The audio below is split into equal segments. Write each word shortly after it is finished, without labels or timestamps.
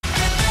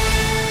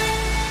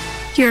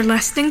You're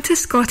listening to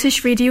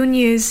Scottish Radio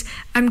News.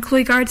 I'm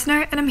Chloe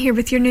Gardner and I'm here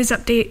with your news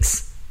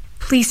updates.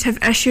 Police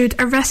have issued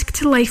a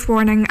risk-to-life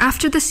warning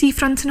after the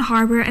seafront and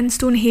harbour in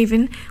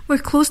Stonehaven were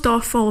closed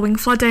off following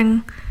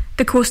flooding.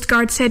 The Coast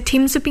Guard said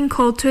teams have been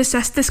called to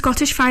assist the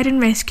Scottish Fire and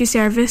Rescue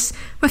Service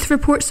with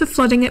reports of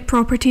flooding at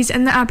properties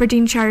in the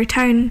Aberdeenshire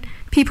town.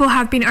 People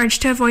have been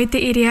urged to avoid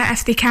the area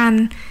if they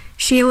can.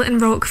 Shale and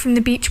rock from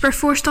the beach were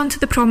forced onto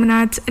the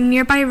promenade and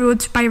nearby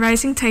roads by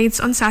rising tides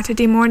on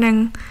Saturday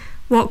morning.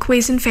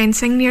 Walkways and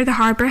fencing near the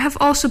harbour have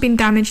also been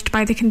damaged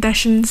by the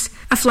conditions.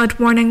 A flood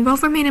warning will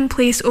remain in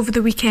place over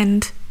the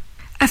weekend.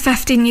 A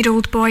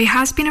 15-year-old boy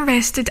has been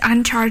arrested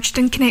and charged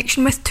in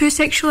connection with 2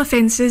 sexual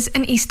offences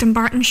in East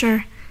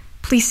Dunbartonshire.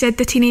 Police said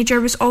the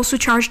teenager was also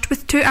charged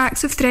with 2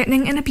 acts of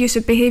threatening and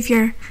abusive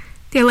behaviour.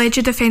 The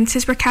alleged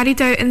offences were carried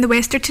out in the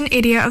Westerton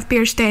area of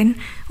Bearsden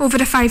over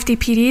a 5-day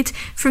period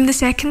from the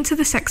 2nd to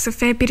the 6th of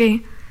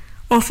February.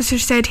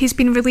 Officers said he's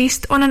been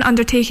released on an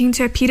undertaking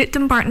to appear at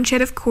Dumbarton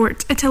Sheriff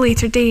Court at a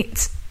later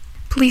date.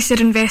 Police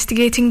are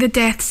investigating the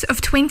deaths of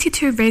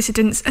 22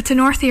 residents at a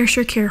North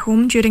Ayrshire care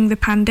home during the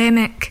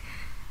pandemic.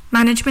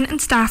 Management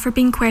and staff are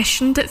being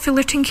questioned at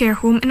Fullerton Care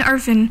Home in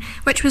Irvine,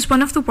 which was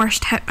one of the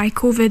worst hit by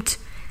COVID.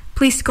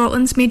 Police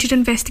Scotland's Major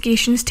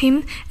Investigations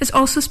team is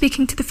also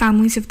speaking to the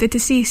families of the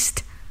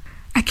deceased.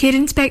 A care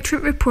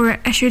inspectorate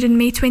report issued in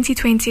May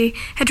 2020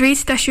 had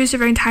raised issues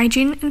around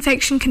hygiene,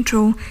 infection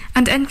control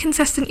and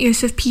inconsistent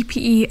use of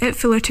PPE at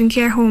Fullerton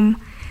Care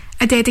Home.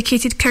 A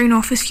dedicated Crown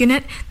Office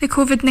unit, the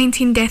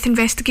COVID-19 Death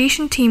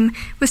Investigation Team,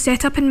 was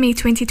set up in May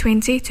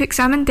 2020 to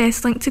examine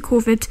deaths linked to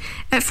COVID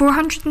at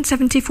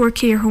 474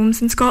 care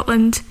homes in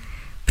Scotland.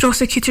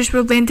 Prosecutors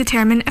will then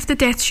determine if the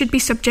deaths should be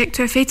subject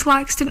to a fatal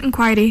accident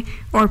inquiry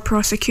or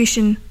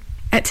prosecution.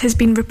 It has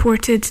been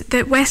reported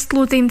that West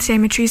Lothian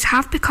cemeteries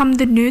have become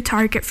the new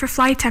target for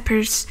fly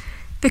tippers.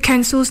 The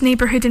Council's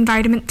Neighbourhood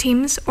Environment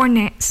Teams, or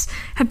NETs,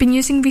 have been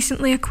using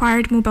recently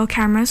acquired mobile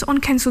cameras on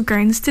council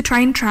grounds to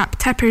try and trap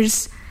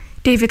tippers.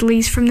 David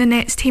Lees from the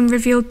NETs team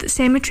revealed that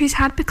cemeteries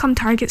had become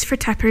targets for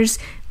tippers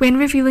when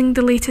revealing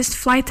the latest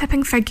fly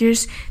tipping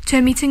figures to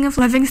a meeting of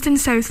Livingston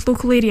South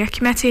Local Area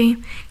Committee.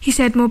 He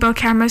said mobile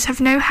cameras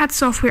have now had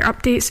software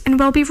updates and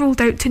will be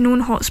rolled out to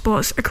known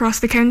hotspots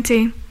across the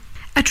county.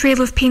 A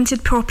trail of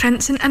painted paw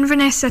prints in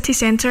Inverness city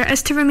centre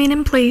is to remain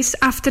in place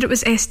after it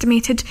was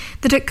estimated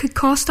that it could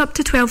cost up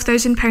to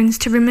 £12,000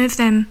 to remove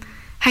them.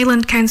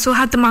 Highland Council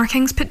had the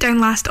markings put down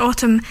last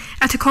autumn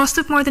at a cost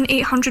of more than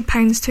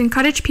 £800 to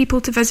encourage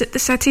people to visit the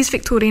city's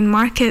Victorian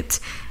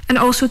market and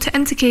also to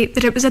indicate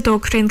that it was a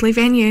dog-friendly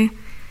venue.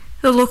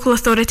 The local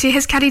authority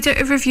has carried out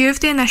a review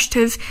of the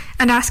initiative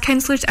and asked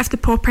councillors if the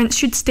paw prints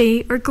should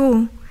stay or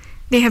go.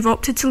 They have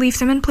opted to leave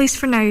them in place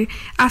for now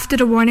after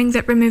a warning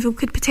that removal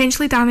could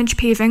potentially damage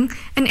paving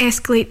and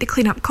escalate the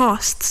clean-up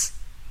costs.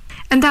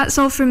 And that's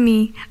all from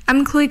me.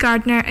 I'm Chloe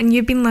Gardner and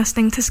you've been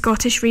listening to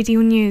Scottish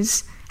Radio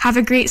News. Have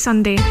a great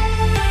Sunday.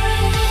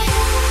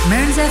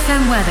 Mearns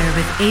FM weather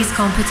with Ace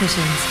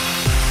Competitions.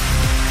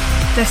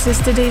 This is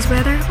today's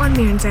weather on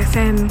Mearns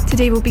FM.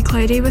 Today will be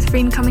cloudy with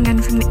rain coming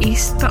in from the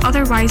east, but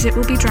otherwise it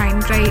will be dry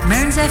and bright.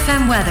 Mearns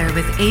FM weather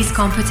with Ace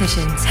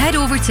Competitions. Head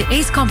over to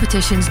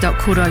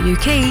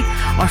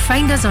acecompetitions.co.uk or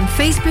find us on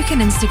Facebook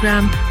and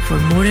Instagram for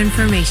more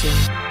information.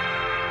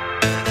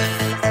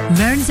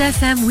 Mearns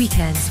FM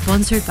Weekend,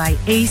 sponsored by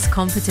Ace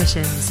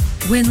Competitions.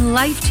 Win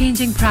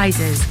life-changing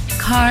prizes,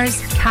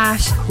 cars,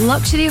 cash,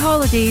 luxury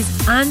holidays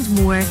and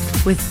more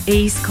with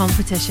Ace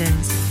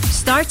Competitions.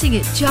 Starting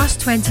at just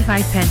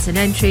 25p an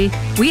entry,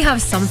 we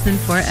have something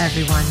for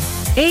everyone.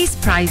 Ace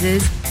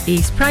prizes,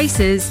 ace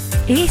prices,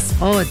 ace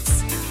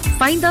odds.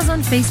 Find us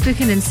on Facebook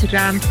and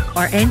Instagram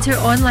or enter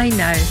online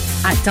now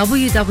at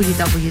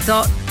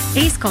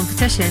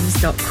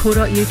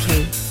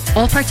www.acecompetitions.co.uk.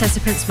 All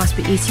participants must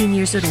be 18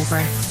 years or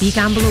over.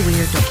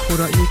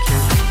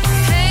 BeGambleAware.co.uk.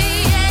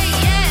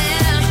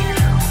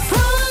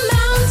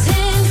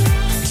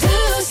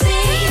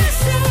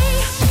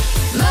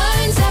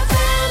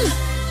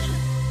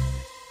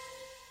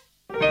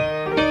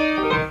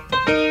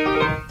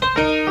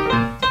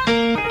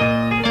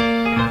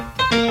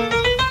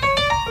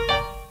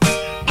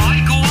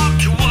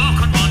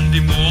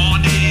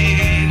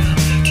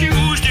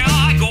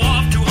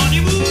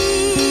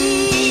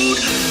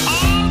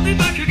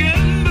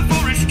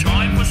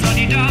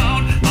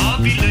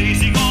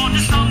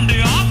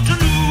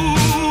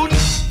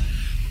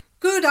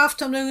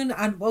 Afternoon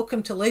and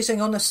welcome to Lazing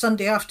on a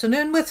Sunday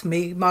afternoon with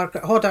me,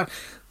 Margaret Hodder,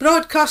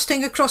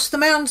 broadcasting across the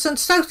Mearns and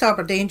South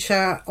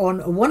Aberdeenshire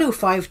on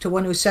 105 to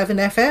 107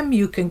 FM.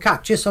 You can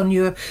catch us on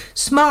your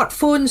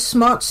smartphone,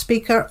 smart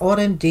speaker or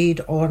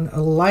indeed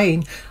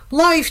online.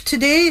 Live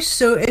today,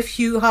 so if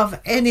you have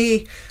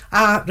any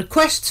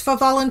requests for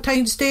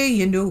Valentine's Day,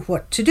 you know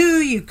what to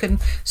do. You can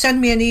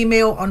send me an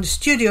email on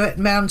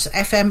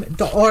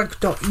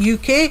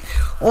studio@mearnsfm.org.uk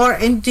or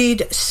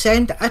indeed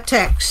send a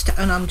text,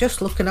 and I'm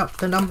just looking up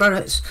the number.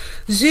 It's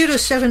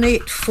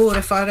 0784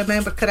 if I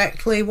remember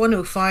correctly,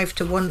 105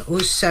 to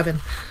 107.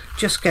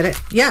 Just get it.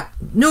 Yeah,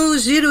 no,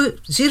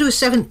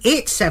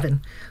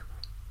 0787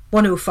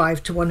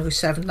 105 to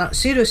 107. That's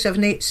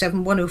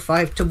 0787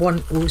 105 to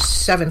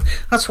 107.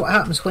 That's what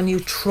happens when you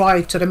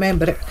try to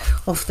remember it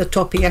off the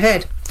top of your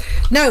head.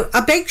 Now,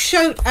 a big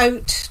shout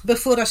out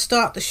before I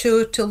start the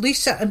show to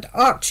Lisa and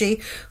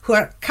Archie, who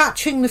are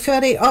catching the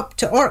ferry up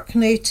to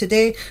Orkney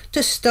today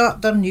to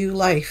start their new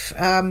life.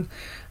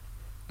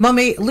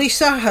 Mummy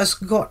Lisa has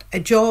got a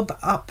job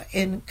up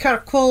in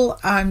Kirkwall,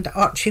 and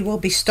Archie will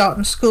be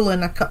starting school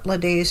in a couple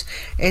of days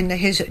in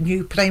his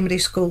new primary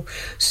school.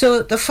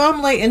 So the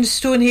family in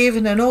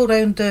Stonehaven and all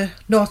round the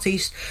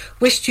northeast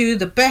wish you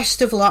the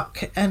best of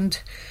luck and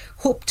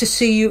hope to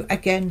see you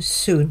again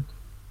soon.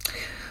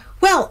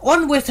 Well,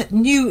 on with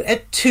New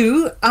at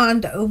 2,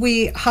 and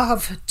we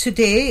have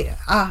today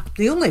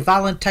the only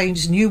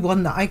Valentine's new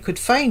one that I could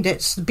find.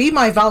 It's Be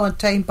My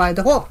Valentine by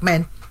the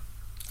Hawkmen.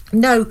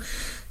 Now,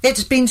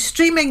 it's been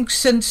streaming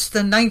since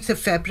the 9th of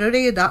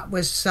February, that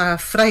was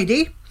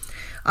Friday,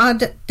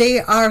 and they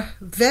are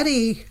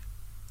very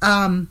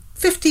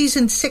 50s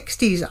and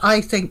 60s, I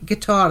think,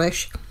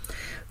 guitarish.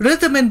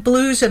 Rhythm and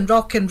blues and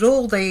rock and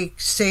roll, they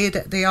say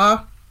that they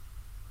are,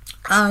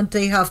 and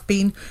they have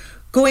been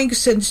going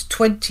since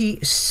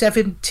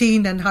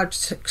 2017 and had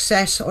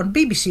success on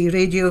BBC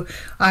Radio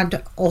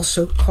and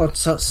also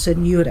concerts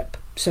in Europe.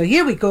 So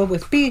here we go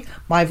with Be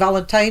My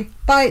Valentine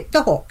by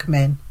the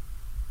Hawkmen.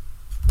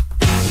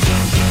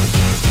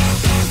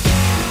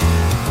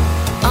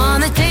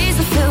 On the days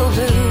I feel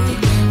blue,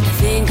 I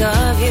think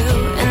of you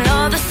and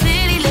all the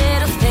silly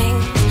little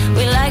things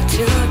we like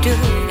to do.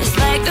 It's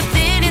like the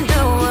thing in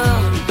the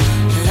world,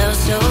 love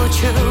so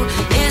true.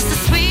 It's the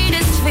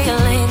sweetest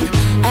feeling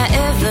I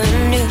ever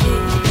knew.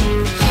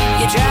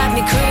 You drive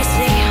me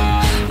crazy,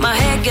 my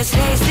head gets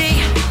hazy.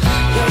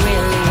 You're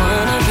really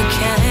one of a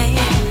kind.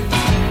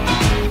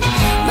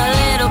 My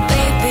little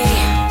baby,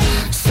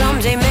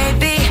 someday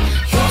maybe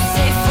you'll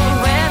say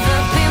forever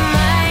be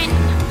mine.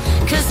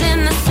 'Cause in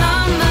the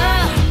summer,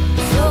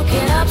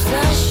 soaking up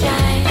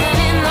sunshine, and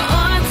in the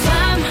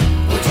autumn,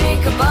 we'll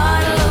drink a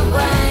bottle of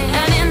wine,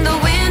 and in the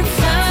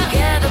winter,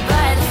 together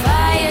by the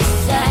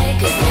fireside.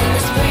 'Cause in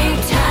the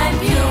springtime,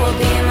 you will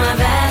be my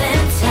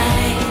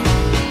Valentine.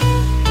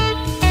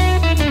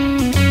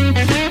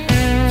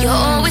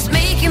 You're always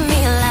making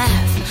me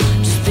laugh,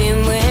 just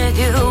being with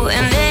you,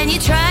 and then you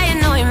try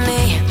annoy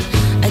me,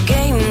 a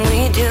game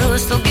we do,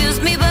 still gives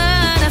me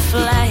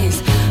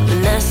butterflies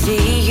when I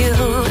see you,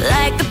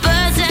 like the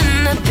birds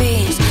and the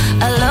bees.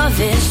 Our love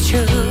is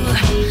true.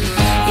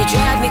 You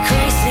drive me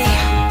crazy,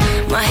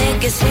 my head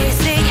gets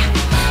hazy.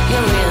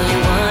 You're really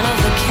one of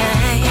a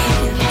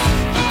kind.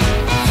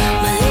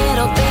 My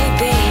little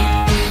baby,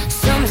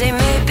 someday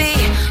maybe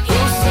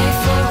you'll say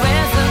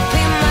forever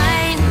be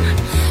mine.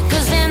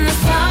 'Cause in the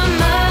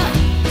summer,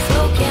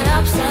 soaking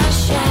up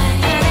sunshine,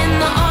 and in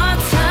the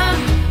autumn,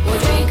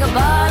 we'll drink a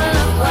bottle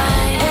of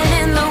wine, and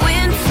in the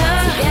winter,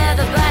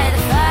 together by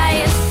the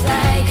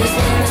fireside. 'Cause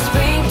in the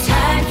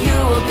springtime, you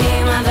will be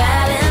my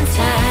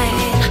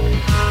Valentine.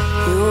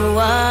 You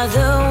are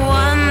the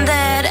one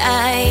that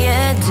I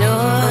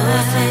adore.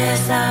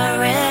 Roses are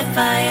red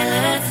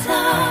violets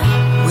are.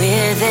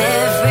 With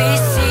every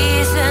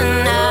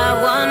season, I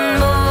want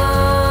more.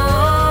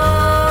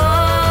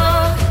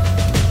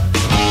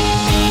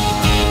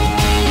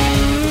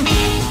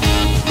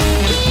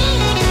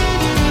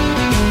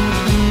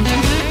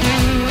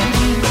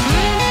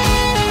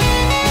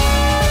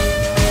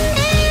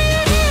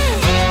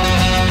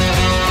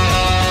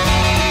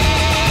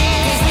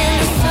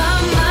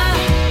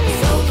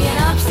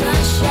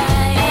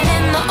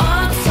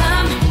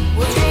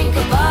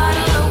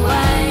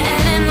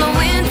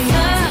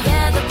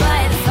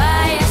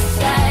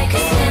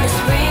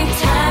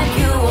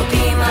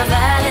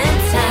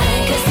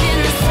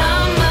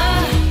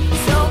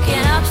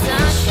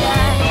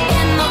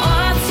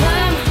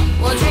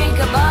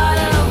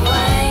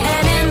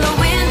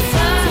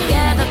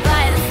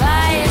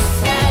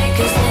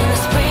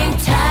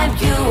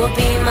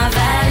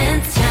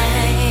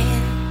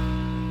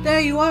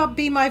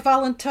 Be My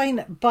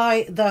Valentine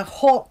by the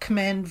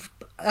Hawkmen,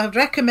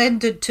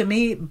 recommended to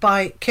me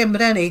by Kim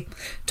Rennie.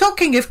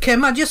 Talking of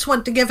Kim, I just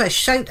want to give a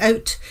shout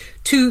out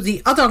to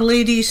the other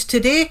ladies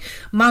today.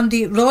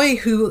 Mandy Roy,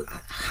 who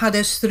had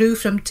us through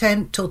from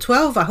 10 till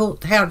 12. I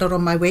heard her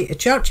on my way to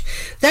church.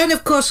 Then,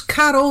 of course,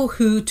 Carol,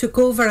 who took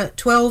over at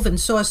 12 and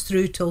saw us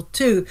through till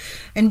 2.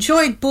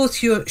 Enjoyed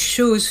both your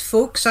shows,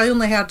 folks. I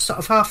only heard sort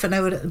of half an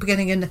hour at the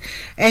beginning and the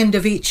end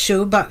of each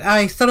show, but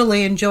I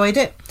thoroughly enjoyed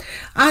it.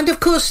 And, of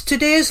course,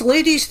 today's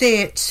Ladies' Day.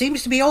 It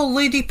seems to be all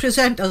lady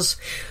presenters.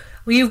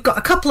 We've got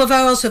a couple of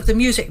hours of the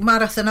music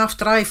marathon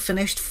after I've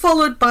finished,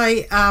 followed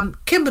by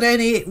Kim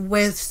Rennie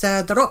with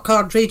the Rock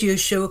Hard Radio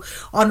Show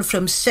on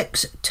from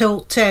 6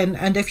 till 10.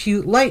 And if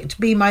you liked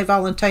Be My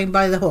Valentine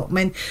by the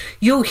Hawkmen,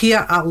 you'll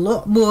hear a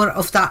lot more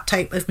of that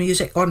type of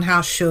music on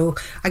her show.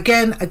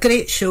 Again, a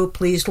great show.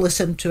 Please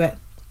listen to it.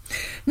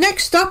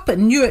 Next up,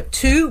 new at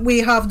 2,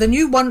 we have the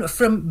new one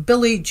from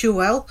Billy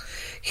Joel.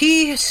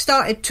 He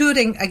started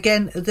touring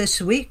again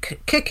this week,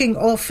 kicking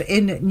off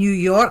in New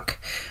York,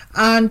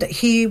 and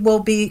he will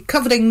be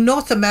covering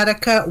North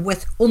America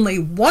with only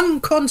one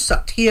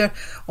concert here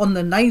on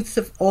the 9th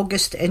of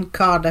August in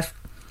Cardiff.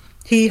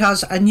 He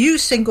has a new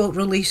single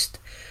released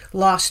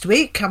last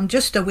week. I'm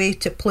just away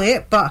to play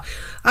it, but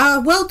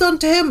well done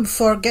to him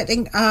for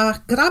getting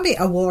a Grammy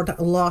Award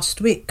last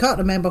week. Can't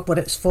remember what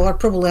it's for,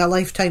 probably a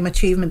lifetime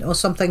achievement or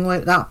something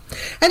like that.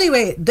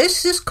 Anyway,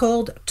 this is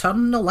called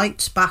Turn the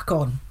Lights Back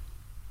On.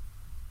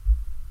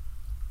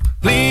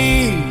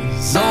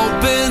 Please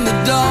open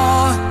the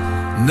door.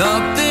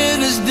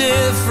 Nothing is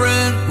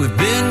different, we've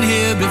been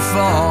here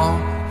before.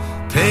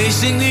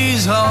 Pacing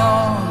these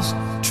halls,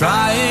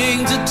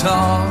 trying to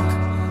talk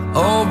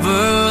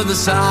over the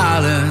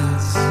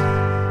silence.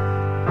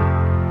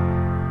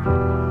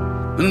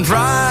 And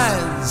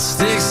pride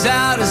sticks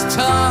out his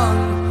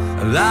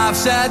tongue,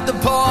 laughs at the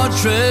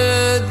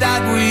portrait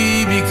that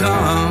we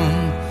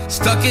become.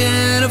 Stuck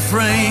in a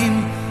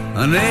frame,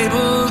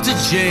 unable to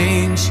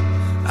change.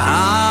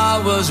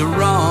 I was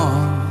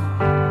wrong.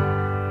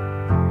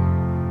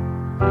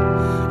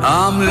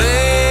 I'm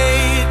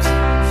late,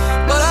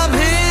 but I'm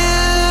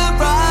here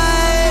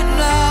right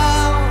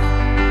now.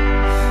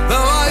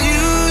 Though I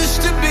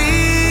used to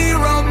be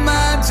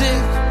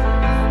romantic,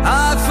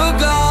 I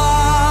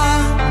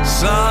forgot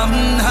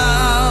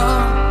somehow.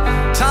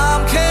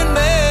 Time can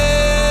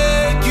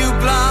make you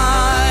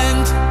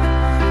blind,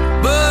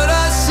 but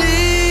I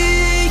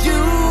see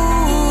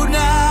you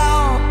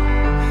now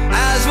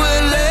as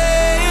we're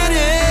laying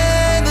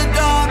in the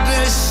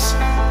darkness.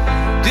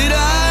 Did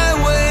I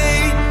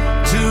wait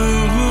too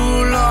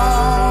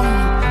long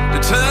to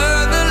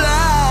turn the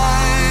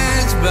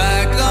lights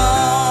back on?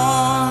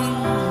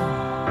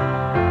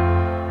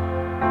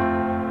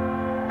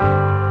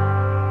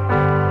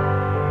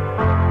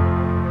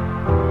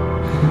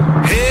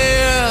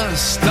 Here,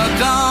 stuck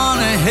on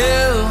a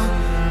hill,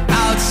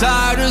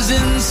 outsiders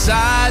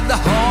inside the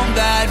home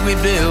that we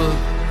built.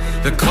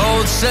 The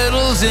cold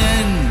settles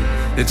in,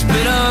 it's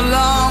been a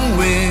long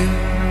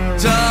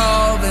winter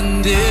of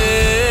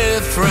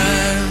indifference.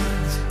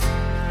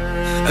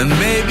 And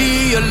maybe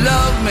you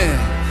love me,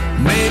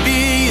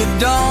 maybe you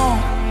don't.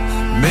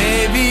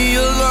 Maybe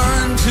you'll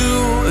learn to,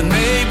 and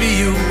maybe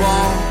you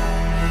won't.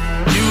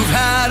 You've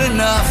had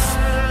enough,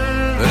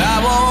 but I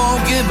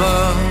won't give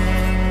up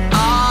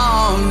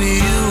on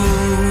you.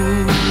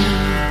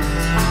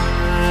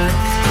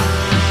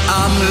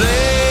 I'm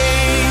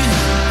late,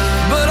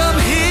 but I'm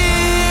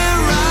here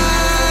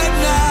right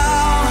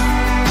now,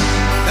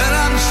 and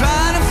I'm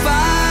trying to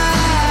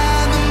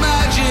find the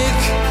magic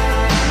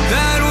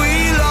that we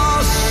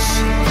lost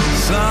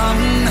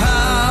somehow.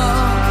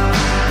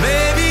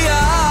 Maybe I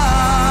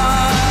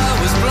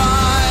was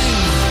blind,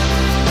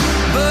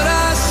 but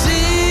I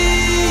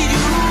see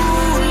you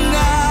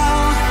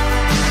now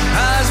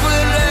as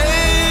we're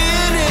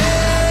laying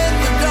in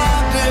the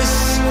darkness.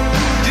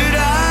 Did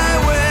I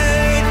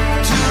wait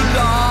too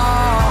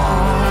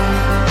long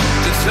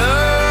to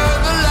turn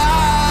the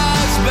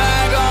lights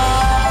back on?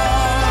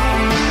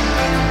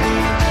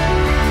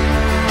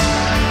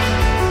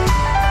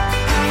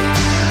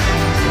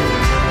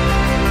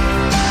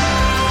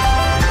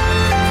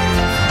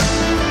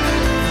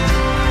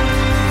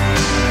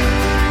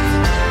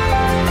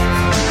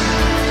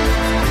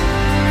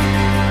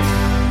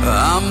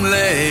 I'm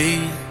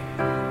late,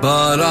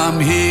 but I'm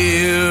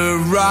here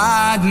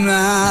right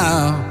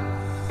now.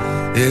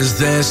 Is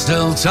there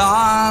still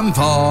time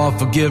for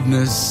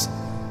forgiveness?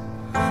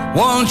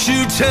 Won't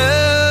you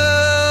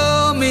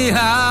tell me how?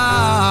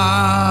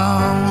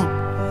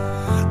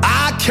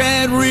 I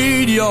can't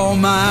read your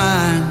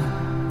mind,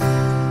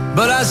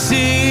 but I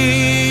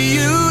see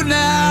you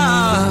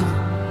now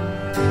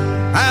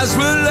as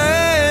we're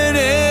laying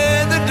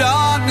in the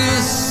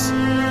darkness.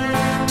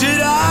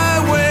 Did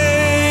I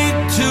wait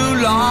too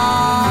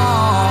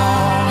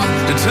long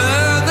to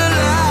turn the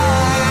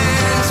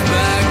lights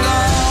back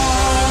on?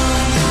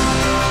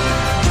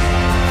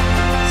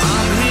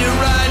 I'm here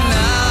right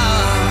now.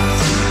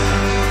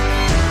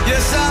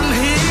 Yes, I'm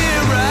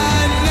here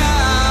right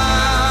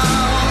now,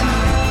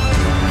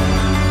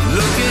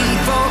 looking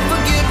for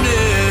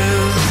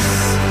forgiveness.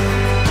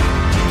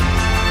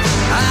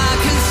 I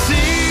can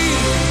see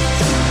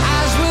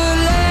as we're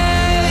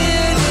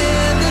laying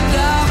in the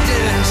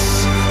darkness.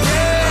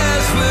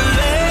 Yes, we're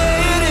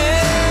laying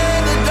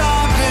in the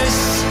darkness.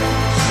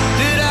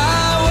 Did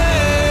I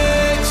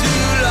wait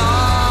too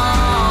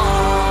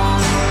long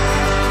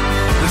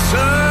to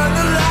turn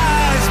the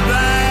lights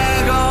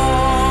back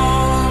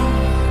on?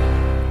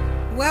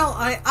 Well,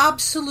 I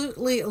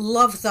absolutely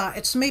love that.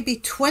 It's maybe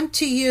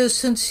 20 years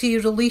since he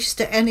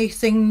released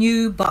anything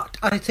new, but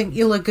I think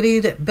you'll agree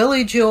that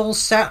Billy Joel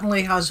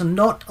certainly has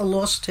not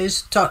lost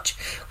his touch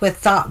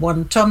with that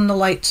one, Turn the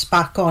Lights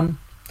Back On.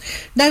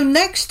 Now,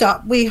 next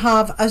up, we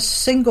have a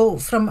single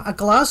from a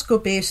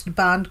Glasgow-based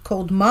band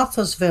called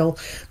Marthasville.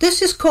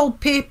 This is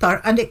called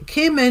Paper, and it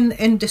came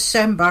in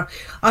December,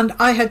 and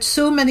I had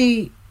so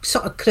many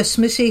sort of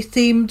Christmassy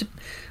themed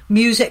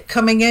music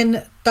coming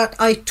in that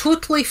I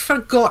totally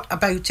forgot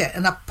about it,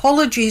 and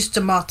apologies to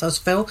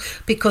Martha'sville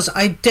because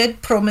I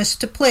did promise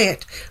to play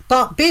it,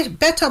 but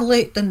better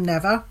late than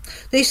never.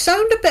 They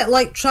sound a bit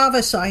like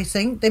Travis, I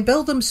think. They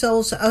build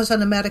themselves as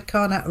an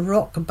Americana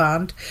rock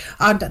band,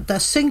 and the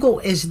single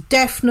is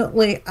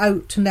definitely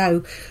out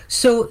now,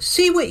 so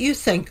see what you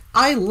think.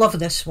 I love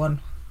this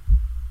one.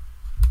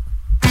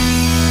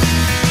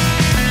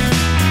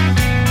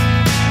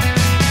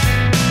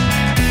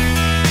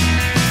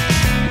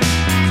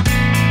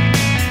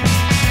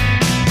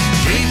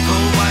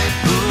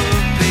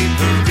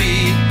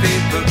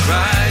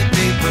 Cry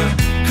paper,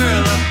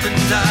 curl up and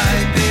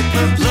die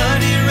paper,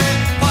 bloody red,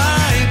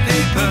 white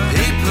paper,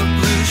 paper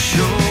blue,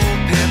 show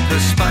pepper,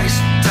 spice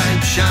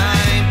type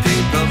shine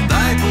paper,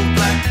 Bible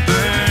black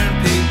burn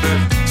paper,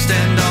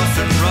 stand off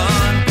and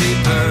run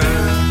paper,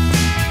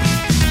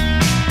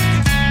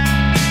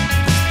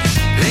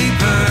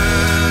 paper.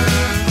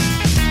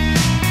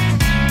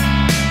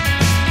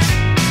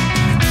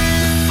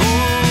 The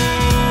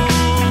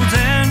fold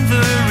and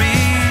the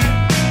reed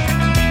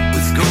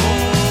with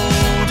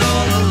gold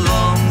all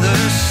along the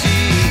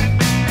sea,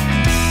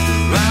 the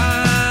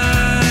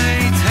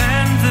right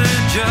and the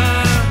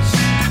just,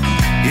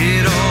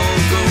 it all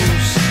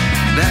goes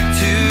back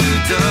to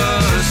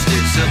dust.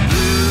 It's a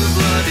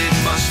blue-blooded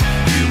must,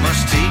 you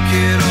must take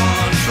it all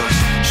on trust.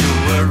 Show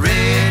a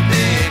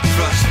redneck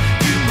crust,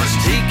 you must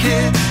take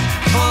it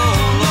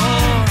all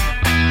on.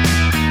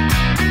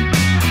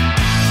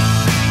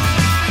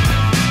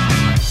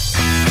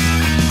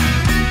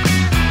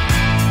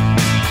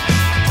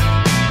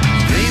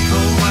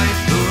 Paper, white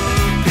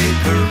book,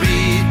 paper,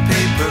 read,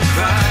 paper,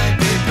 cry,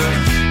 paper,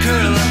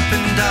 curl up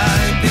and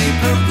die,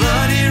 paper,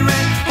 bloody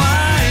red,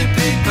 white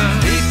paper,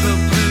 paper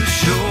blue,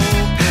 show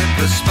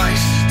pepper,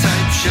 spice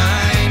type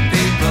shine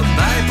paper,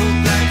 Bible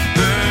black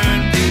burn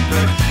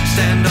paper,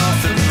 stand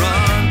off and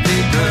run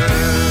paper,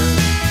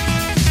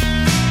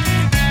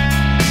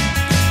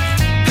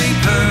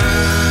 paper.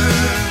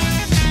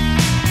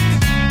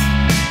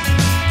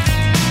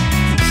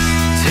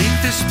 Take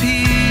this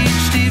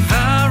peach,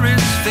 devour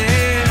its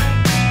fair,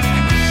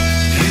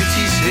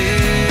 beauty's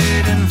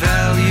hid and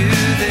value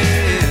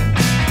there.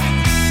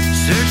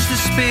 Search the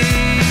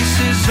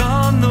spaces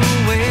on the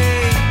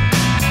way,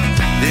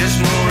 there's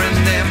more in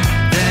them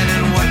than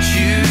in what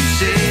you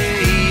say.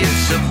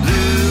 It's a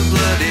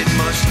blue-blooded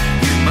must,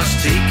 you must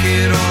take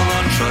it all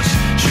on trust.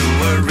 Show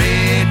a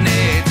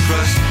redneck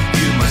crust,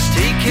 you must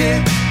take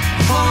it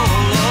all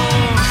on.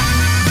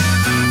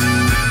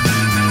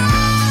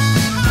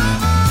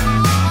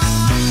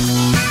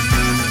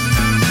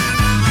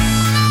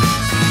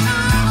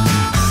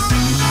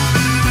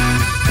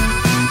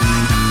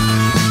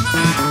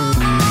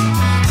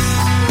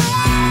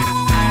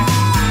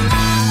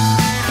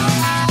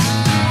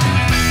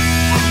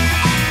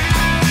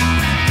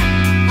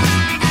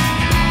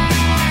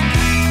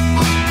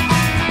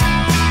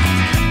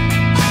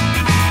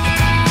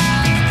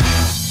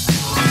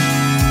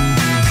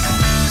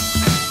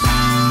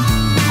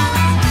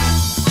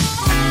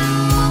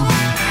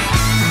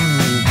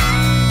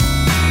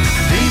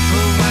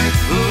 Paper, white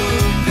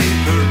book,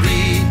 paper,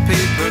 read,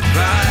 paper,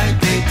 cry,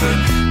 paper,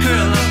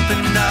 curl up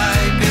and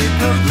die,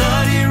 paper,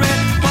 bloody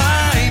red,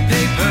 white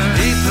paper,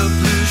 paper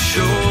blue,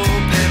 show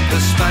pepper,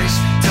 spice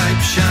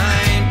type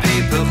shine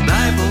paper,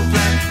 Bible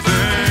black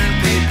burn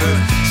paper,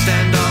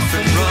 stand off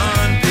and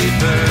run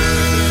paper,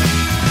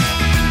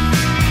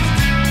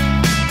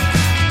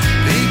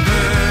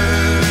 paper,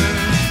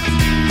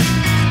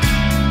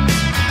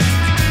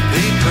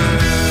 paper.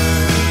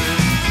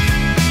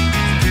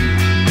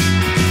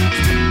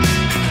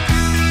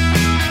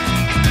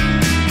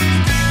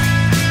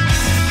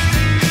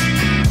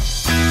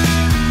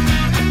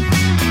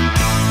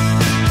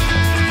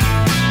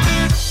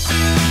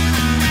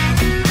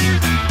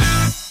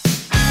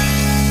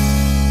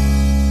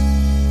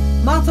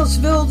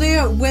 Martha'sville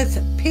there with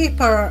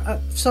paper.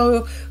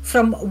 So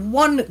from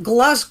one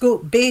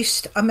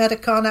Glasgow-based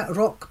Americana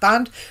rock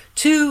band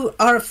to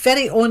our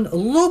very own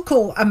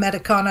local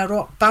Americana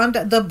rock band,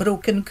 the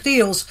Broken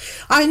Creoles.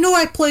 I know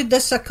I played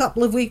this a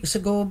couple of weeks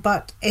ago,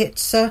 but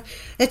it's a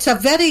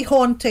very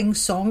haunting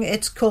song.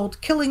 It's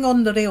called Killing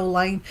on the Rail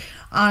Line,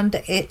 and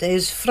it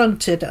is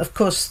fronted, of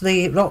course,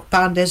 the rock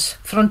band is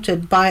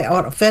fronted by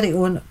our very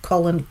own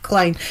Colin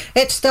Klein.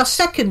 It's their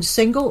second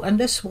single, and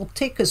this will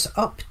take us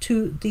up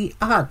to the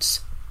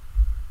ads.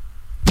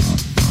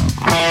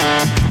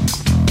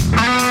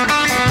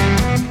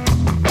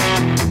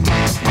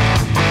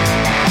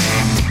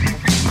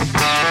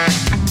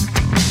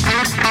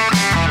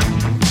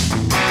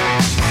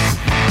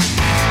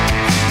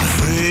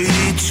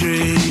 Freight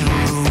train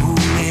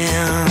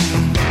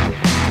rolling,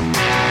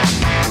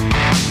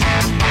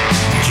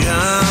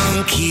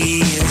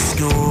 junkie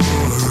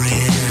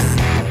scoring,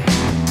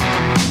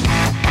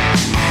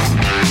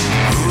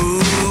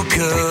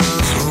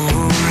 hookahs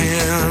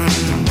whoring.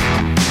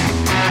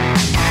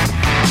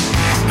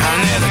 I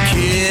never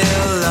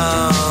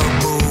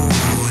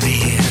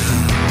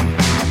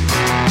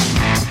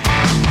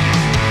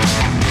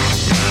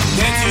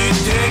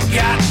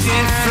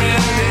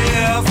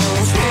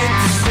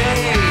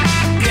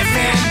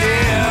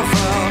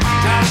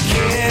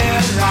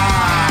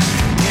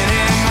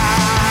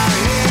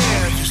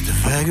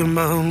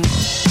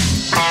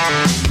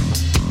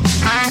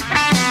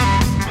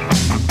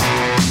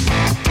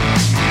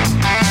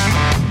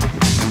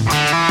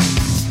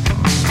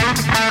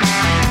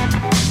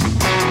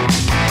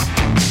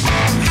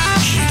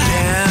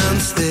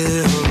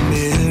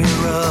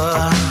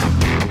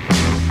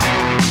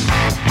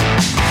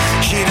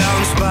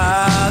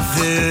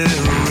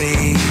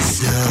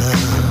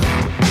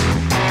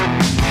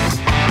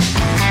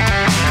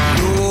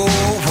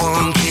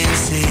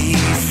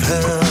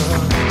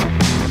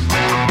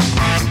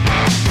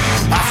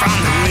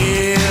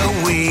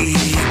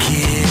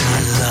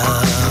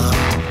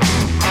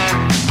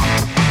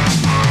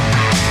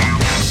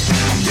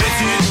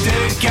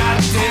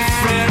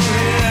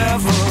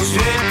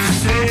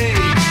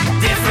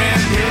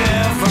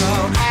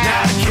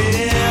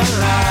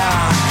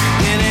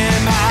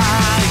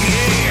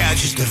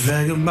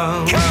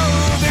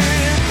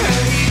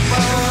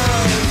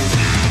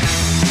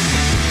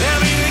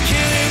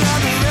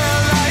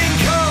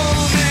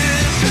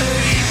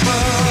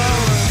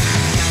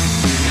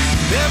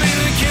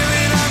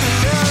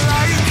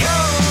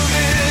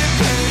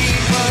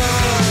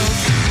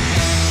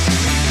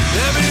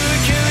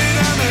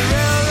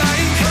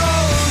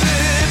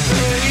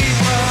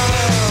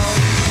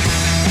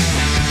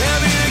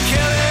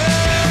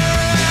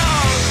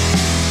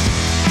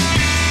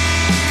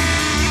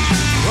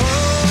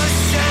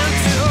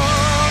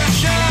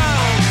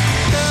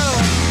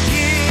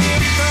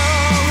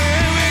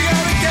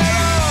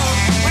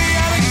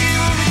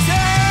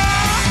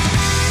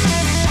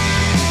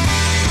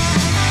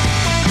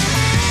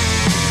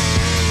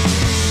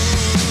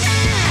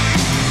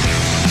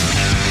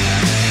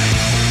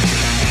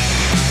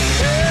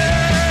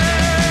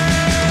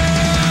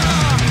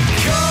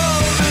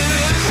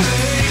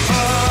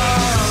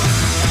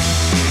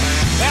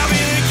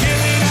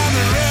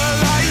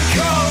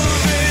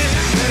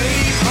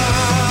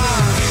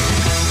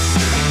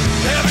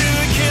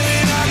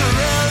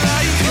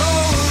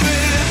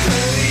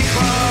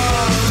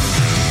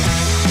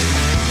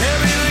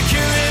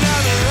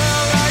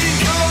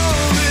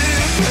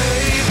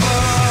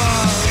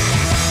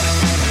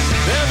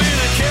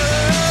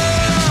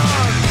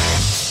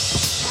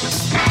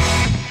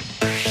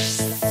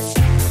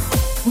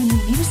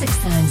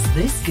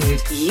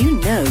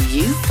know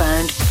you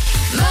found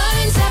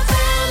Mornings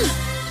FM.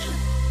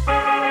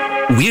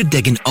 We're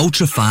digging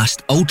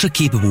ultra-fast,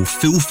 ultra-capable,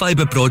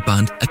 full-fibre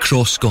broadband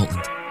across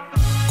Scotland.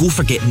 Go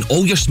for getting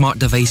all your smart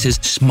devices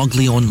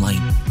smugly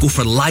online. Go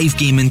for live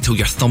gaming till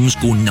your thumbs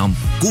go numb.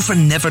 Go for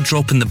never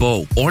dropping the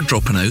ball or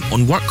dropping out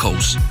on work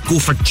calls. Go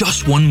for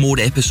just one more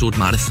episode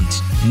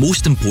marathons.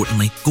 Most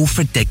importantly, go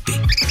for Digby.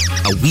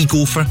 A wee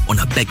gopher on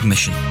a big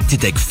mission to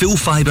dig full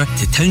fibre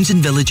to towns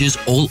and villages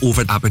all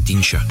over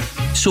Aberdeenshire.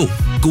 So,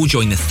 go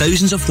join the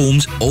thousands of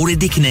homes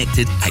already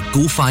connected at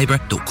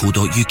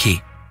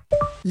gofibre.co.uk.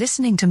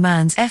 Listening to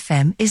Man's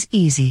FM is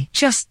easy.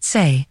 Just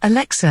say,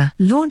 Alexa,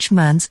 launch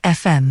Man's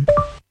FM.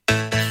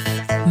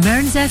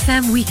 Mearns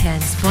FM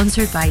Weekend,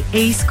 sponsored by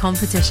Ace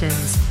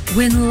Competitions.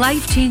 Win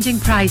life-changing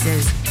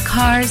prizes,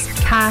 cars,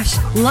 cash,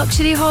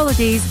 luxury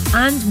holidays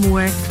and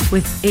more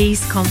with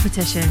Ace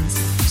Competitions.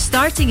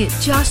 Starting at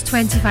just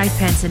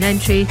 25p an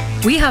entry,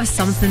 we have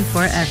something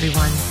for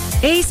everyone.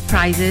 Ace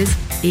prizes,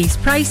 Ace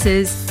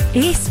prices,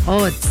 Ace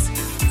odds.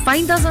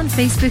 Find us on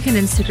Facebook and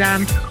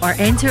Instagram or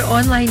enter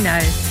online now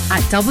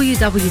at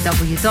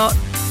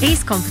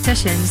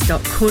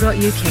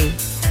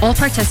www.acecompetitions.co.uk. All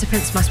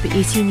participants must be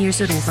 18 years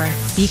or over.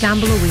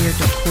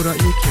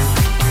 BeGambleAware.co.uk.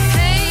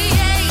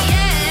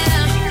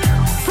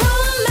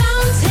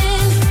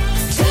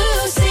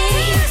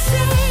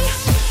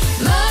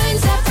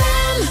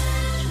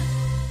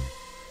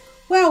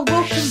 Well,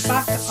 welcome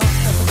back after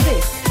the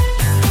break.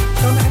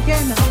 Done it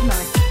again, haven't I?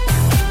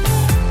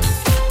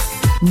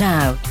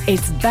 Now,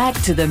 it's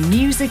back to the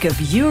music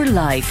of your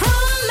life. From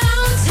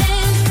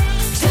mountain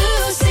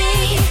to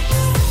sea,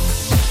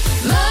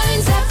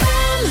 Mornings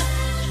FM.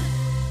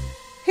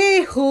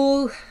 Hey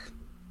ho,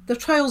 the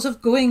trials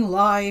of going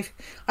live.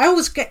 I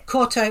always get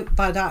caught out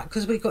by that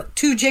because we've got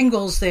two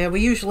jingles there.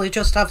 We usually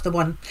just have the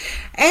one.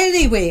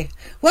 Anyway,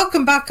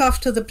 welcome back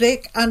after the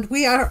break, and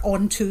we are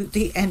on to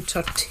the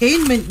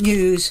entertainment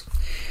news.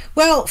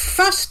 Well,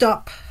 first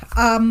up,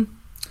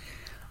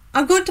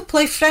 I'm going to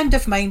play Friend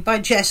of Mine by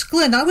Jess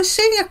Glynn. I was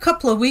saying a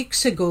couple of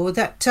weeks ago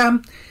that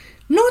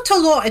not a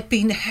lot had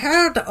been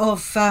heard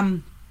of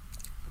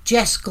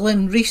Jess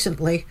Glynn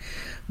recently,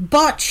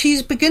 but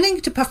she's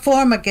beginning to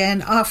perform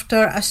again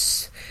after a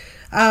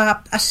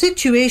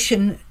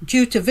situation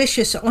due to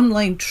vicious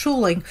online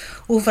trolling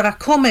over a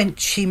comment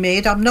she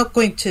made. I'm not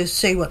going to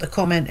say what the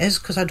comment is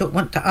because I don't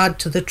want to add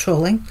to the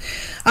trolling.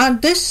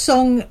 And this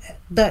song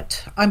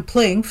that I'm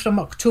playing from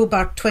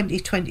October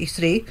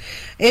 2023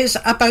 is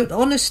about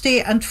honesty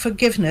and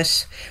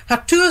forgiveness.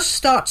 Her tour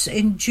starts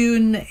in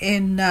June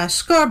in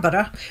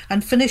Scarborough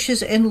and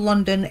finishes in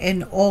London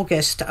in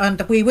August,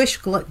 and we wish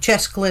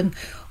Jess Glynn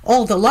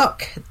all the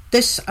luck.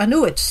 This, I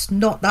know it's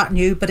not that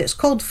new, but it's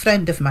called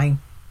Friend of Mine.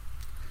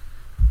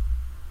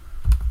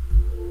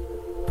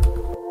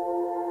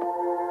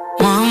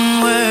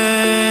 One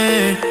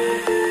word,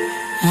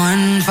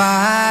 one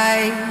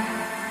fight,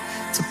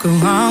 took a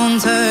wrong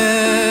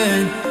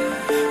turn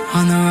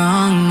on the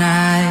wrong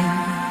night.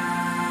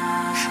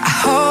 I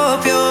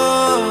hope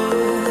you're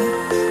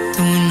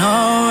doing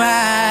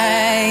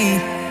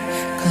alright,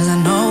 'cause I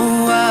know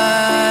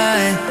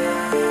what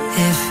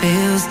it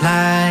feels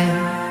like.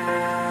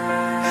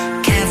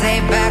 Can't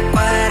take back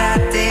what I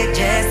did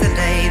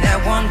yesterday. That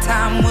one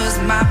time was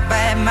my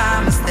bad,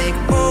 my mistake.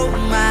 Hold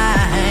my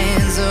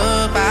hands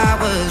up, I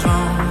was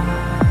wrong.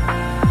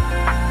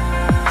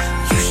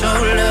 You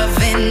show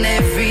love in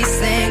every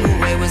single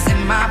way. Was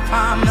in my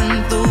palm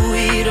and threw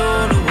it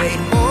all away.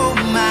 Hold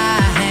my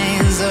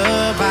hands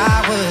up,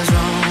 I was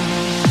wrong.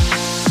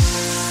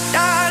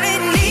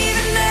 Darling,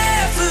 even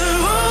after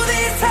all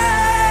this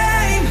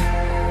time,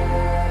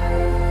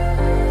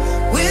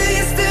 will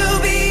you still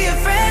be a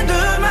friend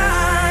of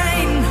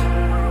mine?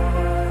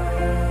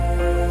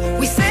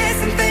 We said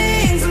some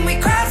things and we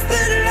crossed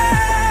the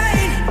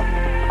line,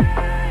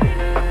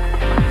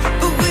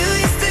 but will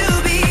you still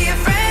be a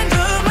friend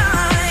of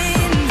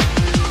mine?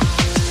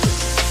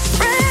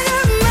 Friend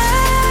of mine,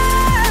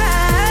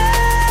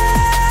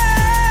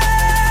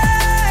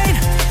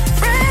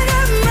 friend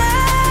of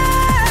mine.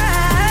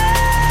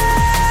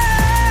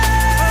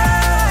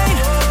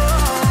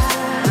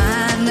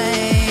 My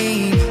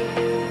name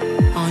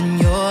on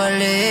your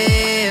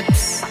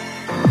lips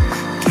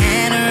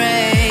can't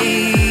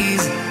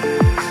erase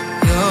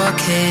your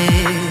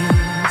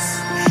kiss,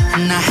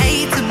 and I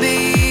hate to be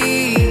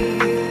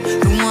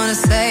the one to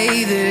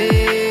say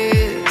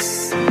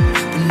this,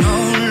 but no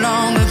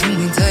longer can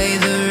we take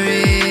the risk.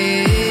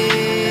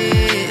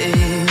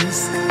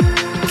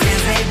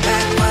 Can't take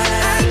back what I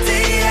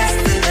did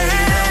yesterday.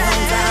 That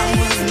one time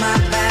was my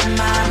bad,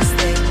 my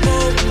mistake.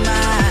 Hold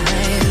my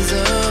hands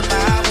up, I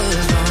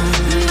was wrong.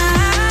 I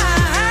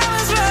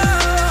was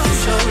wrong. You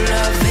show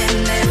love in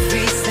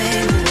every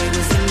single way.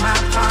 Was in my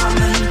palm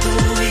and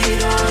threw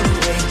it all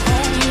away.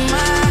 Hold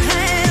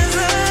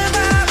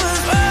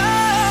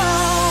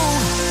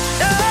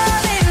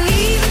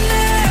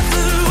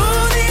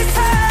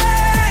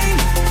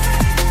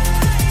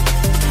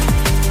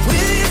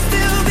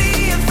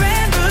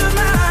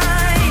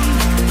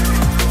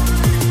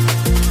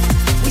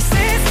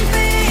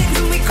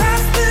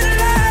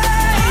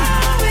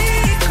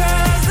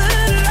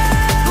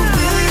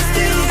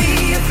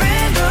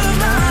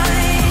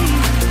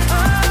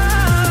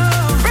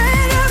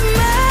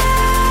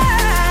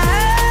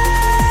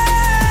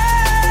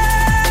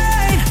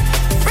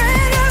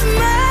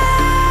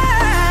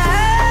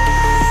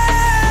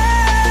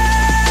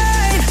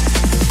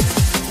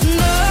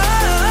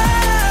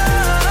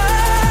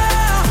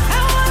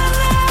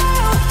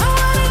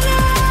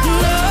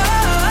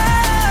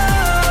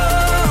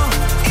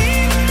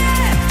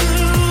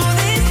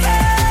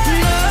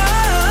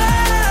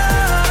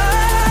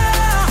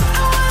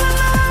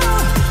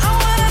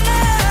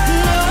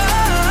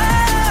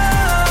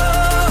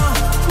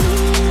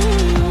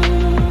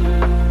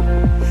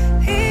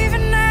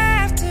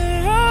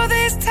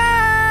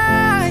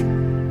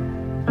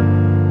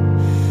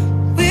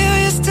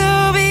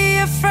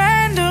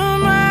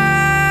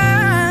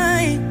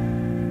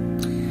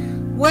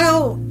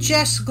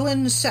Jess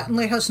Glynn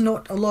certainly has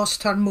not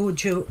lost her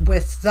mojo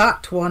with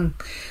that one.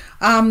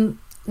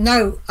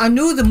 Now, I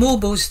know the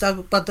Mobos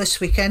were this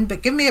weekend,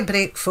 but give me a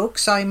break,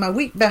 folks. I'm a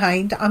week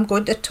behind. I'm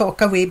going to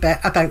talk a wee bit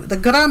about the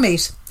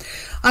Grammys.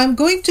 I'm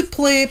going to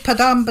play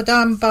Padam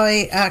Badam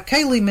by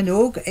Kylie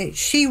Minogue.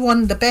 She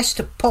won the Best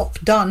Pop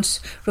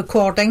Dance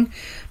recording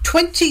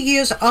 20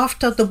 years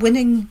after the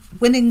winning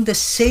the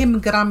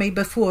same Grammy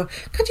before.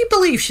 Can you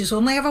believe she's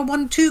only ever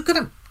won two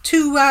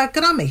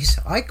Grammys?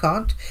 I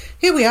can't.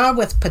 Here we are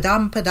with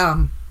Padam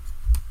Padam.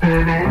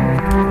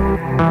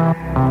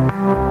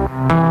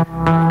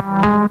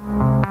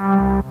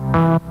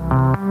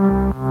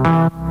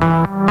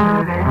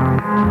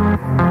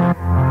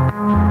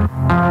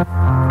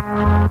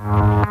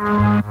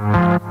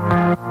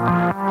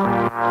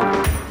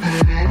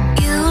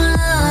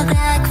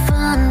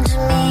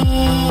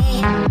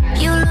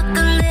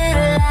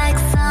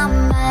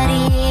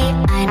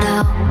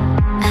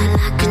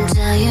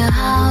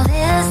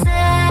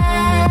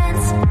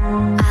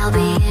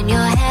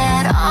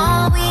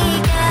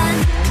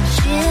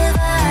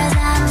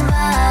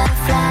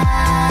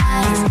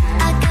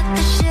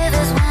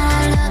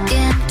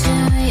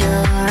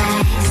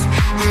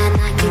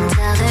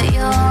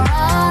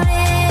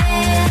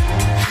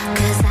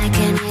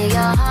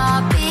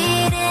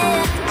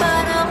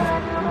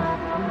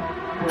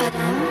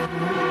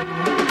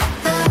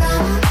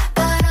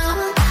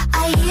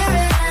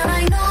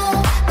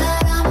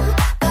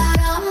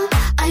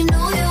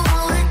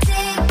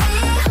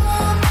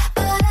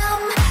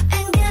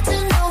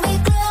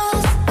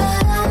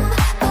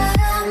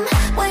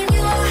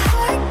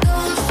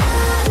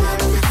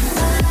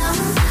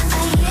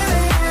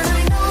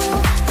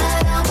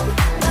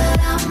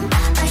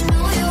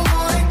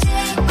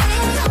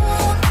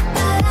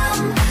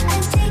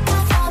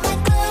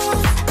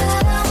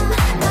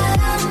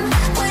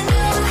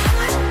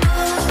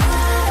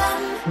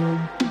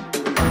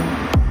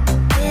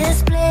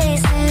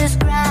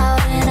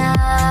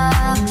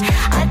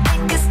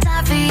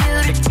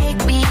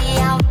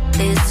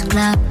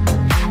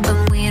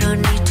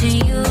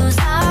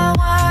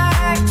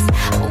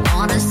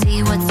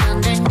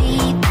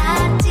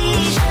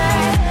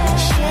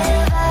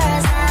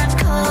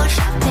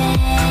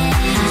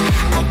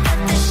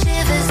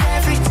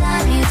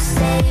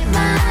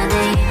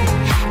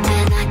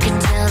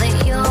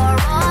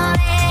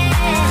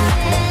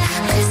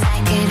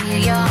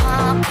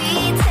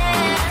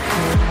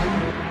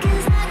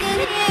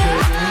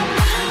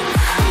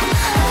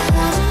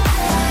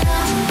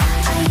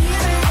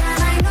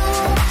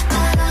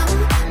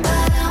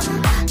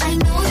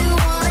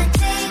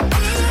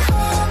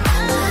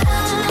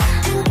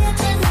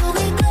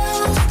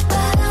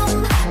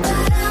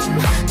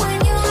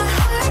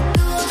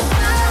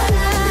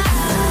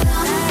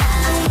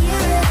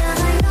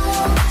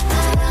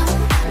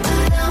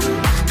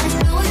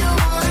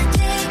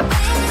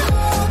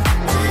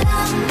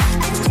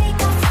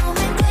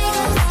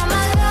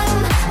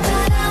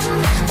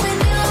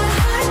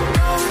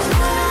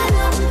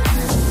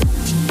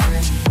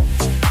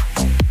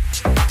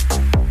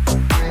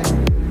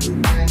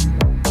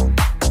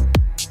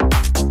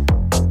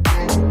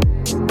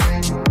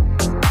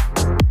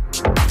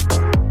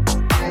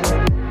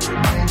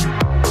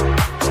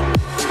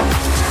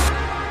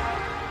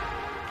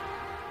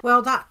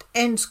 Well, that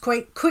ends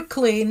quite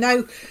quickly.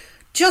 Now,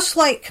 just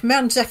like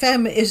Mearns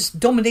FM is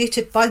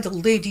dominated by the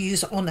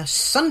ladies on a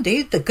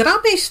Sunday, the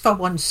Grammys for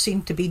once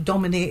seem to be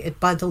dominated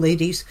by the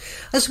ladies,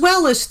 as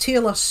well as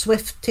Taylor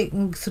Swift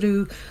taking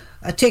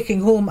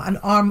home an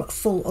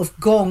armful of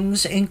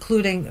gongs,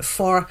 including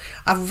for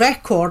a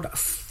record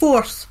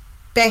 4th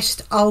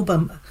Best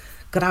Album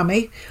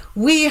Grammy.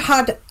 We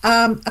had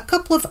a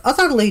couple of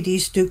other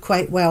ladies do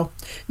quite well.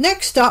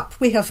 Next up,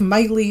 we have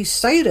Miley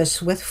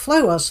Cyrus with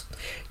Flowers.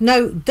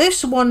 Now,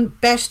 this won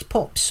Best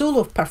Pop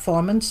Solo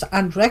Performance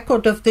and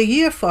Record of the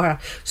Year for her.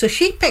 So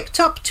she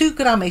picked up 2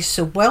 Grammys,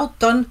 so well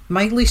done,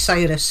 Miley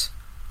Cyrus.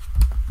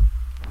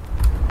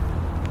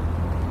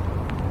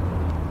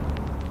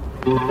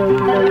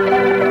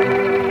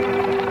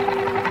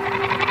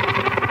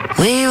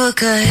 We were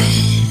good,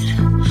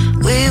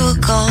 we were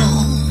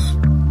gold.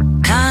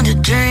 Kind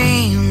of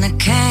dream that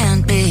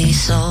can't be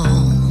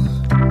sold.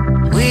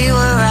 We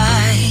were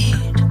right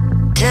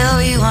till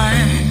we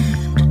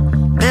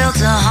weren't.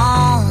 Built a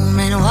home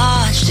and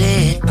watched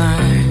it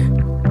burn.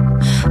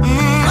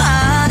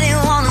 I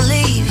didn't want to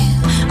leave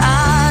you,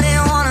 I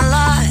didn't want to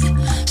lie.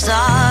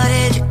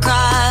 Started to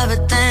cry,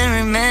 but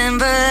then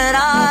remembered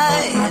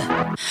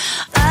I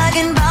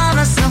can buy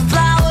myself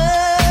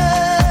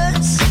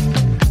flowers,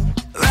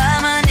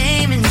 write my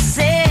name in the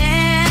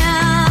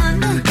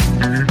sand,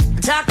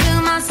 talk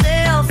to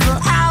myself for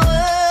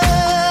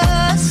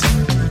hours,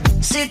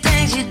 see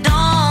things you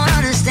don't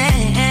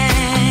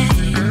understand.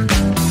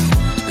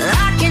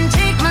 I can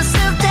take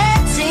myself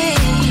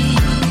dancing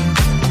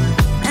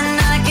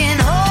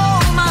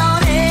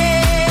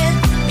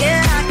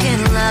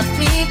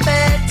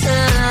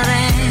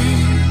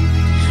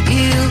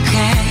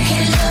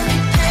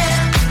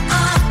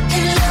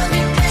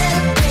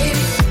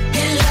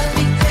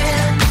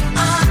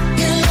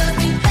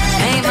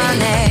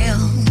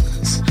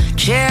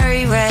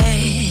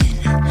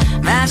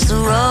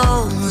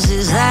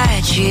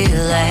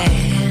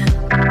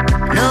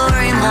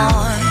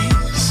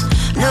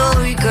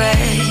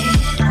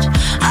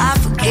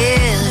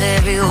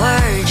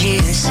word you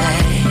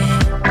say.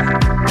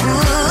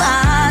 Ooh,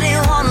 I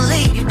didn't wanna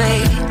leave,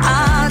 baby.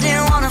 I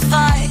didn't wanna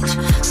fight.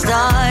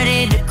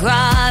 Started to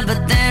cry,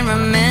 but then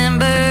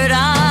remembered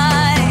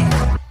I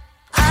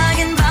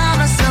can buy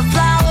myself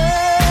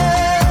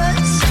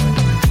flowers,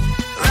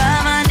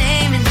 write my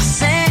name in the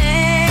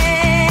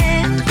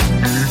sand,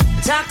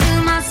 talk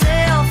to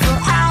myself for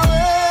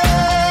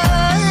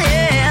hours,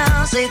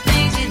 yeah, say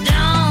things you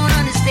don't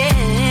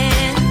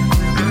understand.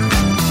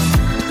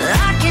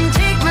 I can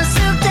take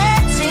myself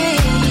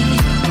dancing,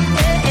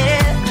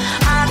 yeah,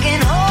 I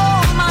can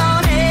hold my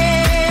own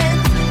head,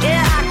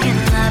 yeah, I can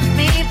love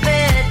me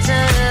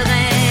better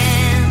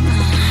than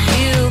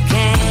you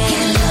can.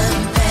 Can love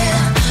me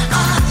better,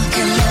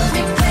 can love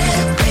me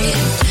better,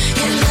 baby.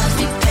 Can love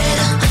me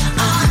better,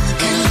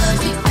 can love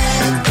me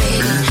better,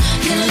 baby.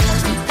 Can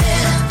love me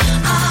better,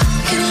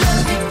 can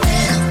love me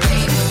better,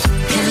 baby.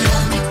 Can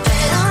love me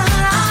better.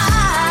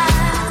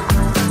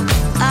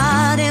 I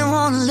didn't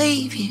wanna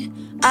leave you,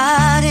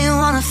 I didn't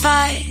wanna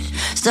fight.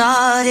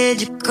 Started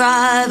to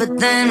cry, but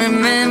then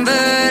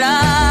remembered I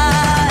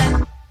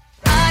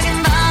can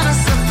buy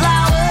myself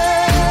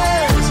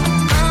flowers,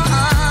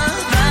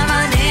 write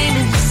my name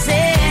in the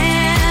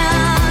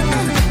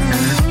sand,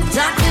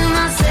 talk to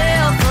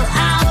myself for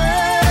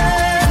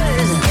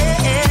hours,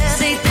 yeah,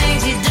 say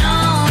things you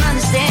don't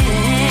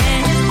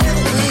understand.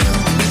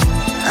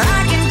 I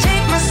can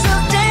take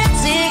myself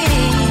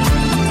dancing,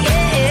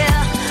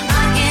 yeah,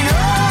 I can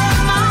hold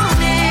my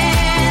own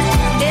hand,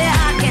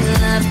 yeah, I can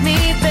love me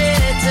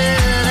better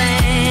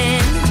than,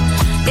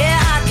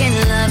 yeah, I can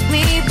love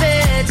me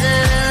better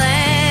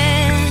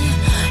than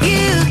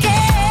you can.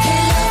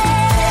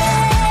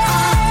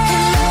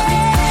 Can love me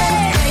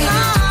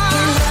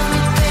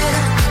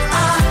better,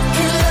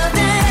 can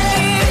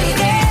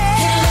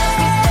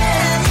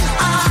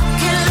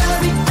love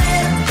me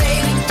better,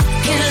 baby.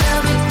 Can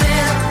love me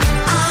better,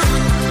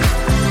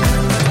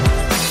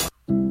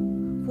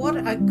 What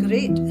a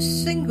great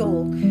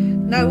single.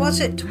 Now, was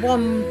it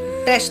won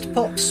Best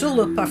Pop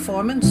Solo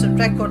Performance and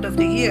Record of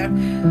the Year,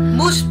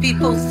 most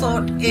people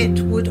thought it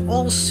would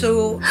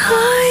also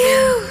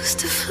I used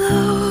to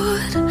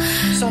float,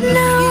 Song of the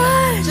now Year.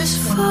 I just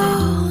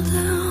fall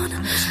down.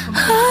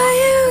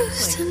 I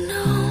used to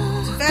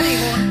know, Very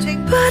haunting.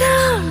 but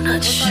I'm not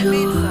Was I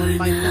Made For sure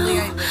by Billie now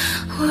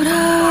Eilish. what I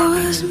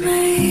was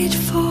made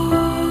for.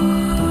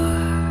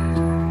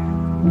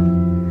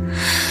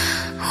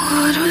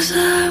 What was I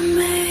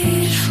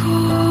made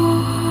for?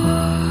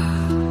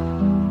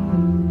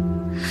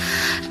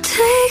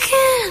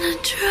 Taking a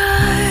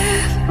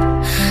drive,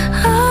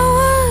 I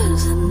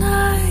was an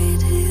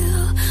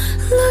ideal,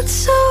 looked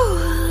so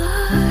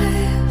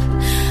alive.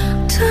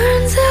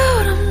 Turns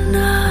out I'm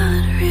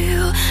not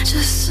real,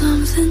 just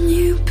something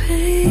you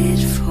paid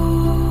for.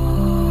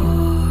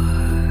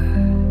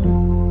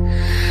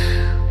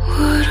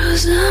 What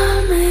was I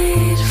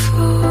made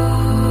for?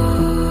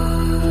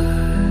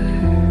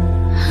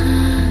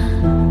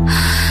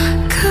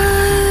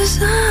 'Cause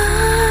I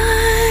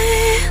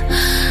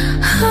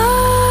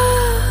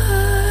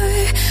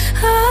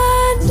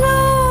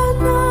don't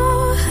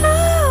know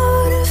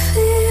how to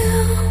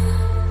feel,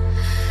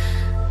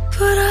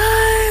 but I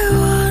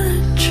wanna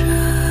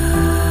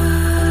try.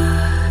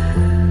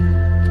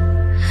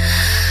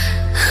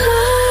 I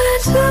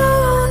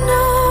don't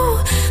know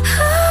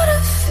how to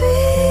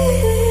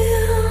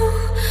feel,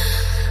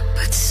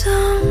 but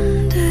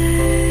someday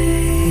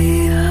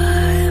I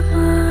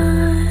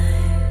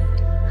might.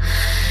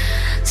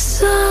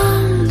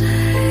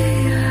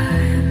 Someday I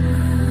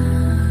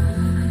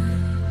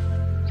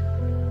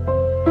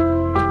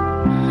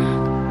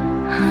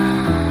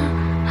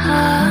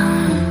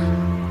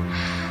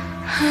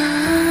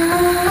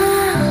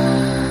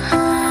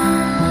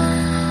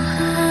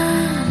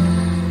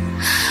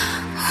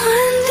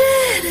When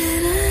did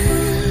it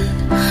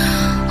end?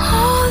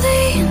 All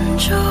the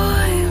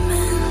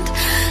enjoyment.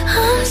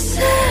 I'm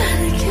sad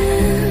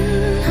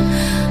again.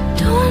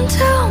 Don't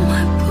tell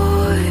my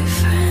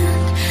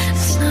boyfriend,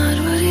 it's not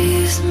what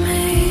he's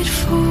made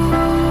for.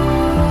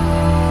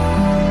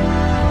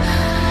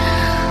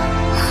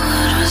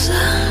 What was I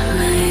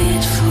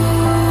made for?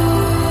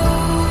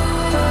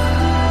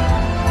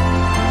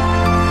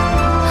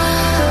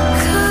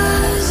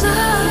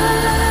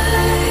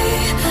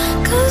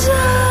 'Cause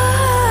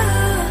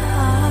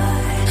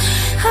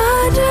I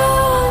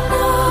don't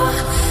know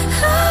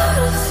how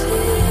to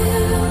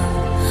feel,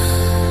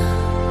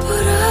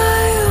 but I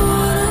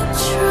wanna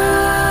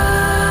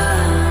try.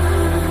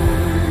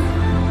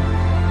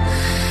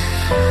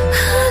 I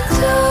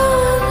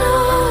don't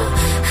know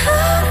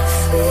how to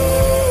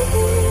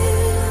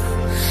feel,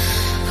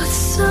 but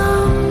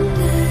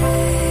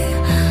someday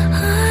I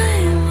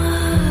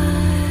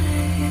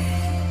might.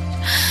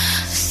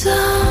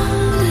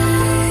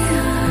 Someday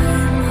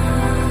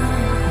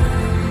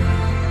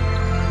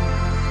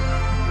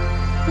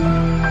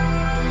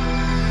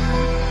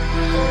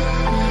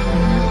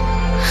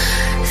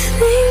I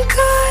think I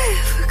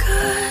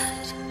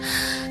forgot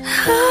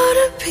how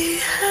to be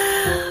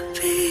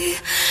happy.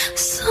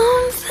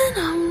 Something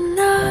I'm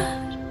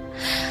not,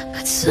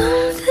 but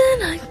something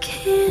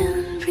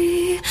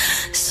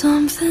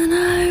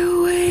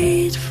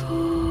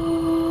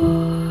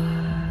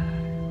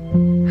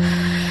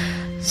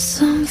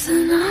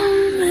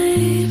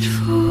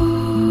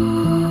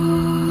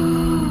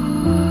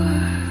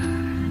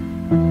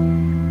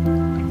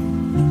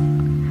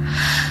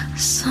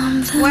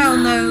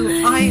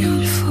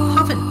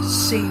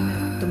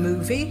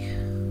movie.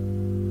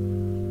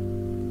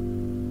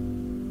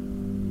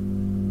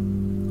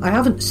 I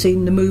haven't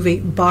seen the movie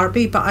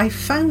Barbie, but I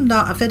found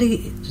that a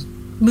very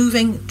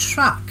moving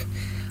track.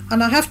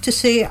 And I have to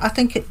say, I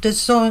think it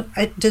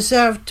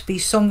deserved to be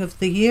Song of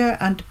the Year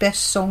and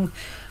Best Song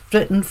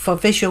Written for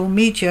Visual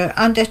Media.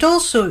 And it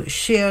also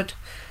shared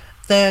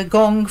the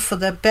gong for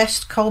the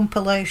Best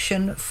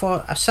Compilation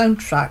for a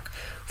Soundtrack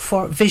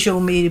for Visual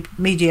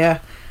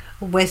Media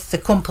with the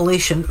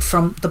compilation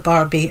from the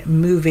Barbie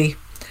movie.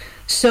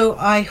 So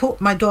I hope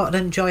my daughter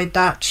enjoyed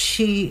that.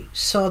 She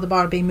saw the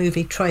Barbie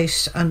movie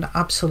twice and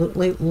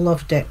absolutely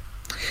loved it.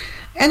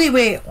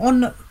 Anyway,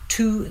 on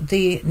to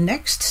the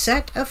next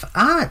set of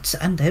ads,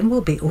 and then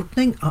we'll be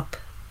opening up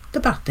the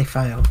birthday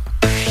file.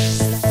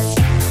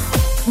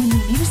 When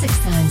the music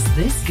sounds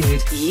this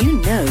good,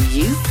 you know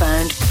you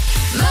found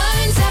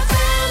Mearns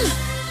FM.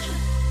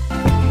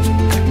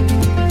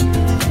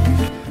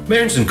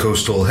 Mearns and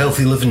Coastal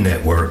Healthy Living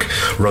Network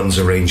runs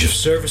a range of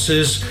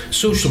services,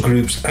 social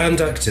groups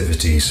and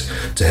activities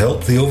to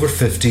help the over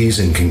 50s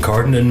in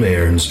Kincardine and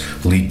Mearns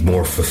lead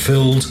more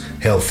fulfilled,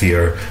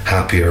 healthier,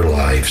 happier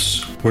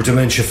lives. We're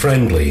dementia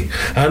friendly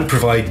and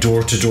provide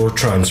door-to-door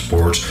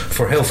transport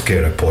for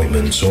healthcare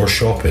appointments or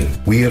shopping.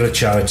 We are a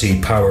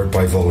charity powered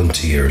by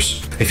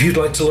volunteers. If you'd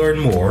like to learn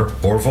more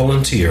or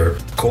volunteer,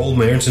 call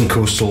Mearns and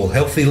Coastal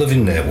Healthy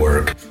Living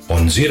Network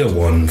on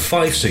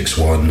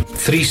 01561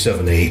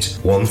 378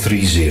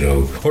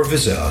 130 or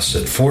visit us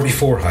at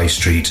 44 High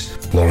Street,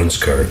 Lawrence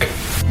Kirk.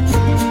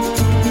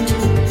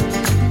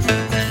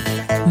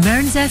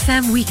 Mearns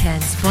FM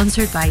Weekend,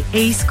 sponsored by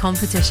Ace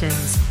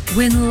Competitions.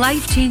 Win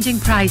life-changing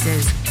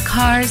prizes,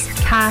 cars,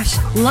 cash,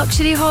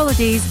 luxury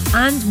holidays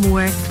and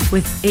more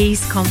with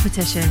Ace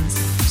Competitions.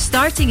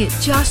 Starting at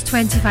just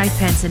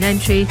 25p an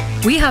entry,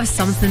 we have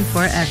something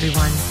for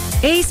everyone.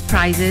 Ace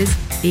prizes,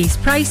 Ace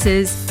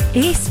prices,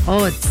 Ace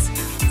odds.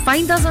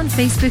 Find us on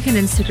Facebook and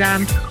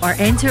Instagram or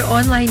enter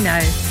online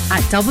now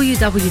at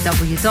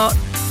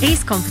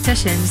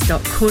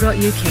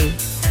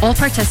www.acecompetitions.co.uk. All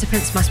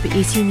participants must be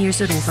 18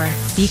 years or over.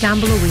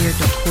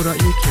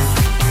 BeGambleAware.co.uk.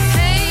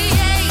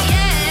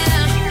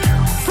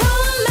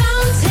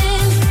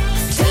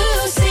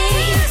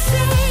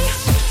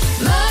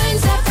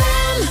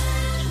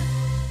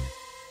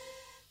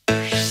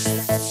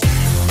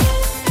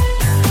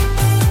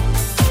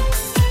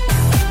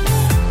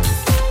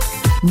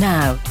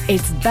 Now,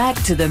 it's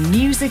back to the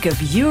music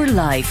of your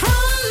life. From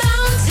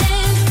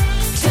mountain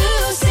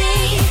to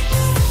sea,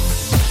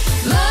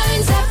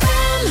 Mearns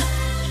FM.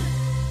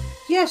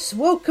 Yes,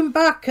 welcome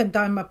back, and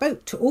I'm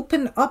about to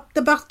open up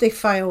the birthday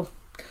file.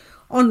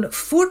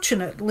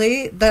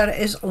 Unfortunately, there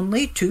is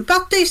only 2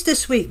 birthdays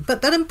this week,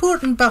 but they're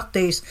important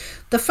birthdays.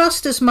 The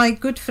first is my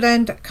good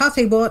friend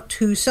Kathy Watt,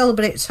 who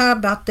celebrates her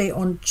birthday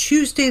on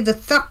Tuesday the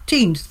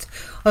 13th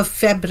of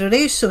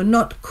February, so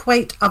not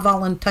quite a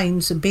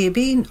Valentine's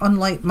baby,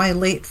 unlike my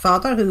late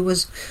father, who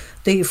was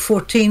the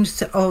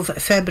 14th of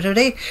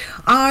February.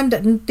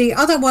 And the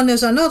other one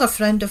is another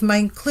friend of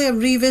mine, Claire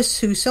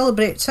Reeves, who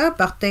celebrates her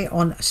birthday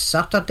on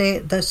Saturday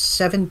the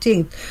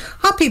 17th.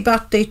 Happy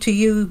birthday to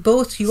you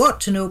both. You ought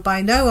to know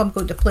by now I'm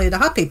going to play the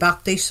happy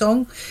birthday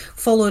song,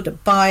 followed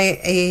by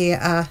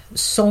a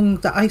song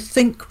that I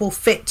think will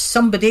fit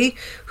somebody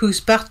whose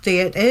birthday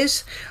it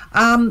is.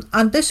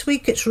 And this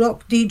week it's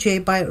Rock DJ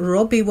by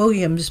Robbie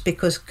Williams,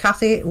 because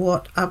Kathy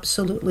Watt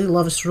absolutely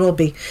loves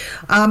Robbie.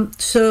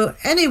 So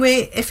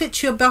anyway, if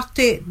it's your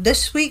birthday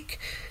this week,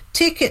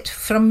 take it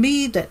from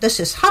me that this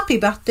is happy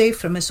birthday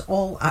from us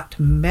all at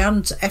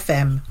Mearns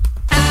FM.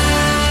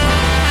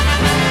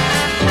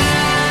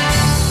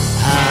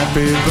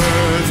 Happy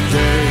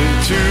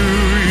birthday to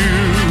you.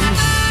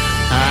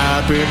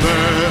 Happy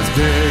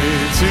birthday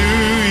to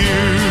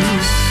you.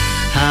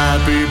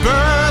 Happy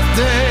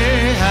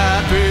birthday,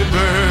 happy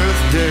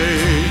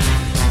birthday,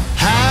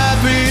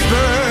 happy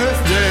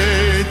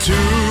birthday to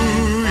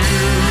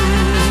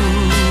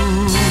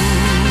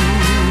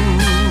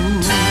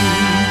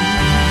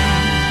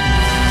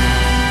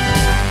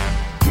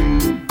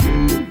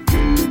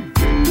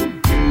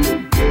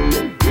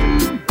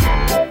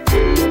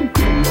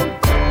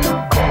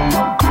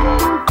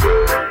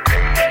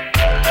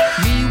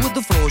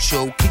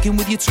Show, kicking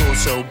with your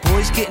torso.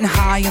 Boys getting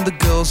high and the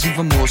girls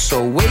even more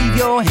so. Wave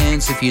your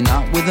hands if you're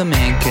not with a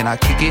man. Can I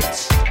kick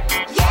it?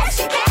 Yes,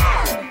 you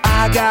can.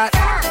 I got,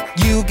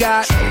 you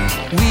got,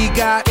 we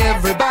got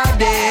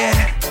everybody.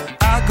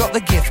 I got the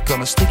gift,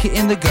 gonna stick it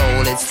in the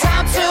goal. It's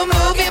time to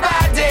move your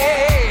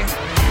body.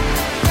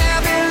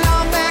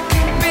 Babylon back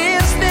in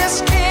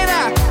business. Can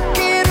I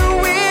get a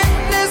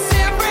witness?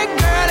 Every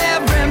girl,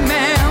 every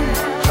man.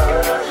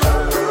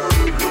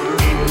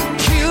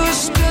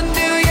 Houston,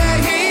 do you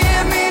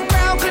hear me?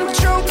 Ground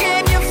control,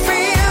 can you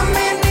feel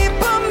me? Need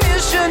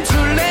permission to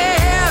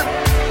land.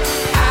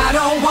 I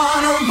don't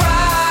wanna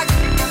rock,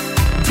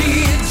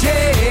 DJ,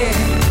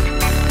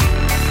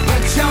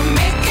 but you're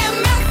making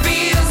me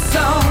feel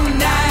so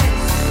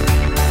nice.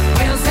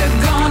 When's it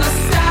gonna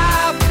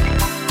stop?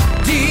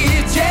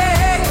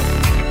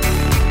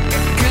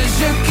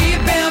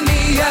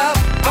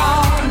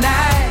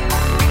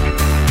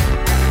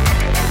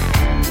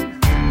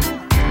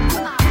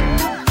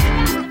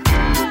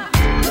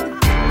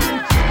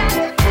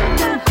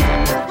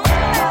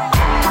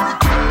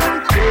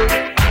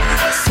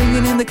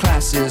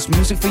 glasses,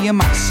 music for your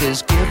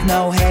masses. Give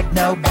no head,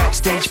 no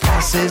backstage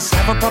passes.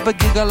 Have a proper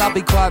giggle, I'll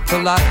be quite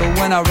polite, but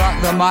when I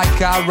rock the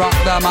mic, I rock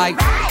the mic.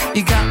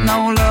 You got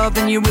no love,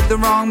 then you're with the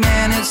wrong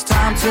man. It's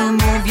time to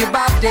move your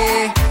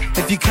body.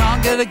 If you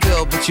can't get a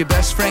girl, but your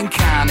best friend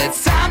can,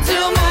 it's time to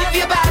move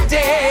your body.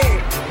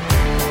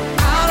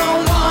 I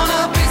don't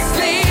wanna be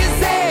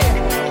sleazy,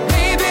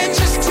 baby,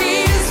 just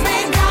tease me.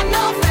 Got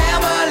no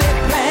family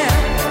plan.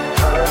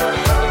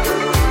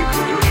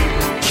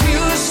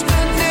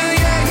 Houston, do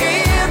you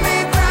hear me?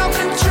 Crowd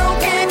control,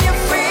 can you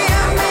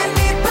feel me?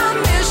 Need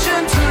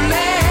permission to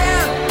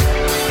land.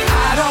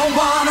 I don't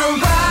wanna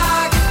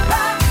rock,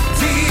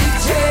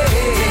 DJ,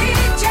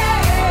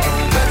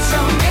 but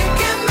you're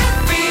making me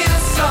feel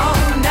so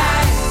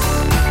nice.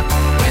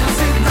 When's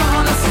it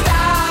gonna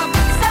stop,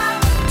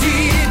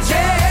 DJ?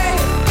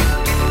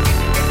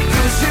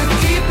 'Cause you're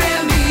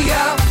keeping me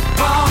up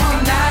all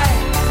night.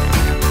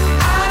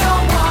 I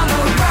don't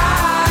wanna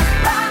rock,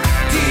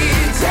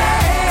 DJ,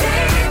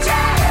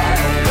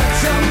 but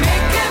you're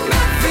making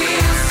me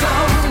feel so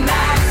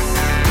nice.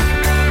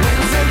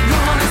 When's it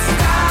gonna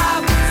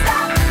stop,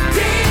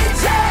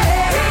 DJ?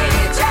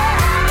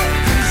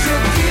 'Cause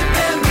you're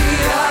keeping me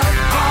up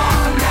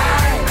all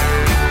night.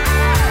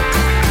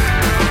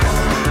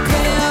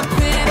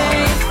 Pimping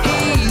ain't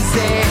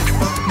easy.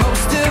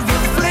 Most of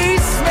it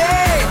fleece me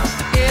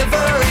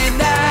every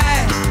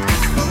night.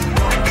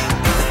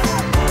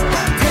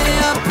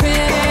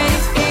 Pimping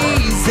ain't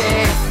easy,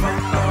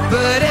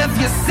 but if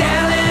you're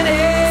selling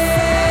it,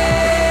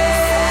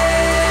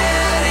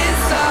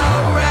 it's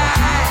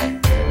alright.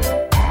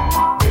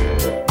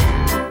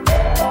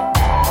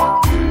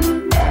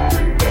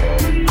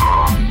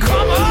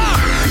 Come on!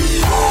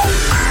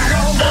 I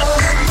don't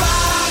wanna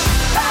rock,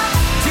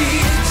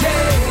 DJ,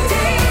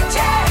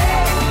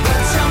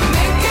 but you're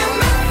making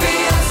me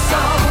feel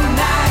so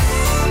nice.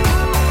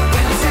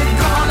 When's it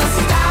gonna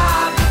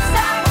stop,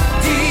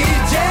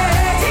 DJ?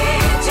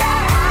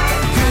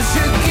 'Cause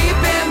you're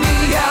keeping me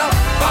up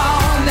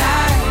all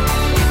night.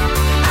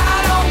 I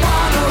don't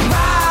wanna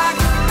rock,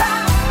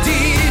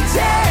 DJ,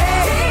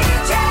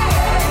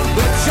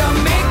 but you're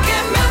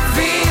making me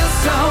feel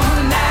so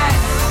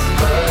nice.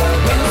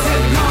 When's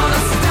it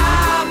gonna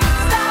stop,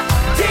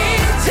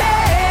 DJ?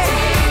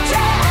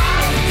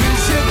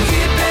 'Cause you're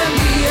keeping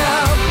me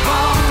up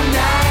all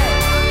night.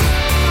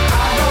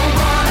 I don't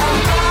wanna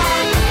rock,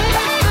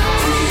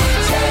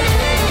 DJ,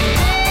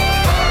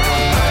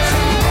 but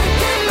you're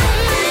making me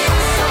feel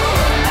so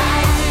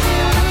nice.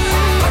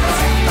 When's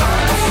it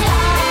gonna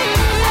stop,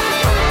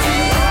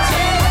 DJ?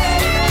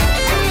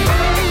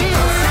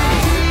 'Cause you're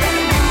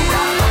keeping me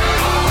up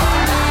all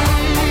night.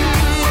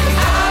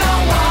 I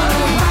don't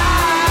wanna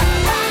rock,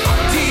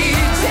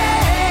 DJ,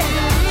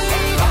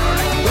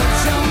 but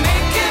you're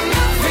making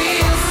me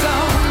feel so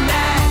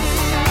nice.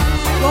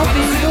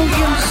 Robbie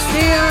Williams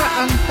there,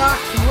 and that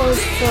was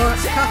for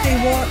Kathy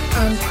Watt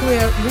and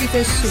Claire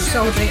Reeves, who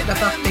celebrate their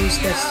birthdays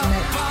this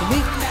next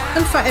week,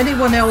 and for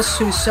anyone else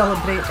who's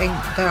celebrating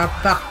their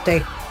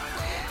birthday.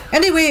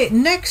 Anyway,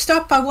 next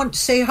up I want to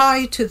say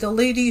hi to the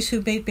ladies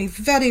who made me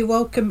very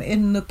welcome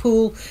in the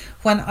pool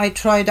when I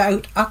tried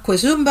out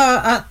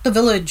Aquazumba at the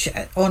village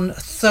on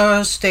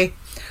Thursday.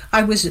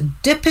 I was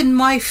dipping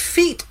my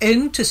feet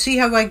in to see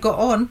how I got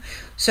on.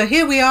 So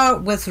here we are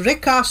with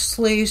Rick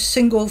Astley's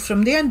single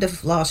from the end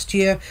of last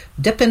year,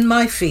 Dipping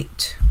My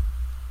Feet.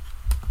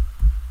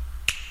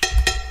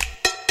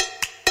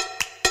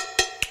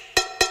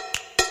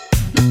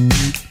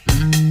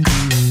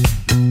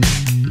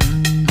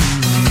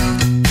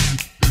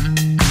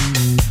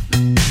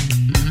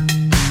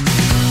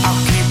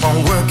 I'll keep on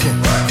working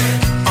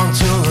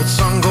until the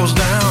sun goes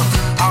down.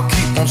 I'll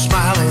keep on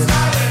smiling.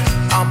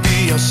 I'll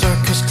be a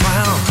circus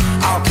clown.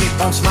 I'll keep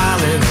on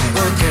smiling and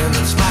working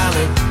and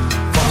smiling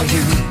for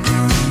you.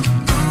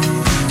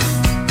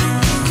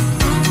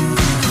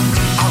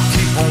 I'll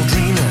keep on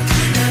dreaming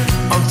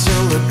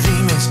until the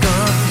dreaming's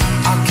done.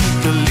 I'll keep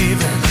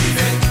believing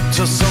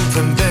till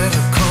something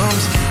better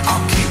comes.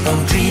 I'll keep on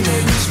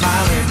dreaming and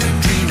smiling and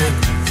dreaming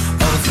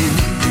of you.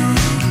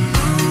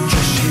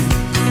 Just you.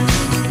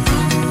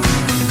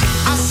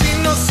 I see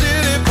no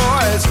city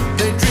boys,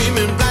 they dream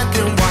in black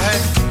and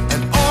white,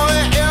 and all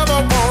they ever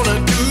wanna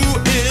do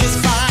is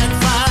fight,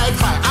 fight,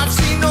 fight. I've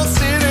seen no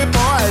city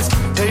boys,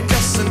 they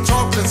dress and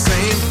talk the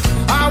same.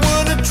 I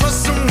wouldn't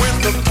trust them with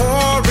the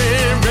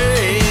pouring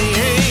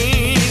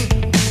rain.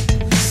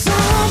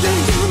 Someday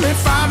you may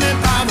find me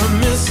by the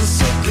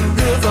Mississippi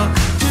River,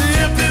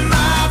 dipping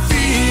my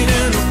feet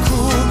in the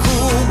cool,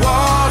 cool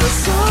water.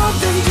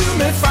 Someday you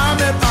may find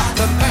me by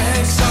the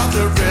banks of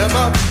the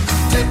river,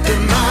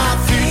 dipping my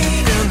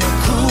feet in the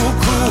cool,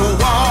 cool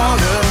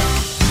water.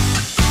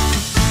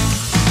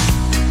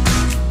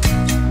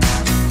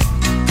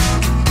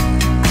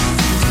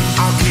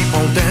 I'll keep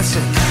on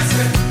dancing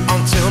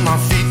until my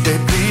feet they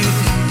bleed.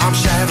 I'm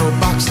shadow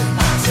boxing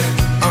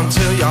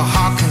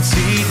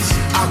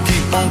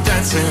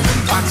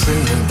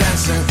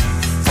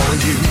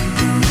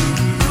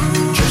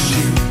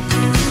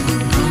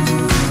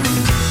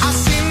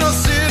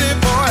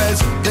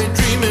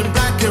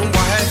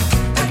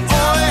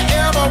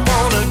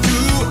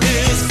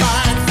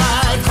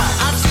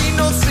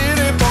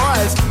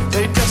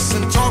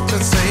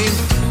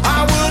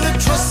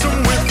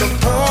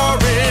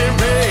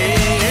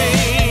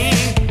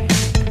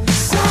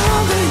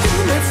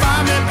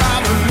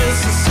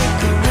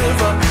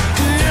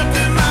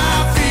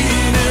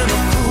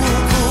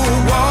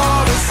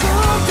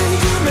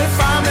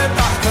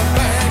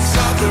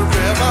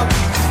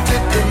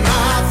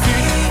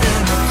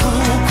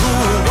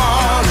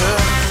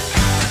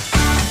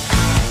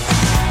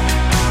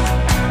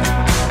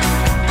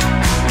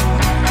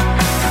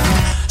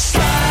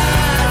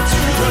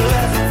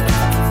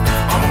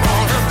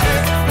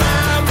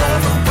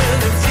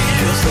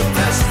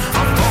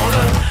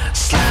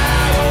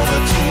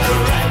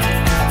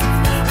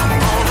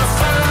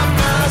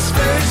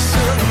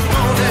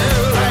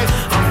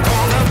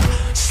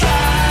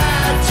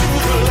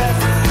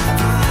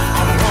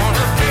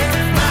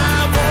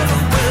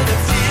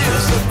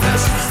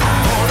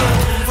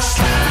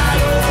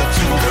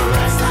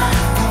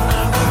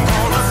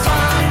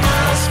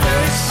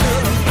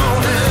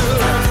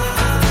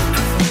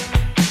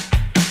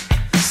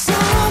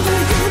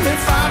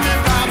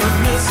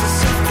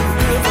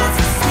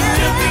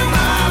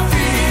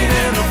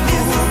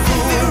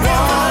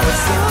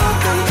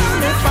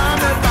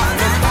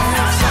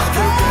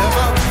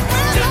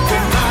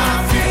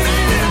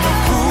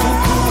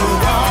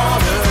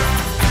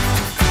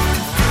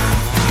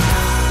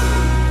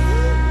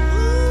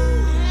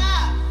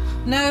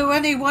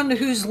anyone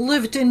who's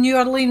lived in New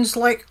Orleans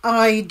like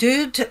I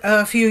did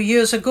a few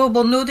years ago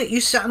will know that you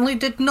certainly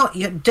did not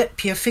yet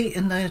dip your feet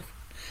in the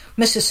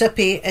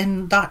Mississippi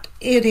in that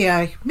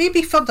area,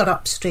 maybe further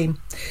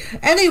upstream.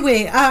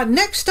 Anyway,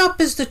 next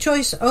up is the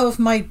choice of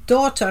my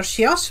daughter.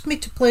 She asked me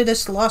to play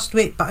this last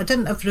week, but I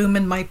didn't have room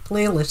in my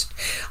playlist,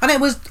 and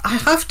I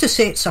have to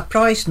say, it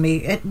surprised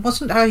me. It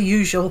wasn't our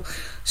usual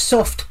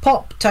soft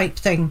pop type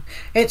thing.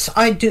 It's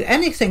I'd Do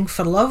Anything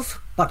for Love,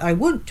 But I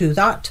Won't Do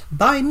That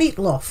by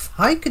Meatloaf.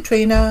 Hi,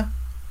 Katrina.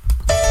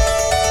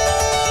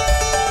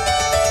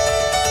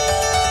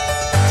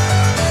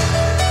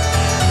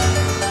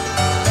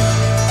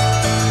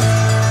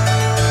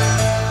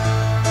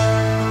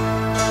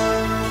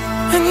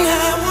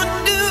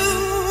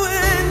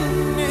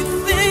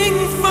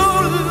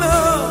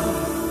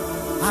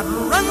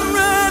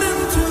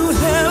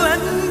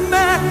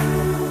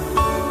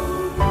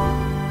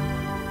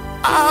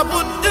 I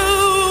would do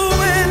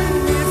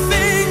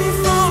anything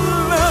for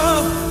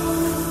love.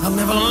 I'll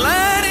never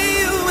lie to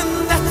you, and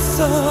that's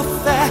a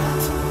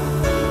fact.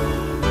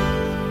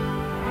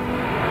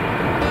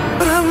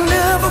 But I'll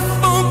never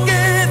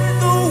forget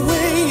the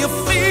way you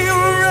feel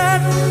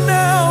right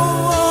now.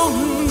 Oh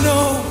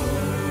no,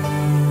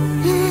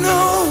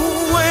 no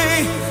way.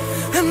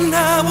 And I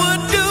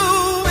would do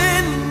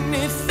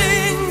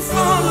anything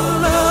for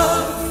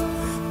love.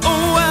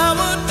 Oh, I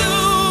would do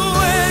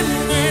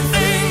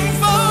anything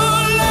for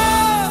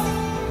love.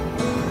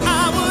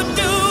 I would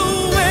do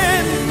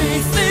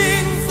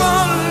anything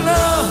for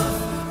love.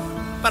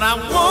 But I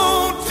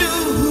won't do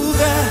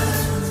that.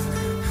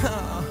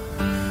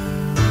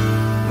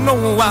 No,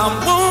 I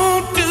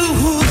won't do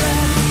that.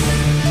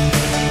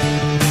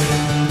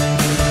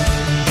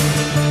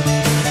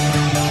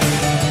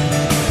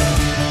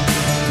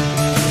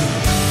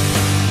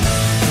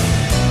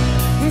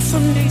 And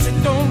some days it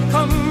don't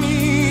come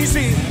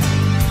easy,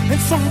 and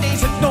some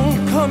days it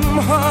don't come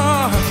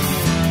hard.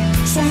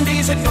 Some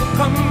days it don't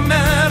come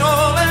at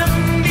all,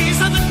 and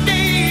these are the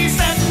days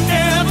that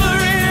never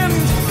end.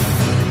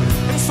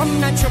 And some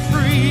nights you're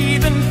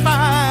breathing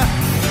fire,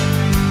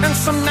 and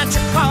some nights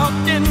you're caught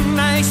in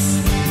ice.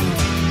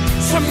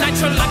 Some nights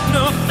you're like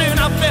nothing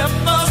I've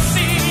ever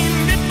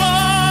seen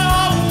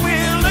before.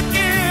 Will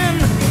again.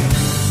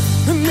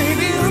 And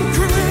maybe I'm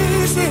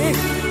crazy.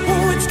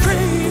 Oh, it's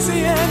crazy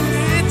and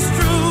it's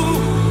true.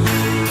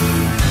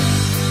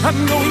 I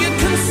know you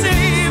can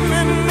save me,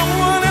 no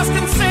one else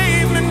can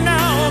save me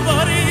now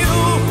but you.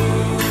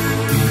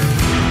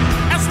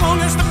 As long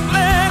as the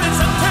planets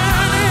are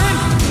turning,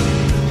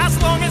 as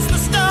long as the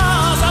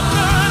stars are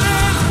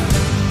burning,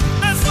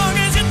 as long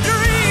as your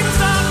dreams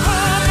are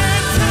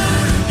coming true,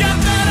 you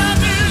better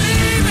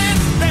believe it,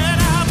 that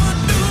I would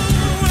do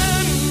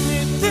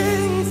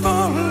anything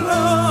for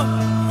love.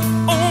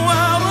 Oh,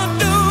 I would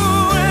do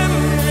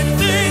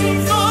anything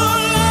for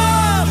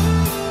love.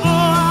 Oh,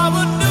 I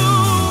would do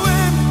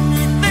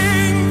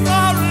anything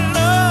for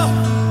love.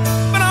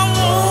 But I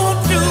won't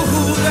do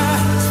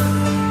that.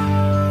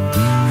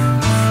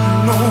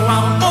 No, I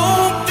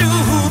won't do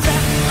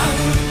that. I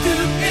would do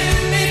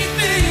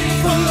anything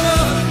for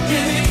love,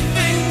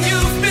 anything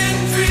you've been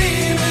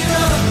dreaming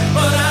of.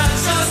 But I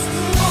just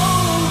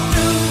won't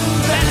do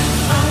that.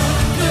 I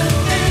would do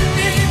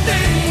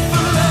anything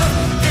for love,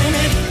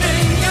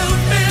 anything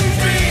you've been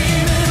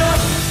dreaming of.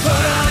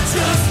 But I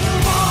just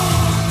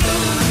won't do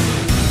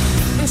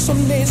it. And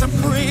some days I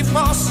pray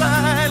for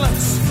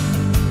silence,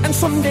 and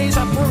some days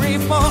I pray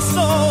for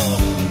soul.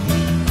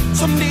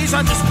 Some days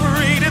I just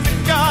pray to the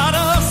God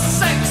of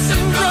sex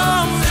and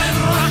drums and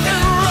rock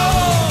and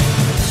roll.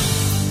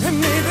 And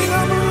maybe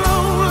I'm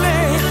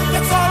lonely,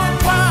 that's all I'm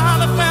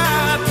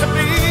qualified to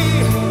be.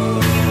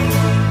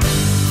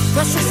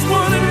 That's just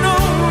one and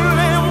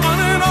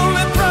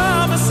only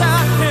promise I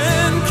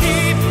can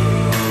keep.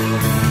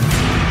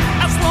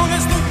 As long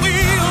as the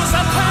wheels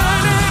are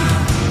turning,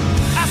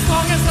 as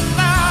long as the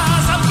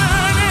fires are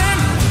burning,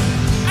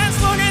 as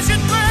long as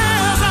your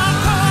prayers are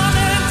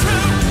coming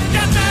true,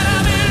 you better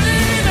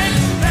believe it,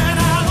 that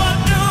I will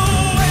do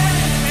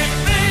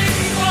anything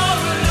for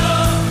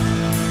love.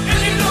 And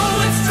you know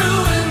it's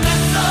true, and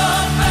that's a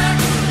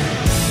fact.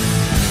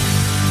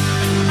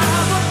 I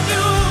will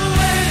do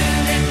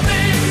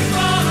anything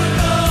for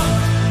love,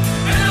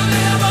 and there'll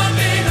never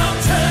be no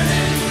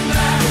turning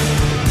back.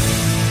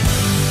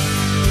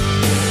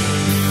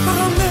 But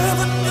I'll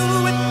never do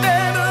it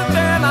better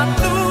than I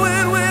do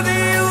it with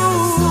you.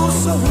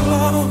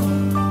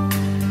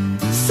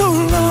 So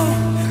long,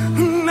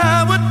 and I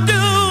would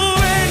do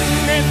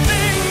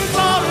anything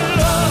for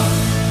love.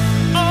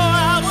 Oh,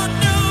 I would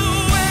do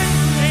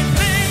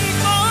anything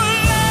for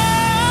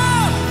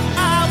love.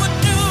 I would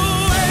do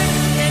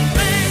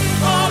anything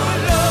for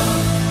love.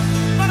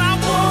 But I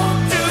won't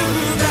do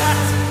that.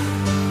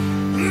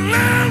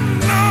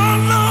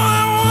 No,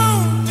 I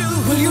won't do.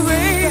 Will you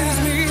raise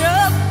me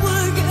up?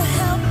 Will you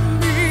help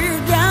me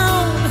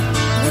down?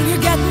 Will you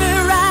get me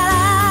right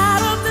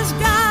out of this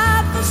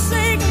godforsaken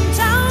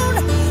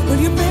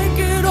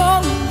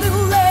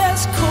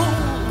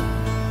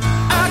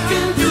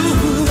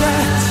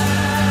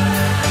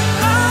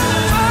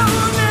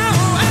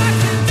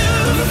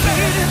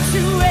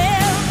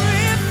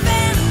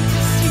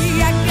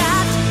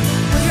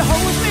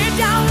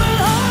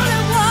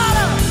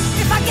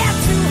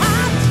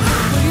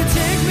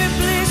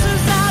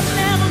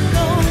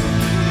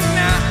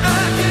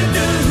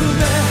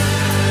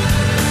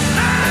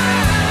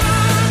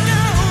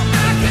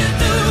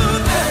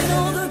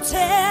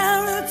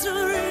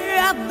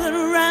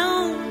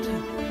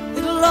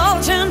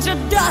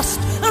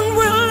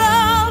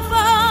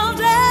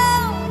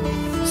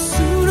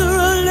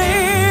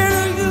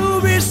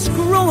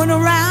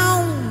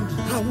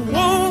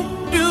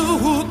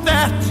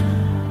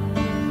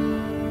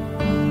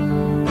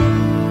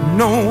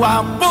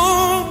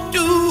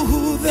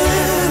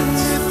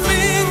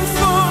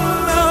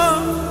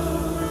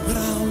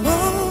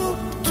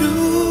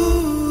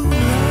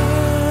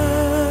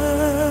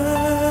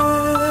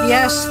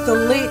Yes, the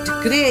late,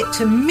 great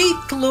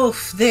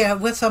Meatloaf there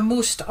with a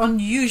most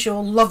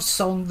unusual love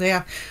song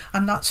there,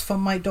 and that's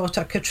from my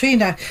daughter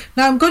Katrina.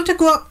 Now I'm going to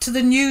go up to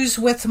the news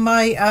with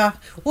my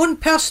own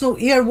personal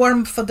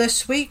earworm for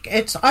this week.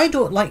 It's I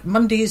Don't Like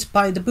Mondays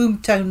by the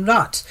Boomtown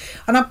Rats,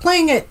 and I'm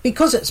playing it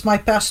because it's my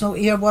personal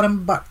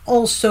earworm, but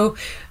also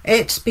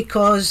it's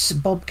because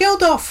Bob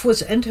Geldof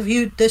was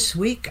interviewed this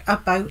week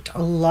about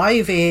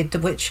Live Aid,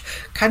 which,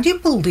 can you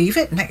believe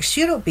it, next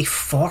year it'll be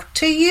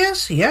 40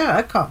 years? Yeah,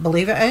 I can't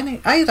believe it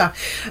either.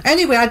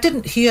 Anyway, I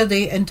didn't hear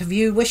the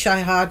interview, wish I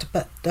had,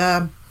 but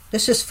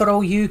this is for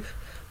all you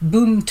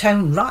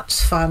Boomtown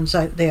Rats fans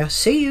out there.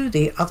 See you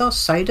the other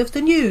side of the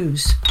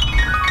news.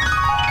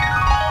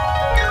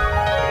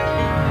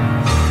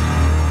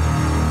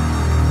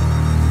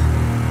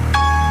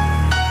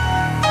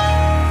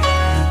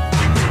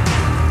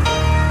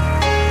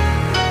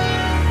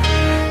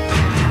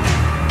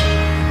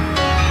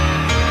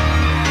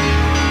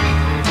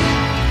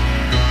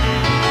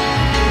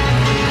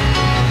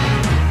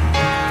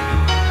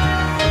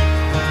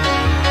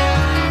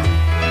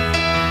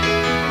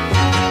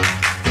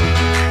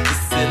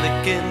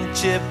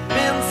 Chip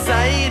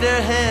inside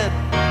her head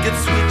gets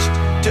switched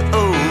to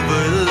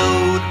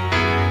overload,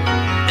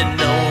 and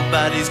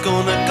nobody's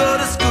gonna go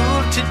to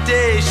school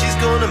today. She's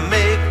gonna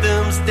make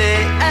them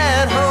stay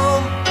at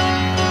home.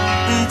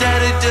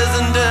 Daddy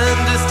doesn't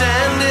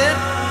understand it.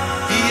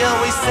 He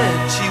always said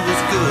she was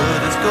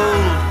good as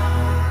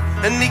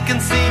gold, and he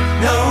can see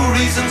no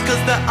reasons, 'cause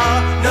there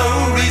are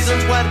no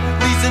reasons. What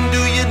reason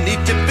do you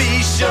need to be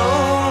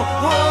shown?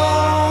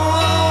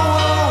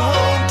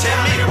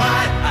 Tell me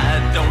why I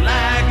don't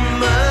like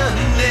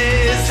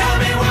Mondays. Tell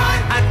me why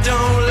I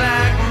don't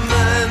like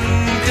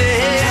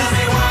Mondays. Tell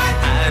me why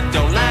I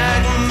don't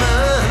like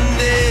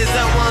Mondays. I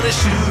wanna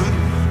shoot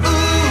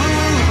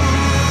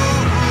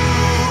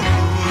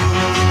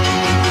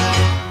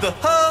the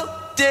whole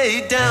day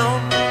down.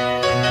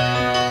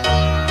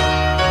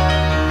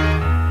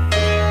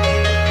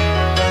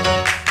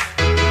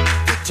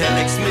 The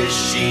telex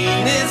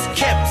machine is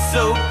kept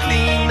so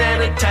clean,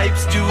 and it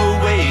types to a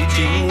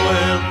waging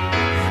world.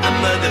 A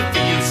mother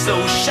feels so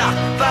shocked,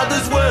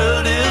 father's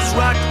world is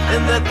rocked,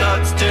 and their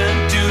thoughts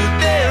turn to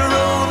their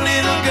own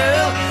little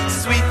girl.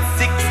 Sweet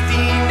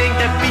 16 ain't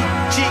that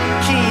peachy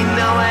keen.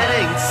 Now it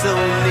ain't so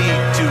neat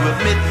to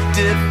admit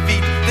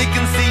defeat. They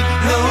can see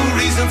no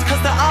reasons,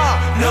 'cause there are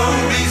no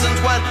reasons.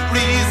 What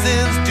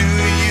reasons do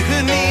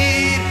you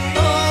need?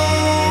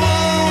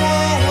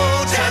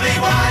 Oh, tell me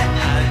why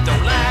I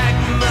don't like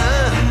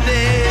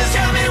Mondays.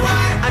 Tell me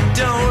why I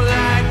don't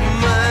like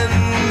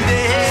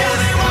Mondays. Tell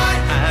me why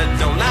I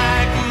don't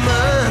like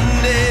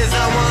Mondays. I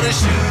wanna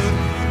shoot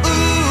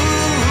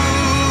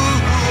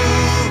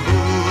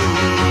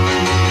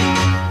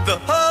the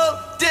whole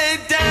day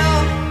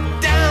down,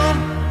 down,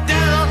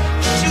 down.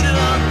 Shoot it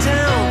all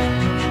down.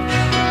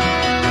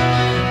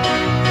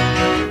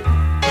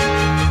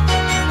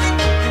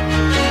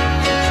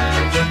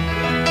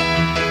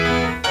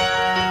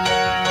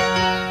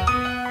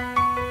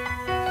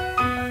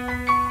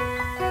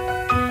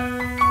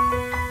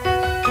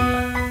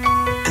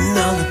 And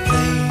all the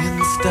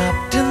playing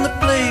stopped in the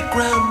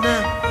playground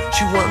now.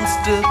 She wants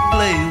to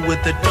play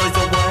with the toys a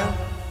while.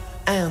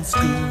 And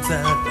school's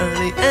out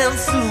early, and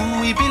soon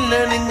we be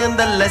learning, and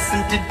the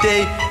lesson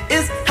today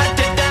is how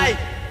to die.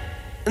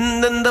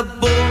 And then the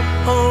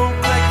bullhorn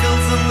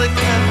crackles, and the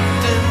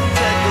captain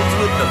tackles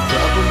with the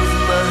problems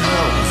in the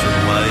house and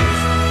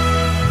wife.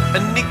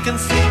 And he can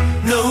see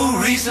no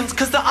reasons,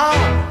 'cause there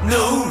are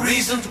no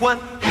reasons.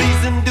 What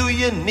reason do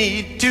you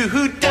need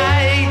to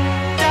die?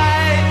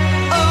 Die,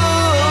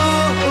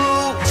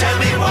 oh, tell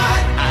me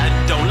why I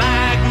don't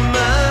like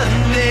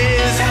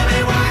Mondays. Tell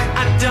me why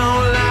I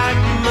don't like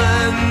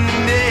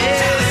Mondays.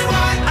 Tell me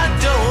why I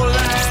don't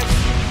like.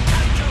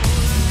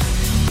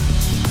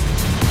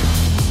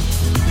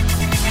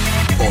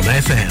 On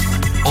FM,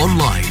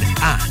 online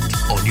and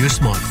on your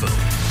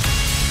smartphone.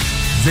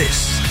 This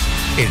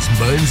is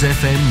Mearns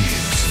FM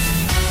News.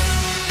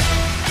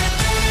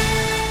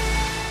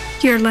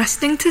 You're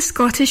listening to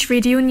Scottish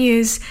Radio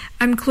News.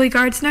 I'm Chloe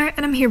Gardner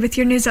and I'm here with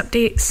your news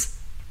updates.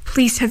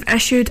 Police have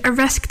issued a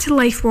risk to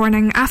life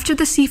warning after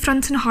the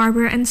seafront and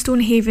harbour in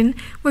Stonehaven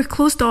were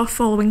closed off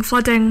following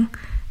flooding.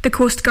 The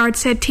Coast Guard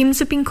said teams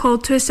have been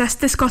called to assist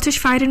the Scottish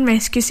Fire and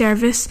Rescue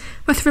Service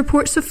with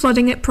reports of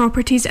flooding at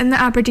properties in the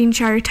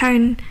Aberdeenshire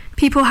town.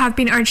 People have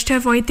been urged to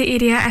avoid the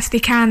area if they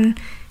can.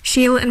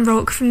 Shale and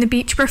rock from the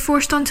beach were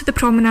forced onto the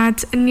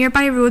promenade and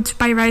nearby roads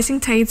by rising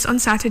tides on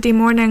Saturday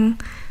morning.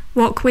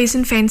 Walkways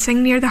and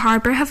fencing near the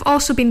harbour have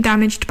also been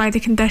damaged by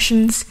the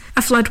conditions.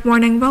 A flood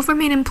warning will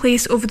remain in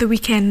place over the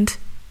weekend.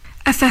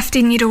 A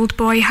 15-year-old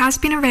boy has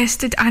been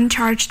arrested and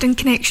charged in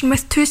connection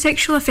with 2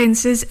 sexual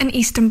offences in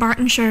East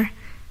Dunbartonshire.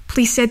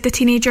 Police said the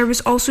teenager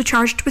was also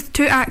charged with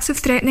 2 acts of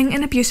threatening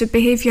and abusive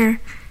behaviour.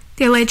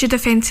 The alleged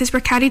offences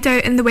were carried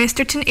out in the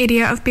Westerton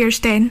area of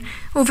Bearsden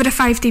over a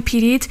 5-day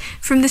period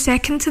from the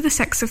 2nd to the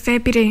 6th of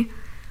February.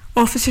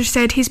 Officers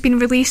said he's been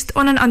released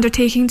on an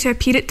undertaking to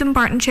appear at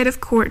Dunbarton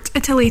Sheriff Court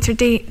at a later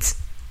date.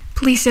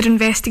 Police are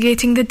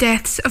investigating the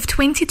deaths of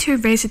 22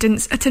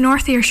 residents at a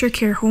North Ayrshire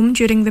care home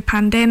during the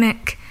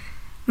pandemic.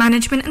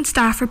 Management and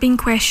staff are being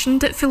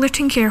questioned at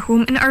Fullerton Care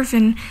Home in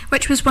Irvine,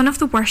 which was one of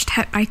the worst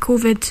hit by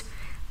COVID.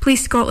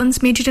 Police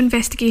Scotland's Major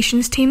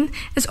Investigations team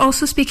is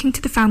also speaking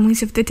to the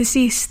families of the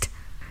deceased.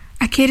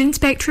 A care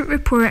inspectorate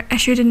report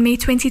issued in May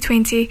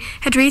 2020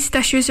 had raised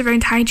issues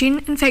around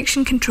hygiene,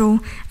 infection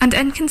control and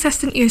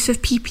inconsistent use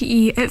of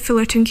PPE at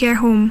Fullerton Care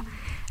Home.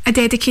 A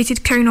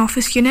dedicated Crown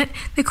Office unit,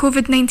 the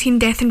COVID-19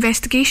 Death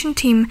Investigation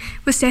Team,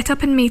 was set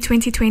up in May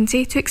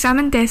 2020 to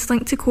examine deaths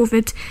linked to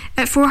COVID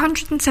at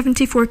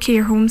 474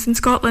 care homes in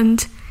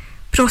Scotland.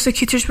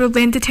 Prosecutors will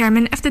then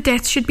determine if the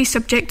deaths should be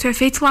subject to a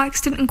fatal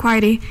accident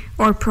inquiry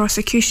or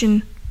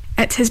prosecution.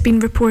 It has been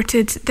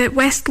reported that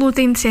West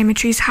Lothian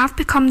cemeteries have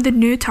become the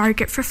new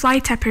target for fly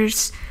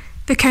tippers.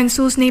 The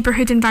Council's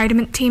Neighbourhood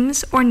Environment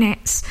Teams, or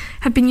NETs,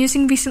 have been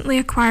using recently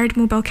acquired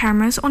mobile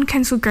cameras on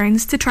council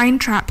grounds to try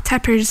and trap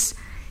tippers.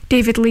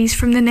 David Lees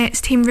from the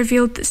NETs team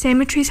revealed that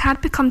cemeteries had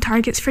become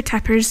targets for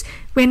tippers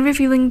when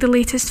revealing the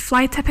latest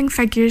fly tipping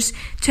figures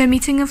to a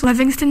meeting of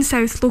Livingston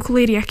South Local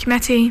Area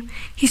Committee.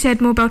 He said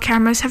mobile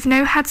cameras have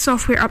now had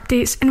software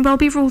updates and will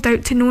be rolled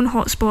out to known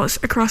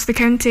hotspots across the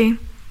county.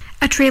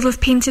 A trail of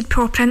painted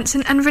paw prints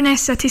in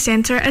Inverness city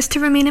centre is to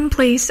remain in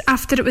place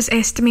after it was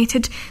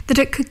estimated that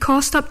it could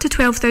cost up to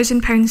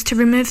 £12,000 to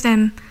remove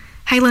them.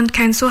 Highland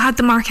Council had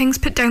the markings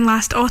put down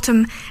last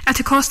autumn at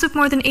a cost of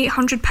more than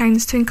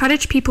 £800 to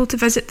encourage people to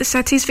visit the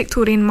city's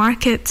Victorian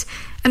market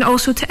and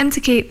also to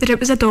indicate that it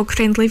was a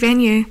dog-friendly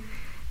venue.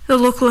 The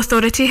local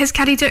authority has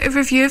carried out a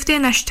review of the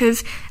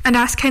initiative and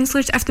asked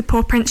councillors if the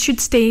paw prints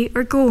should stay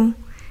or go.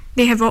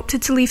 They have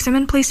opted to leave them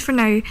in place for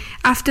now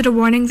after a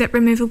warning that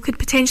removal could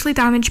potentially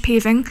damage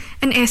paving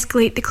and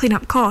escalate the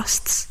clean-up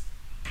costs.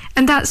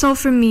 And that's all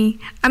from me.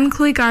 I'm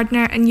Chloe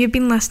Gardner and you've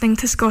been listening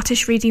to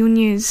Scottish Radio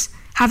News.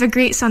 Have a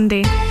great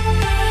Sunday.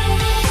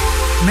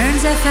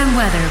 Mearns FM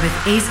weather with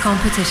Ace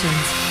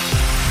Competitions.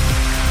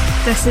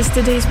 This is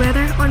today's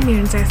weather on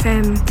Mearns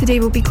FM. Today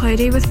will be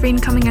cloudy with rain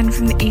coming in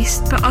from the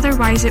east, but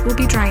otherwise it will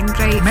be dry and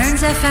bright.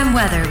 Mearns FM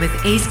weather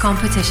with Ace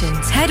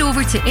Competitions. Head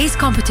over to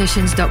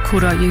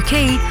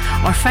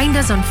acecompetitions.co.uk or find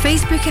us on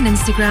Facebook and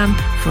Instagram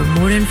for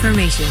more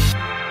information.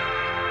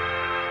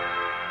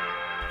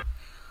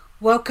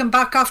 Welcome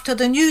back after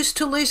the news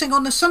to Lazing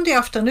on a Sunday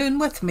afternoon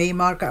with me,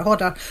 Margaret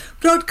Hodder,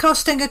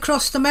 broadcasting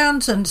across the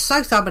Mearns and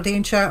South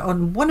Aberdeenshire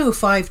on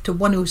 105 to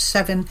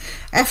 107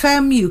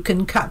 FM. You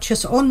can catch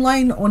us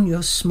online on your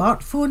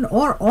smartphone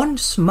or on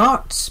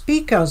smart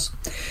speakers.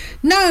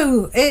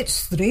 Now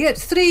it's 3 at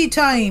 3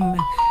 time.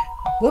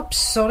 Whoops,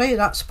 sorry,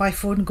 that's my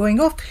phone going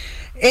off.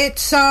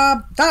 It's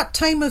that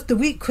time of the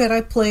week where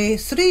I play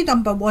 3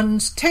 number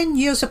ones 10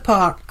 years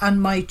apart,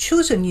 and my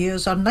chosen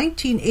years are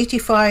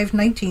 1985,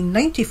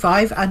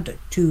 1995 and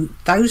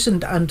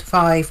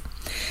 2005.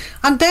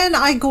 And then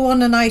I go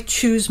on and I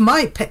choose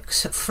my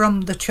picks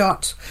from the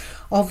charts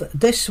of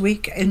this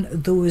week in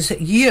those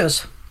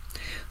years.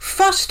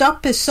 First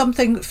up is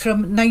something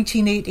from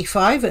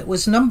 1985. It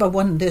was number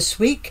one this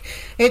week.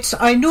 It's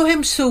I Know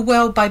Him So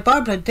Well by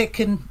Barbara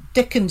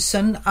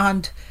Dickinson,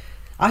 and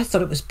I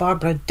thought it was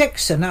Barbara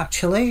Dixon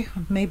actually.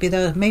 Maybe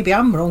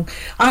I'm wrong.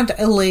 And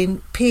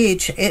Elaine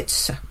Page.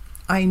 It's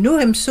I Know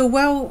Him So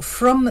Well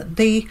from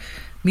the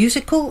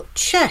musical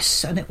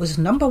Chess, and it was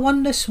number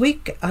one this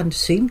week and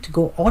seemed to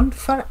go on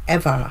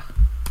forever.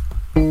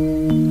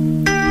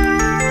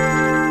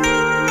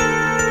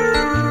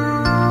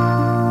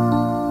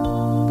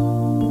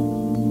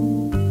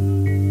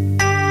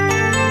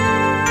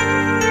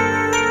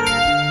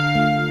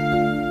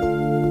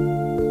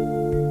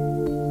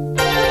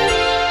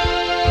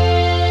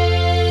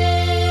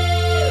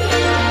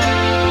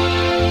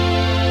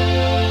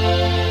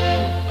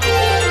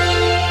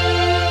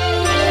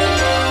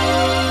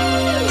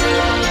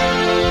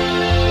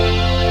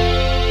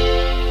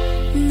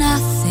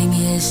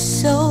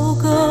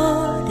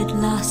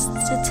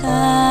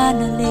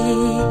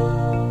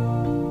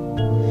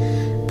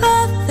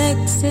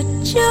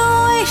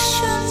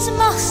 Situations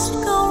must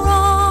go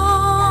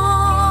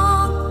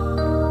wrong,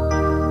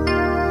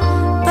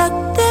 but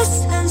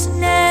this has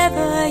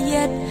never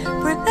yet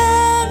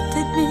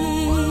prevented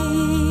me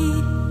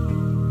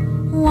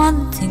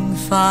wanting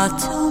far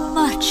too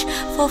much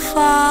for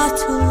far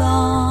too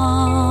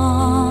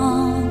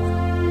long.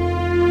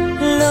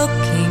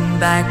 Looking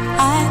back,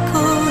 I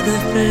could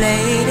have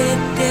played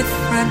it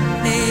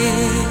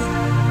differently.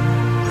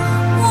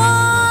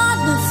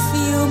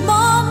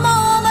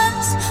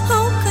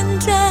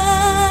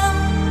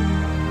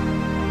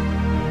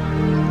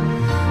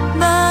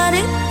 But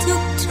it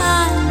took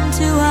time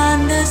to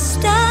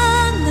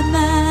understand the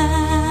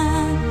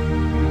man.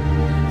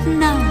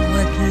 Now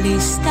at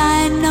least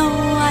I know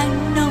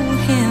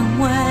him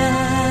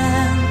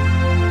well.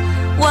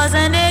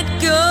 Wasn't it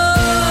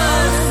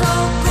good? So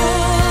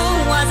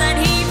good. Wasn't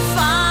he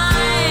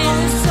fine?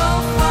 Oh, so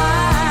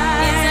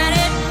fine. Isn't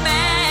it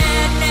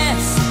madness?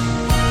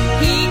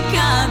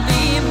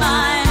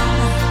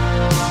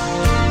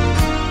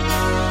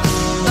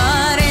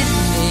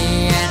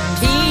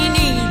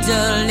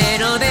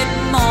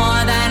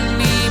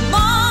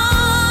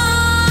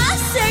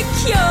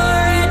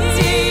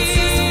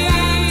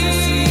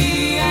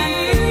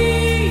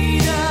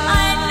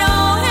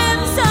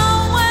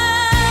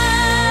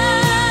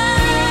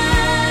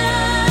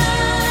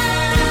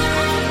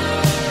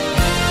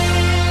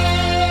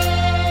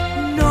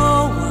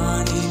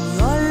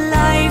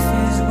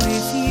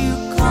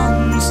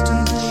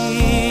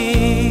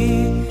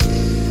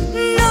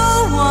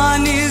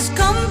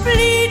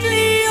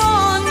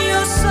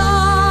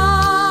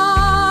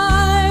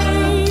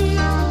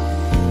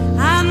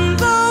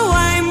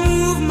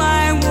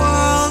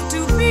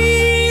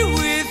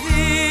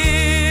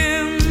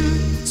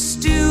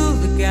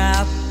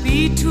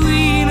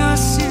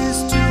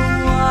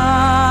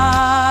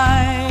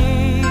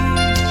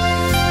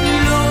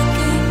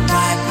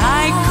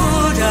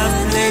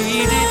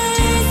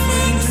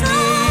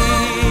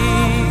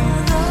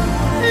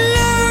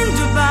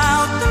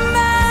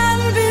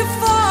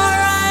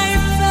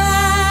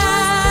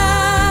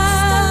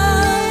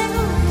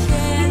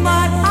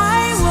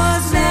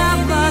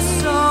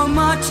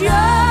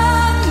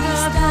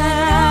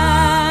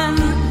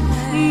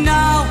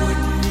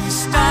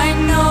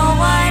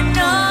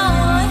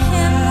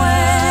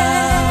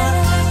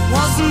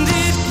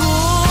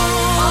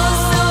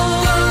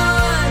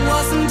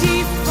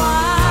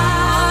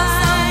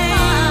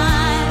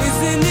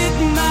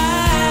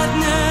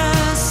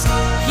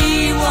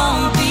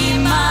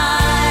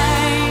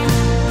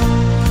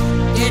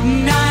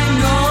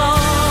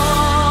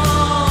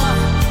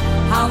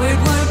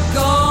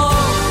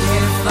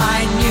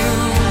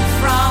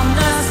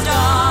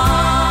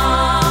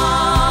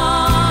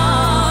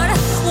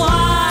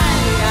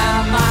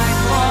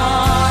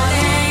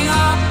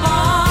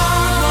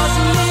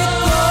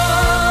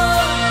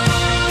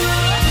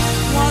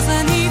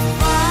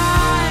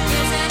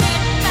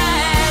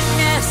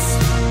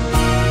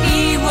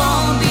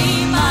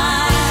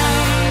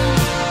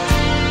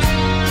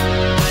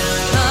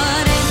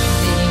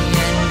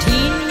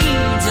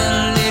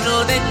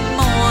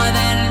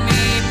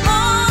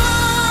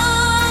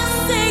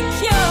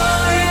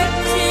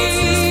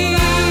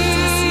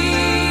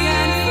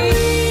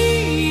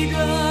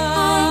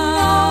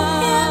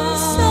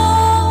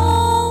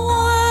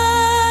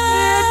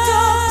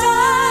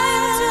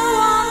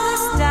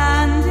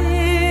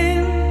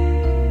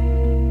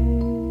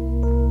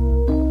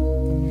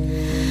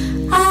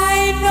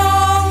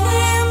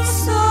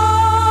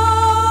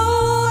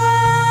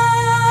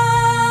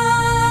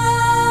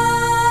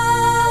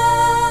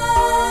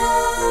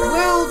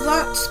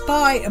 That's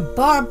by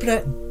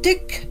Barbara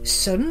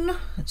Dixon.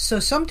 So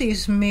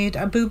somebody's made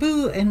a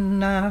boo-boo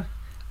in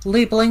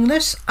labelling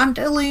this, and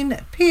Elaine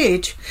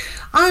Page.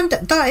 And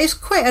that is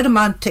quite a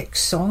romantic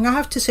song. I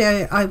have to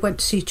say, I went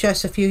to see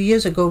Chess a few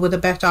years ago with a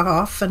better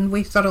half, and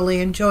we thoroughly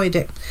enjoyed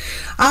it.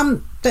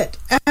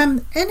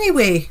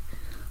 Anyway,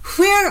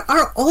 where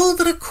are all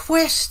the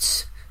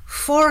requests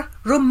for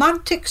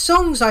romantic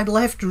songs? I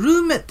left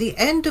room at the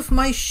end of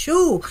my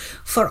show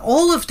for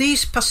all of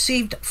these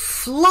perceived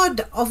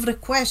flood of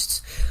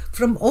requests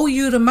from all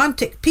you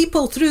romantic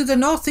people through the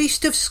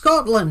northeast of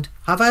Scotland.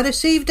 Have I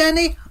received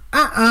any?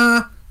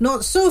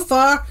 Not so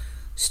far.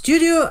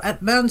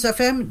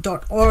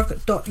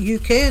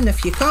 studio@mearnsfm.org.uk, and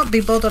if you can't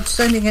be bothered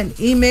sending an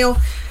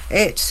email,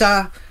 it's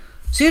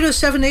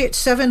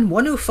 0787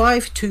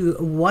 105 to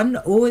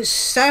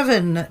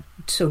 107.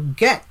 So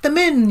get them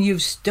in.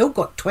 You've still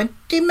got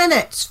 20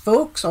 minutes,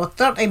 folks, or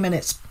 30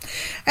 minutes.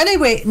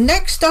 Anyway,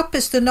 next up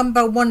is the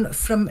number one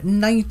from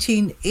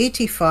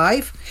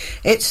 1985.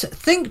 It's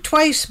Think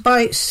Twice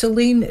by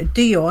Celine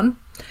Dion.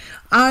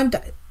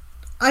 And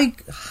I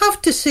have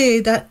to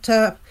say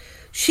that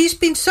she's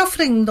been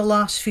suffering the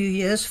last few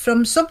years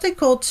from something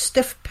called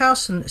stiff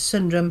person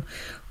syndrome.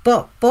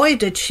 But boy,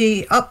 did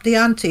she up the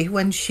ante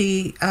when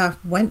she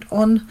went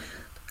on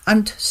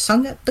and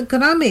sung at the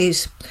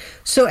Grammys.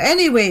 So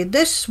anyway,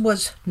 this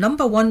was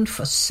number one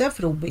for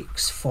several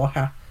weeks for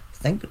her.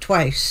 Think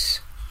Twice.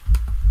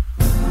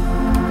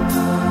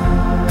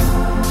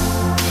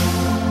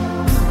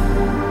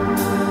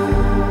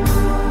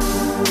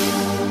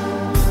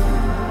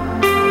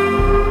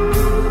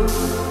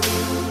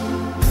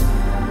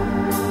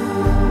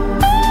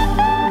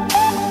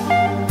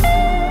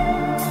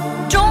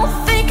 Don't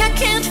think I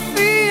can't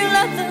feel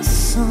like there's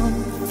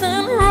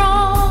something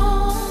wrong.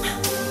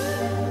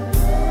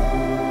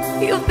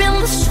 You've been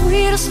the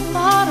sweetest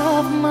part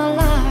of my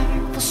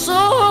life for so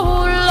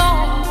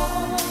long.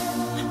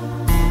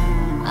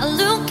 I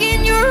look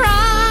in your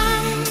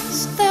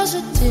eyes, there's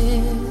a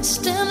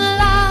distant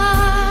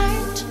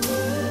light,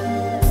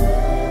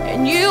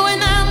 and you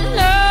and I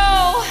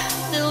know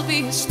there'll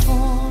be a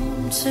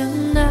storm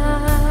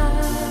tonight.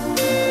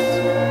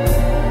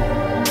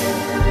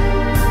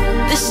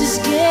 This is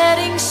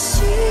getting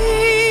serious.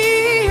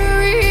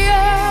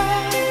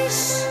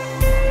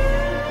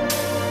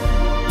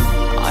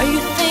 Are you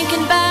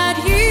thinking about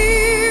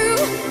you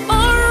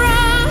or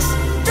us?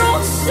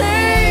 Don't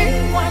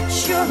say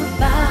what you're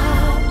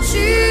about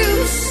to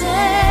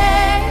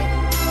say.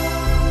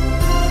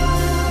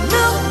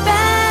 Look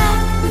back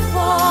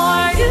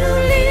before you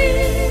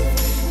leave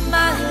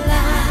my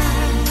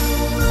life.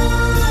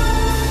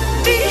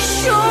 Be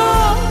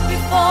sure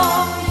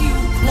before you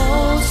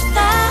close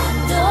that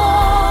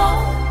door.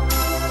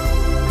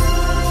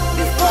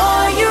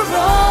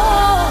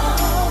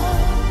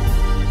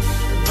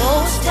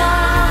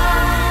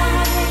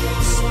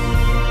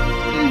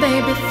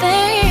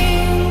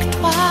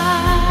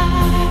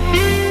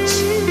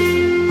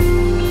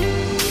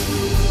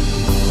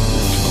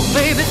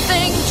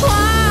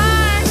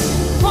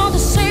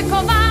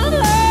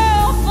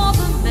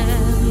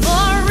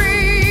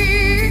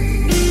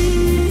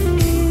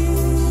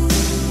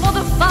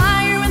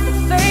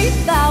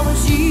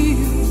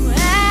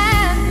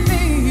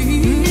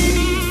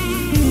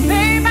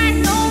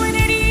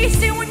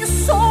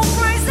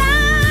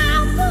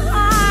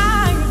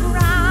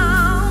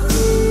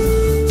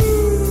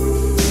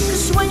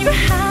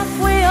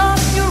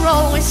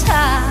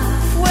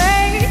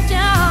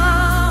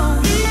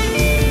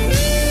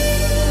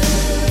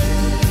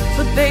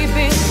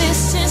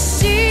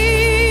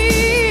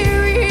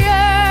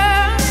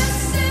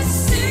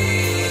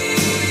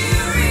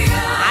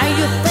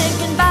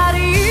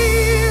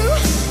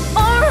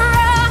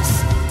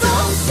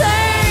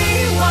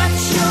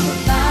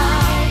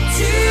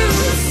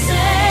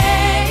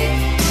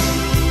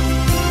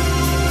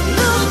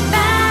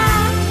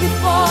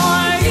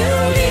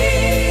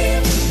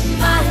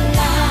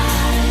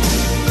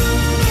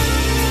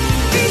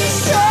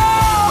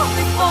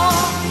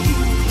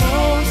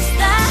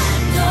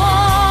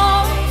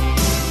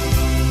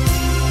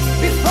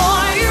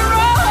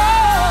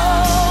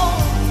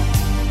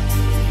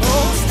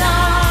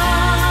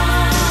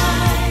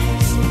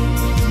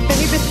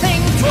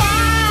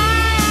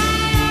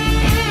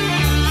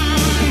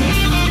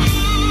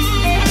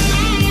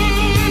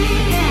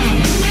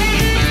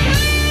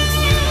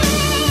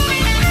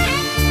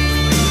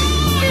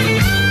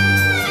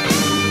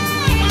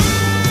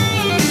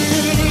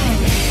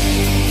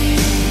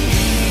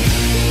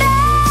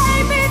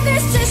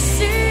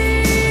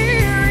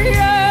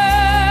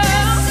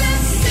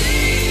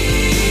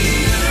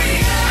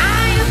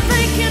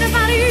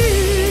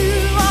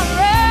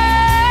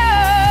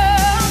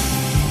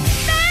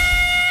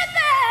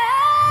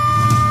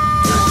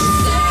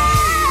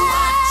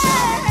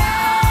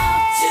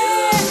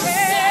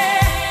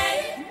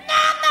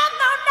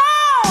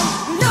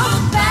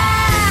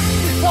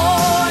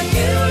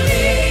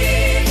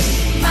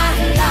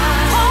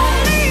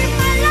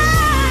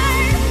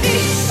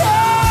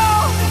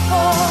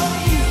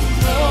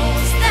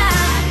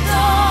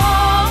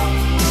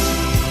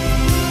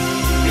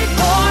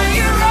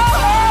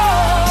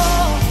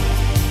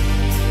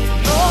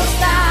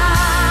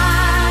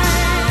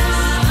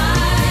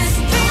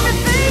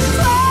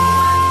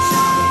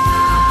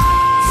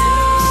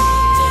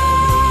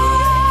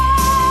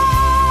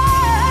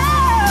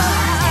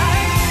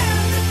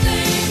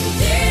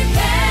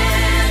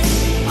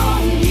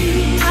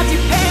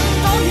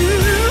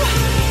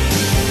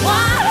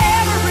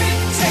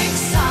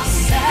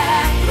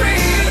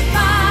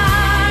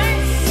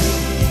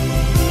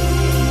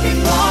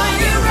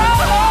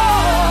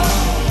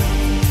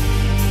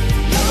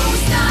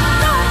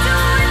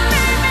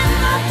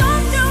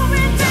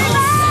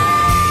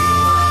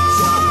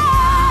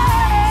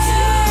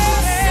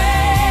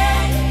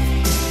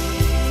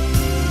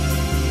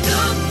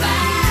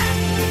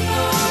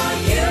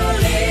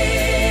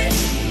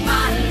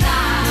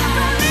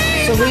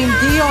 Celine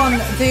Dion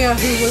there,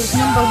 who was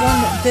number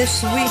one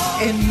this week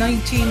in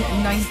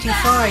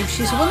 1995.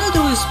 She's one of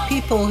those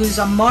people who's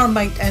a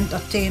Marmite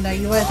entertainer.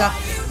 You either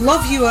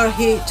love you or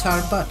hate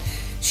her, but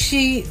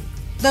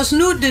there's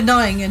no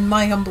denying, in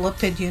my humble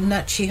opinion,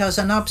 that she has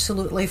an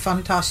absolutely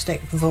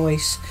fantastic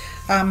voice.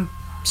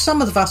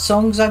 Some of her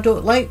songs I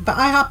don't like, but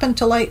I happen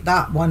to like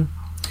that one.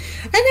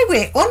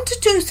 Anyway, on to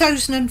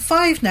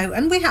 2005 now,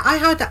 and I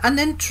had an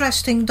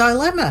interesting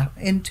dilemma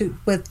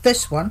with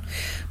this one,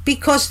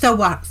 because there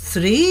were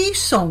 3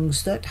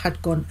 songs that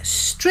had gone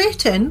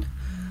straight in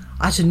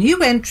as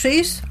new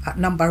entries at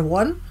number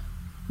 1,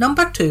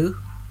 number 2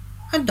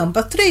 and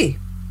number 3.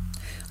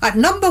 At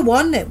number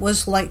 1 it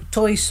was Like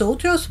Toy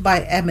Soldiers by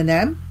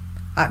Eminem.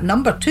 At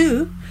number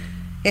 2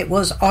 it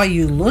was Are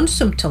You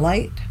Lonesome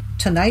Tonight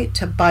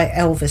by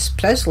Elvis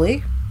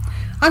Presley.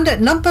 And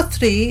at number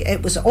 3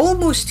 it was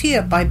Almost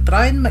Here by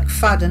Brian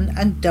McFadden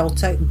and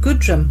Delta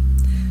Goodrem.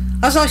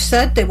 As I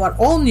said, they were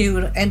all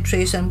new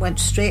entries and went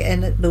straight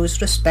in at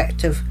those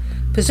respective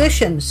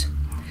positions.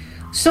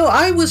 So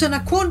I was in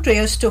a quandary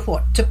as to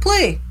what to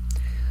play.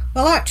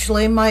 Well,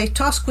 actually, my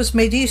task was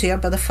made easier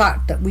by the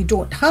fact that we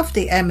don't have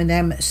the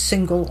Eminem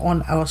single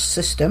on our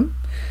system.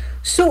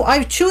 So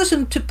I've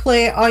chosen to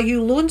play Are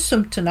You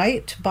Lonesome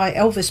Tonight by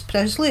Elvis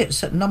Presley.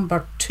 It's at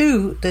number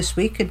 2 this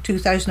week in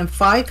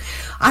 2005.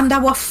 And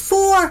there were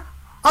 4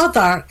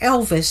 other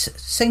Elvis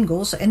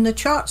singles in the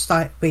charts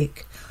that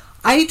week.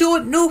 I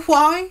don't know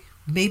why.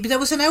 Maybe there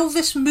was an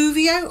Elvis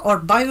movie out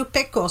or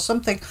biopic or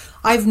something.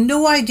 I've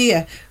no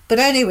idea. But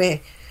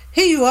anyway,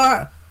 here you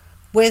are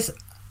with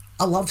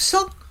a love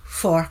song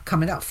for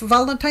coming up for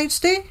Valentine's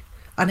Day.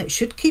 And it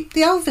should keep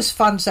the Elvis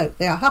fans out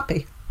there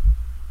happy.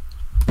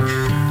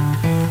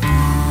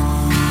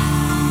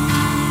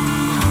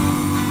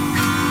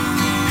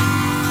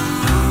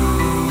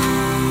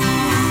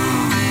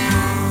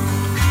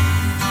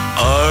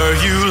 Are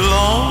you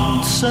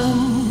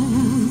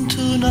lonesome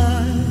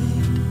tonight?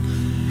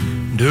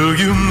 Do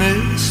you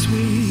miss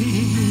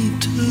me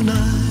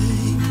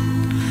tonight?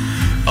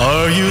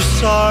 Are you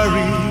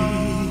sorry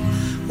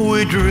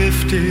we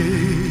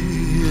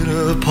drifted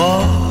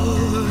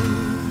apart?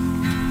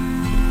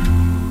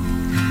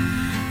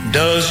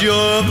 Does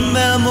your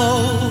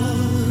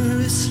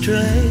memory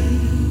stray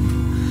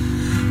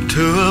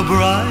to a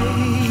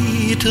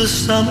bright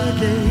summer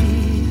day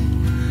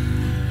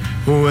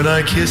when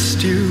I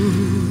kissed you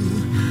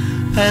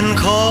and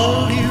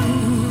called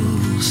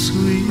you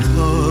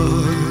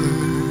sweetheart?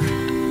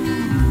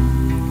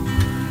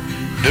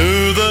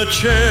 Do the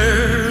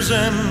chairs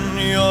in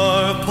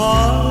your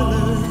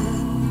parlor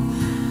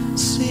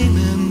seem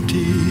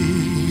empty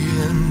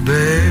and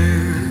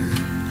bare?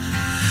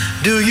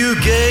 Do you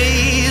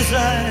gaze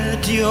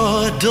at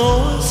your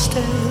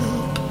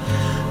doorstep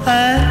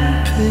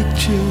and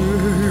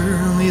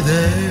picture me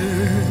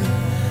there?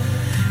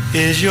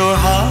 Is your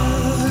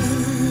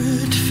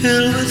heart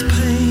filled with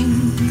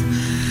pain?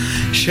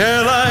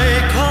 Shall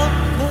I come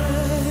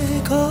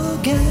back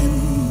again?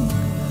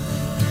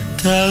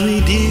 Tell me,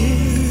 dear,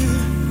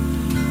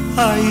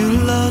 are you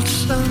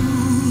lonesome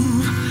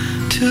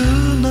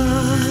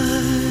tonight?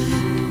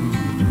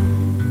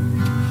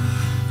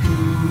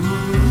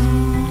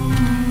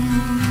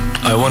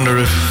 I wonder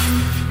if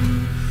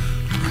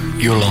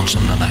you're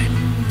lonesome tonight.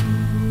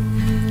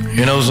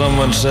 You know,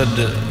 someone said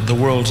that the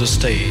world's a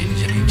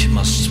stage and each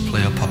must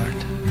play a part.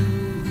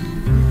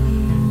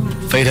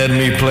 Fate had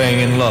me playing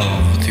in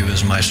love with you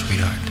as my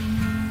sweetheart.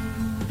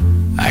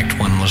 Act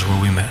 1 was where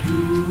we met.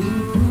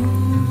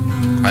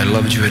 I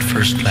loved you at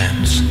first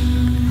glance.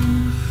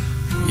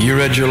 You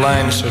read your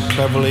lines so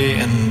cleverly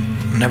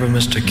and never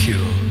missed a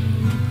cue.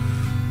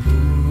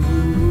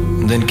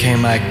 Then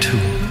came Act 2.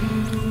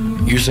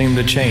 You seemed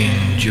to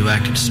change, you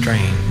acted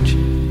strange,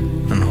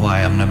 and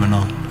why I've never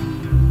known.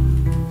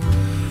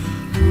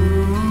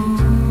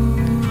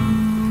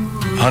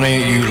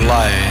 Honey, you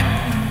lied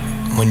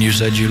when you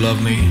said you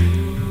loved me,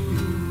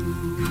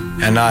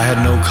 and I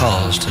had no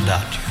cause to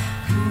doubt you.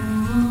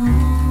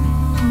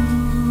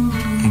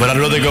 But I'd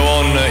rather go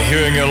on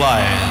hearing your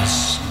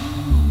lies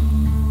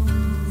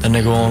than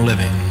to go on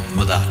living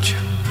without you.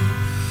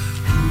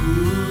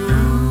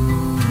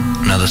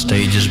 Now the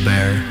stage is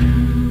bare,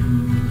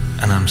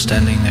 and I'm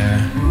standing there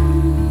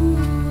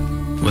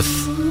with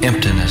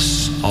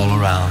emptiness all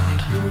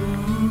around.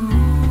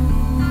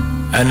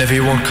 And if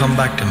he won't come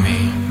back to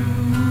me,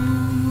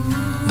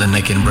 then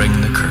they can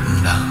bring the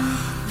curtain down.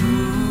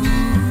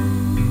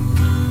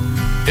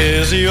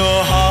 Is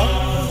your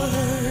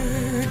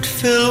heart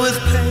filled with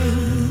pain?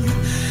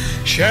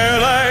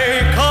 Shall I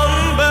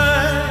come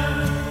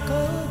back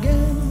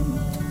again?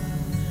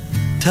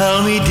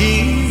 Tell me,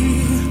 dear,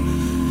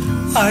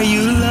 are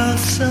you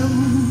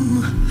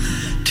lonesome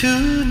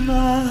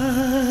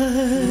tonight?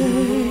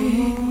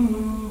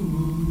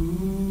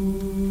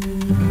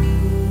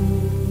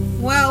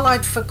 Well,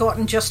 I'd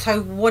forgotten just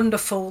how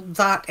wonderful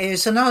that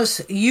is, and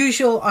as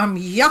usual I'm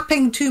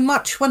yapping too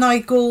much when I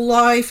go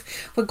live.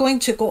 We're going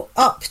to go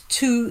up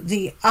to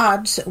the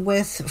ads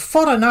with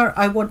Foreigner,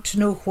 I Want to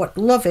Know What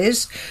Love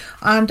Is,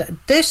 and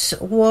this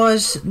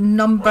was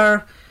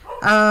number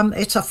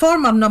It's a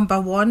former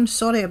number 1.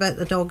 Sorry about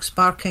the dogs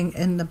barking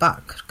in the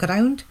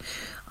background.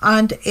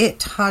 And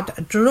it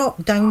had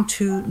dropped down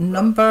to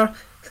number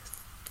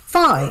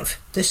 5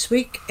 this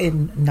week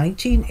in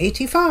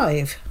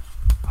 1985.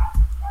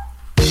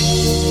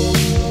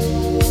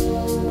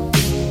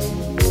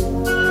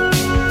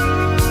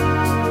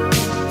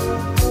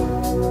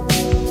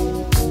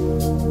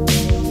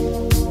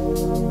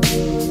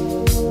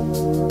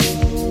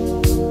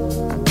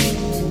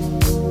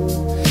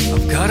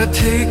 Gotta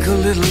take a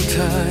little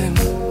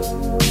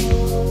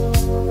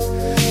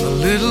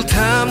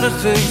time to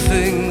think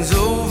things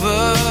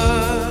over.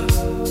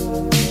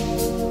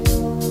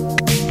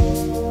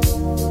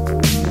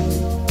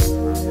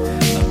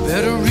 I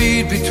better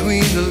read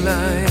between the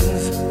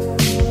lines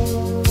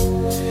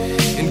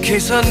in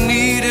case I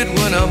need it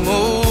when I'm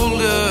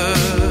older.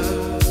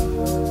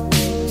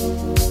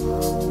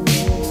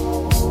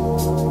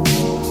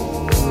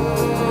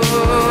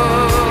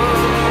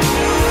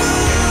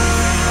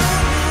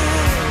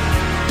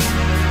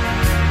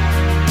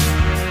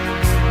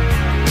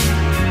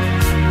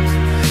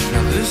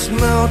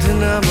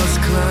 Mountain I must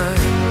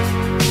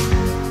climb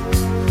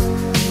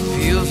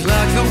feels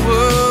like the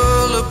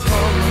world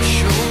upon my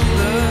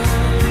shoulder.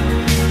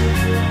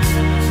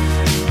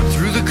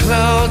 Through the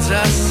clouds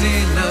I see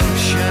love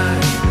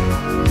shine.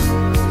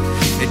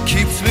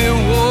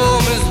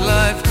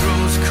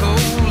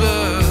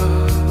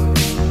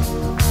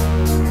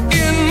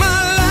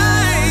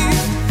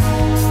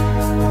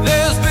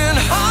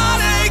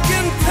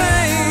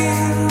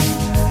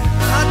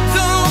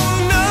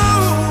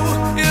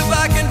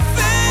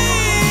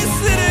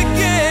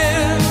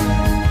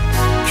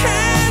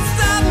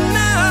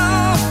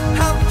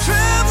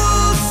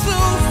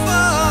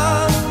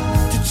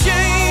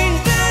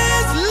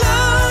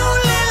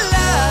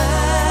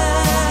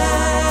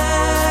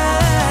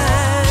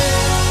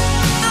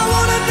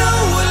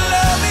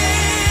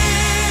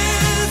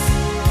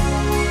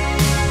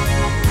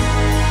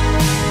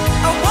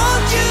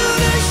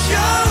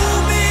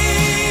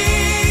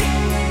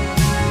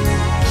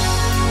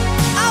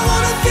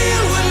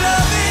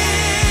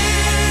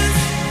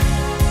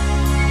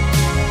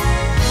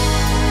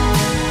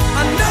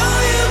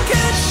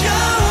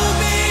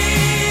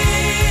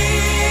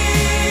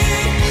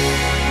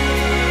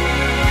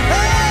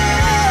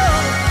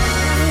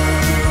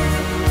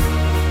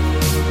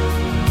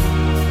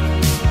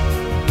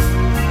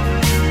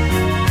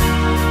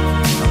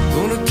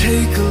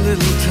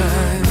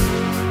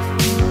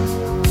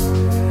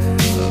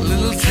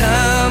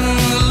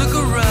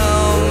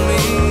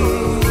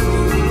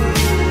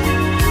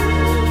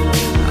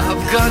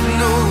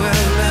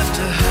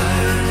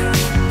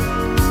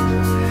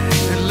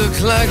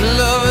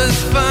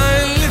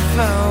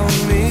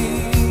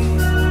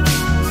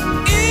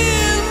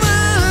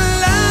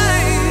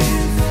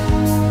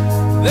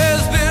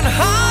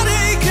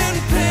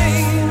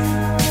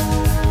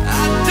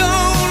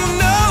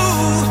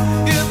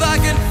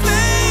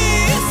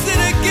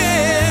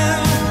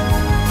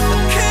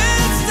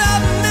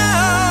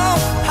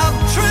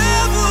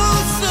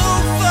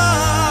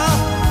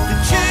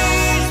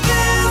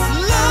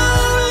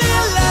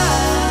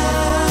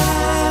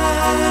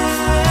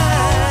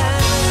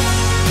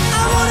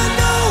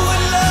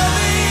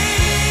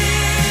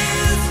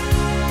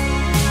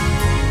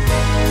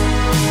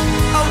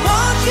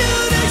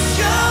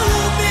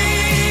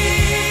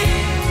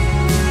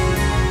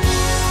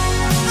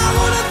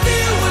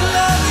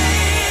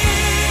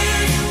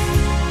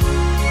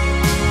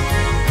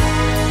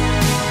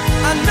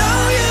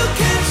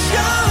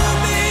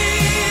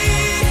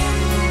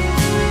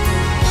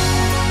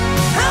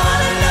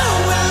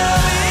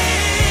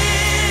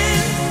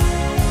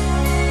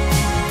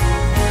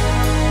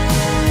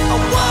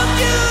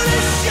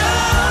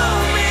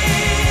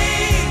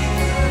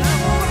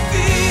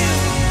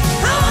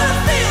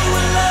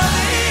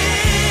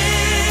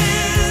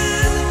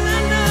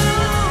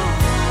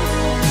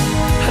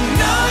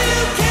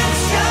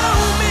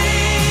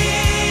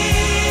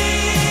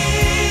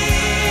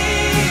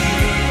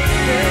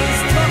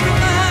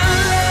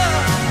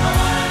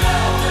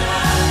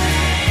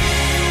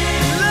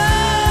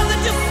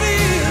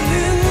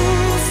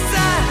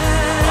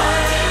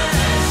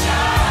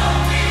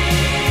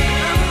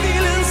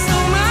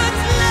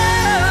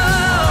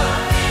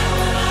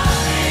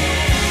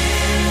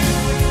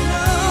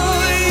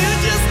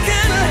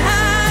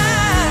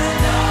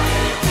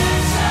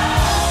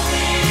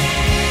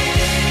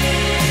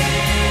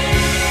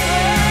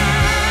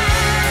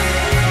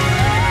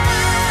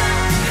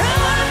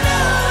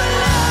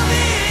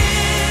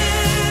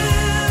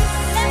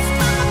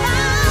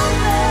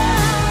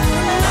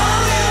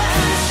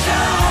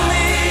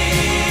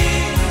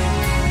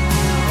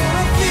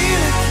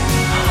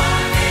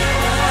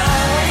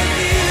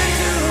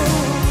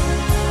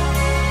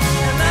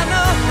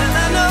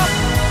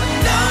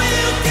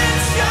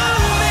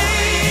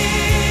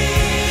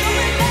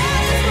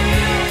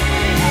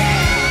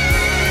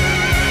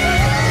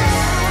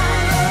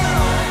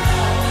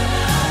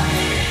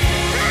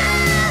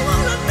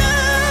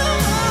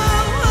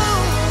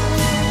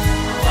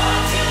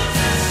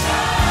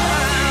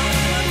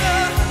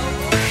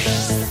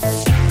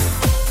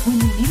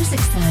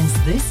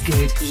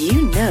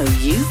 know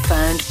you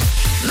found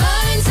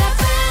Mearns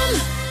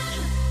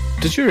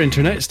FM. Does your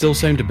internet still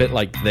sound a bit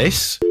like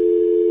this?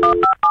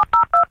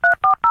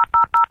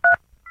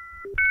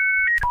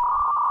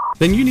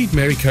 Then you need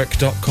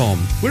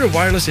Marykirk.com. We're a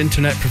wireless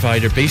internet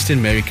provider based in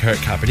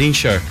Marykirk,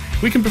 Aberdeenshire.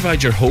 We can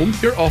provide your home,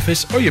 your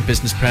office or your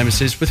business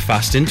premises with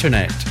fast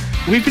internet.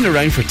 We've been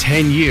around for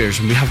 10 years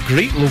and we have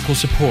great local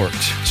support.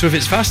 So if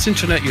it's fast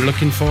internet you're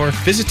looking for,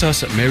 visit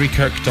us at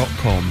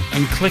Marykirk.com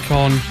and click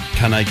on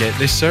Can I Get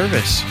This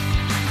Service?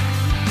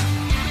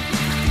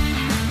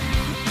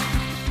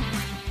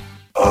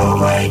 Oh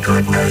my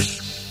goodness,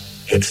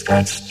 it's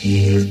that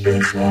Steve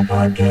Bishop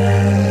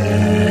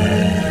again.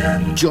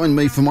 Join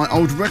me for my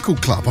old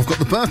record club. I've got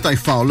the birthday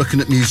file looking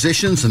at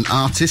musicians and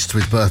artists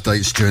with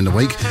birthdays during the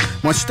week.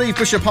 My Steve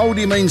Bishop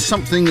oldie means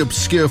something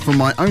obscure from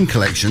my own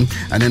collection,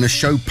 and in a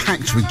show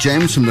packed with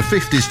gems from the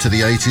 50s to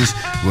the 80s,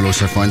 we'll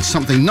also find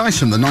something nice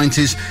from the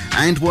 90s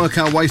and work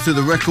our way through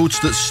the records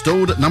that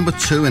stalled at number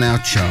 2 in our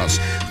charts.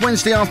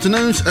 Wednesday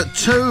afternoons at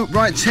 2,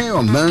 right here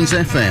on Mearns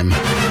FM.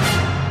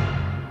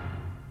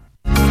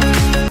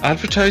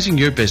 Advertising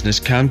your business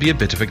can be a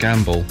bit of a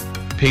gamble.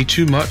 Pay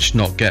too much,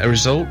 not get a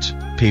result.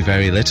 Pay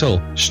very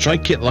little,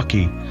 strike it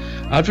lucky.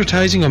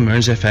 Advertising on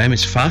Mearns FM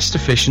is fast,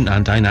 efficient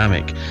and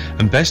dynamic,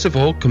 and best of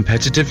all,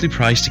 competitively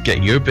priced to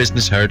get your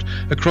business heard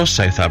across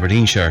South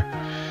Aberdeenshire.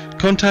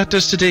 Contact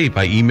us today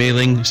by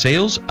emailing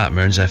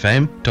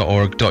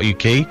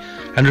sales@mearnsfm.org.uk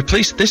and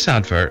replace this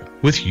advert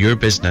with your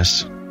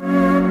business.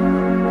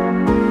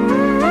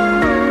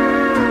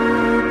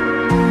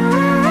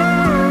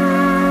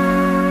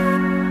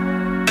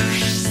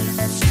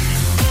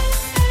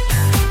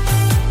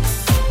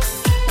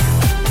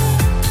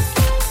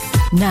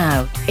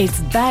 Now, it's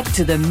back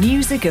to the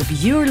music of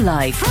your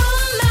life. From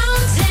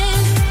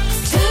mountain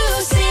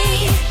to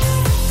sea,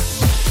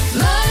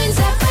 Mearns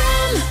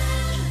FM.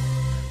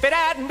 If it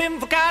hadn't been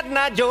for Cotton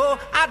Eye Joe,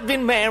 I'd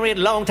been married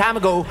a long time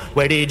ago.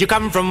 Where did you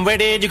come from? Where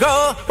did you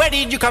go? Where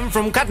did you come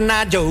from, Cotton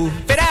Eye Joe?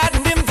 If it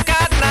hadn't been for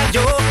Cotton Eye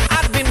Joe,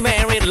 I'd been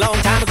married a long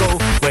time ago.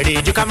 Where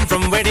did you come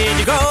from? Where did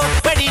you go?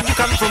 Where did you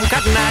come from,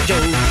 Cotton Eye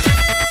Joe?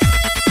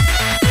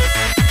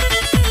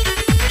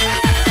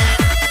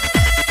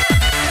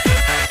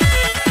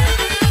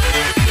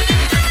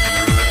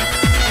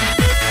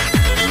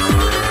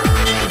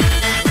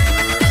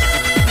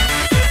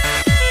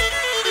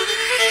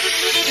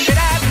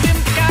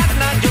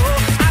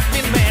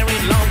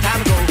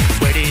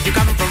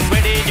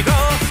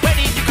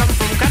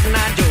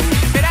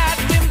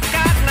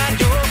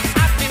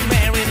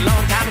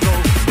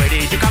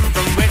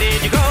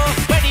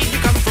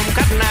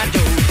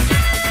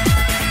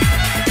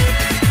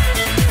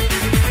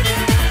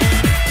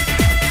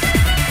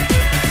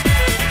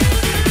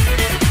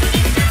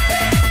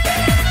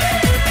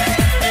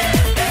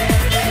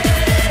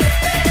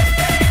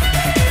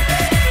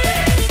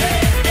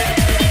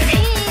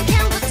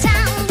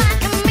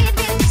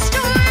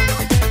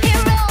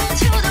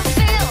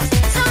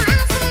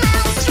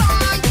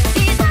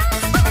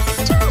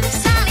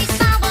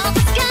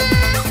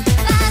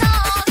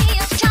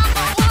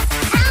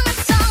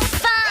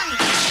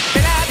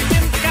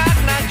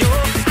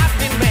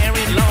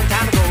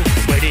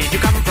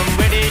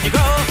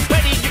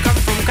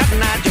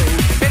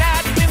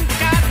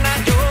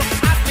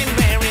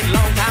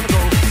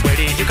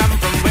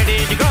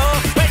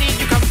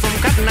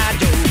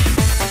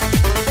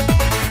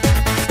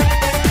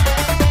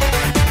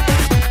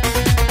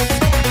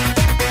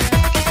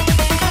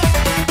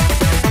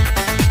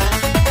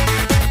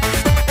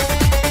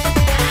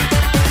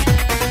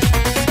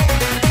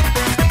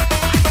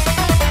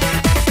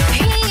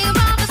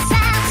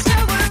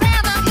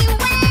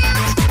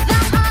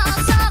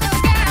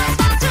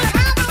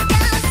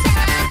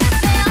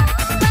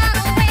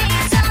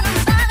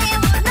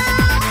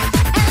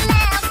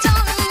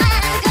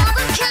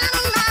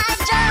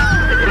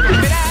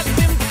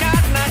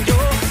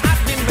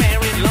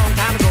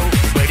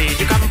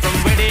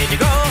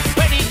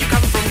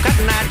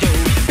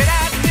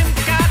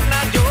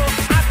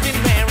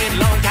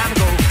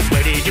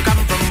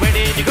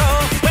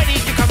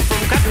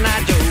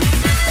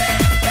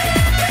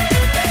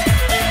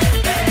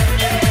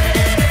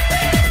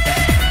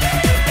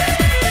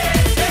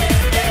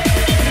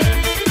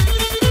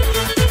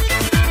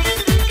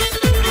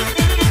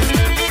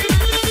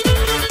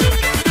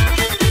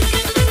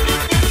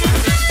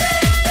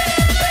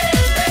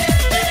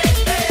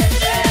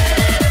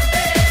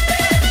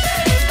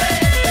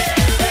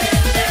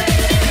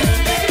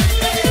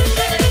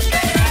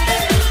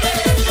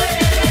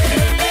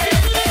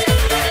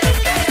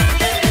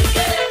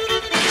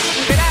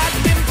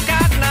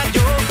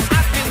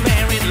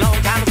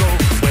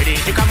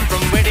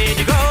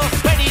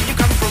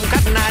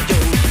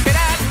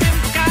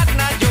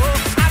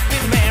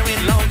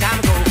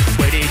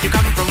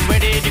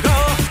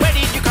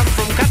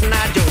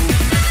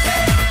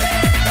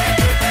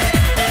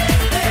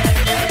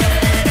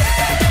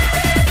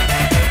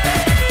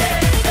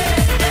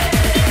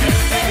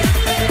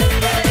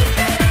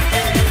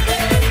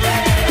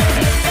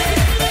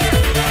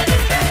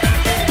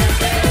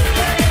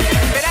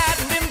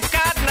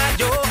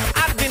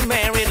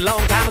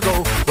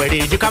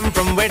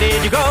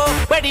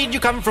 Where did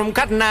you come from,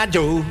 Cotton Eye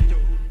Joe?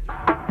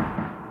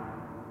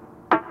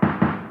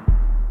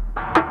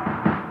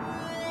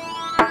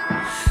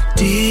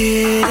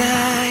 Did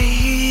I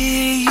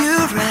hear you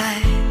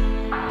right?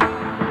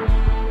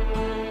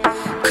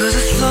 'Cause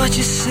I thought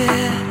you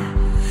said,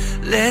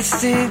 let's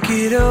think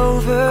it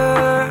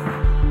over.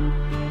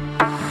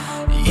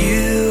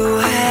 You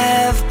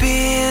have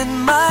been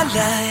my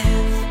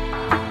life,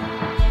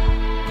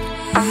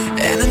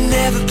 and I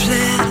never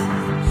planned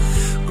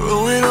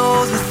growing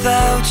old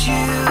without you.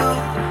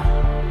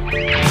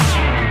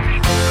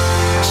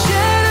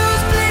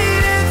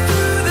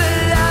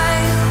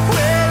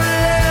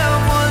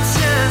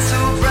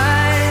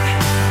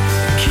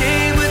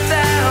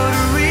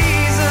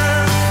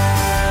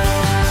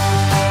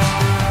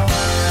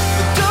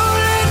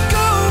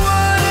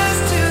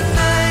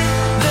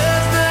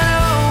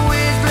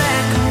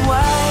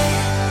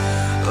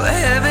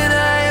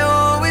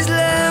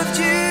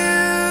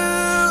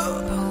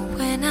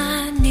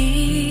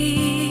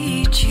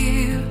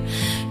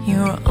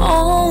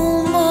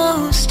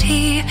 Almost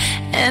here,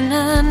 and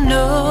I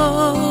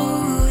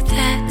know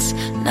that's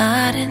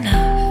not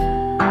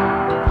enough.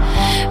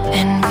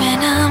 And when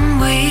I'm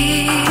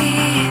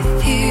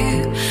with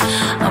you,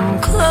 I'm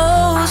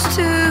close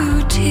to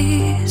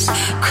tears,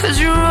 'cause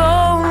you're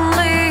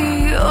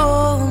only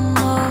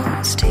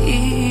almost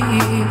here.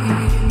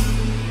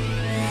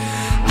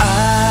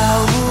 I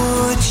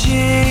would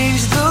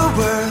change the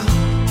world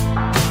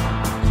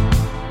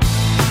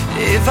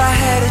if I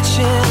had a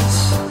chance.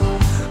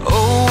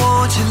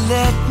 Won't you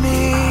let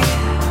me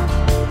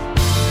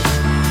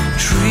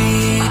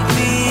treat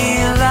me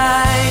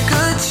like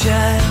a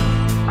child?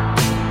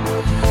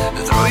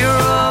 Throw your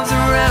arms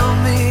around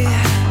me.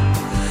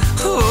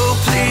 Oh,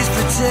 please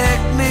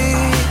protect me.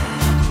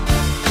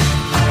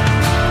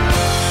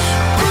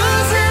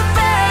 Bruised and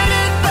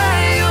battered by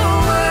your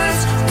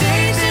words,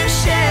 dazed and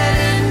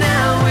shattered,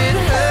 now it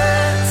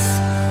hurts.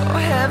 Oh,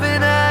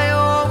 haven't I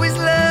always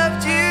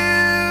loved you?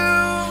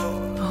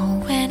 But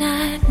when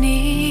I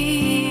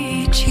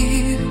need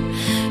you,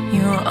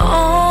 you're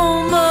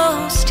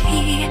almost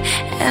here,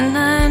 and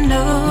I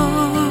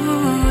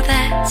know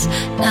that's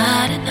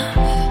not enough.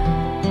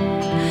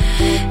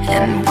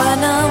 And when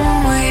I'm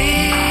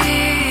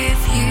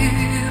with you,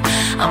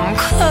 I'm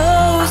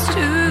close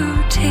to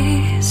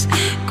tears,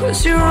 'cause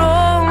you're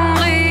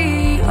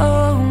only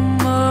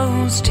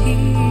almost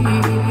here.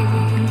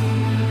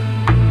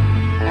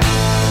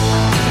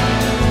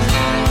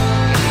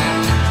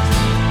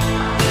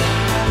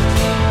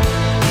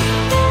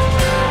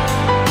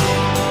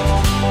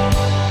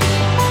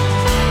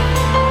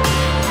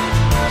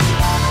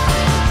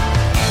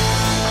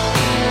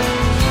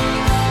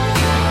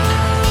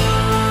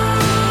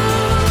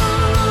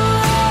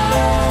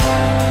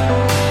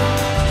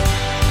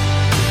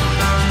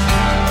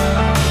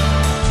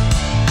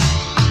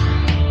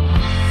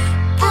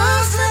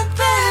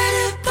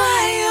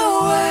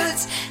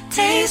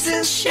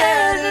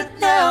 Shattered,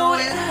 now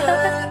it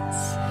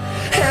hurts.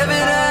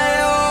 Haven't I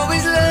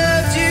always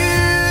loved you?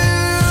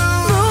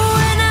 But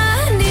when I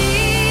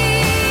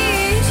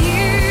need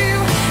you,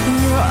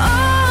 you're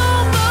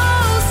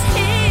almost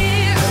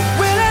here.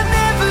 Well, I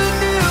never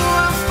knew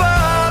how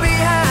far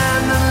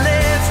behind I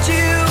left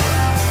you.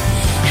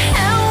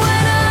 And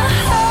when I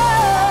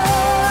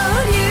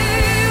hold you,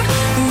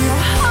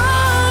 you're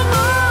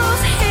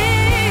almost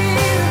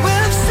here.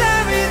 Well, I'm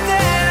sorry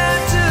that I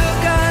took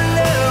our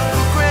love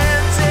for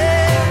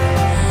granted.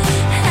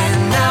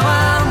 Now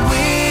I'm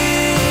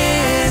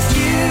with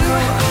you,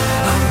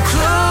 I'm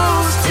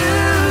close to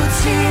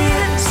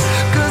tears,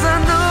 'cause I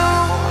know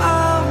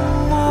I'm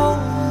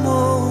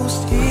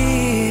almost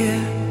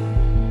here.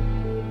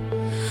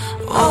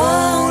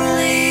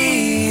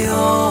 Only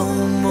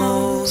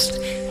almost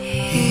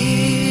here.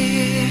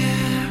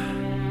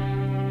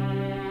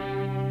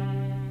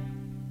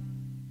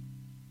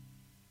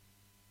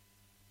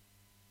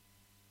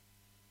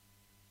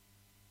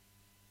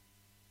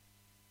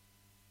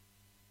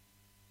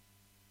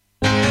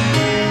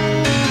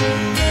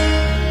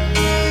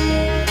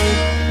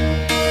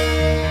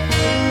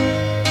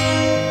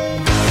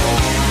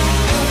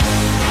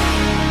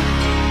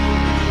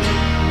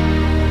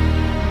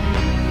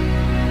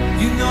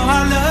 You know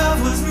our love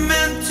was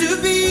meant to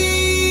be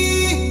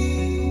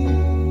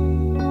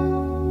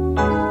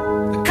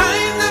the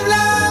kind of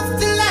love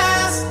to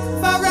last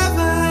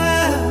forever.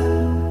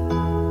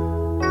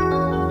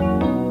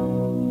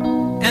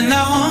 And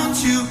I want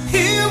you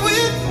here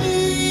with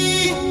me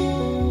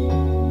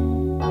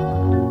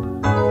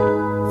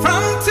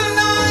from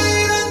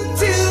tonight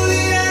until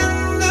the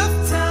end of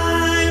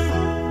time.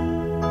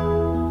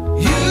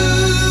 You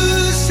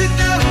should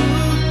know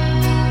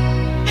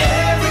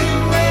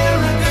everywhere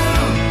I go,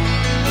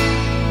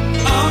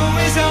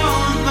 always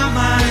on my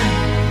mind,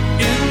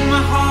 in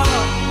my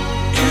heart,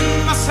 in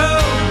my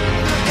soul.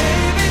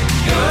 Baby,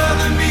 you're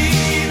the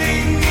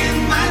meaning in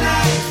my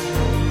life.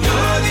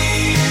 You're the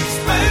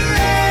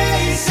inspiration.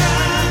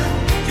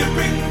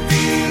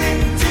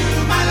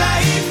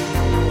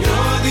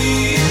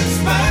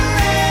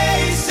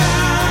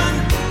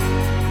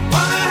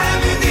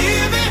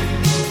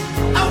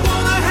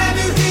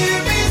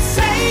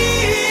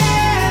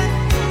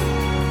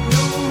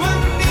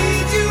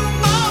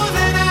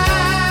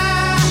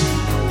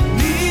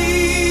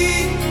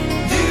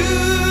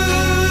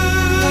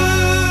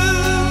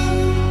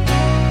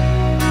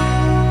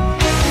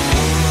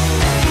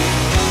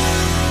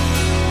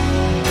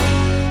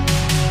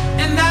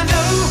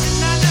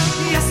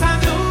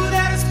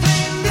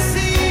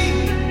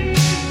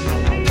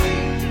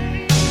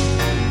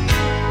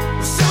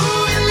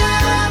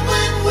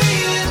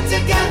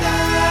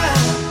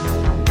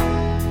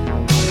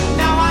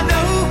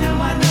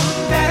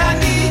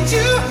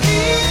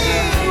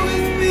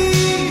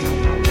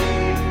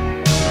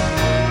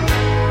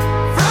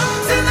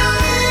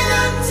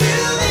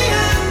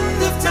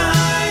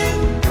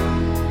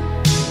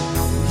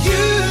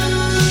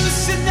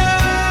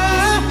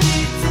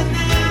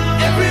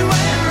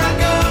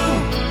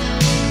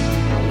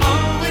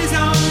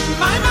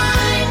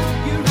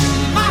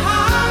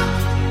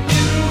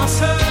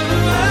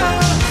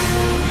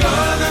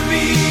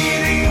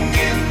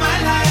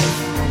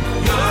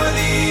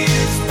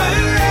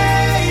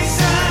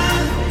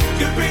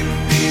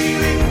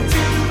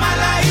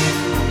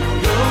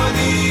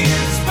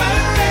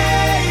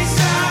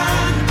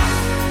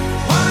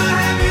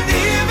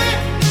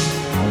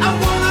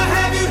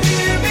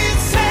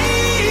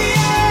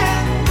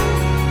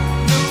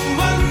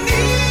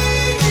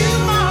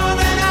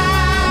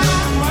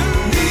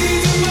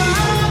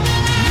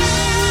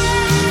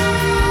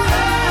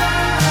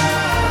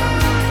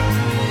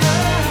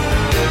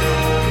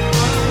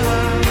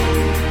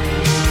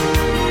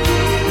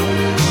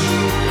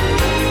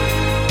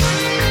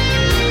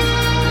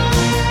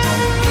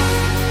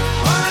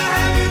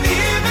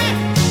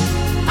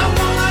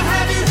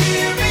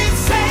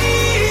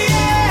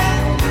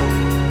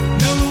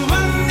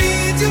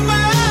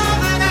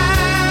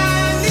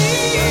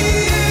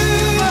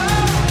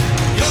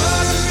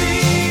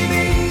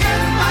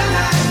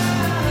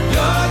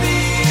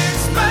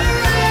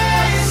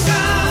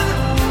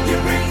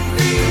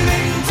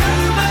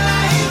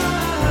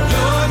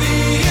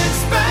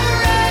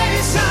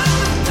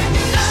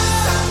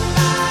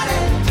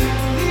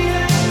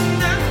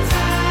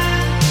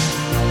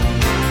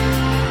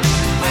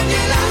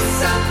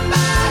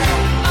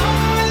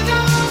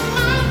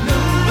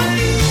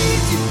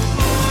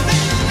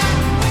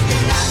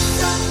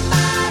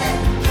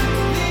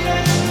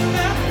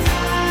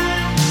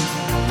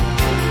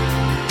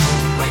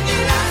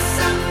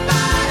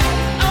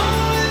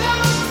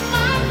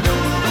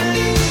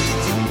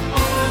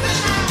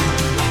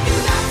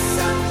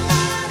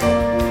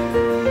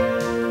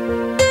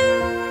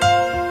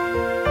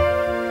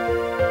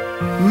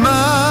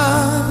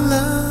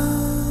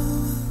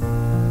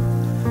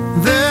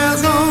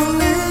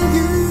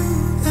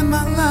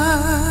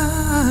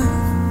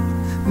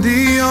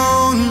 the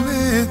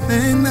only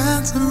thing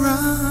that's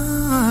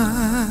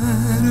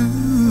right.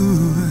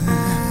 Ooh.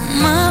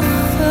 My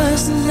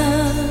first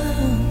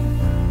love,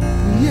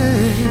 yeah.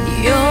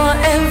 Your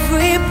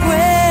every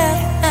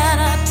breath that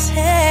I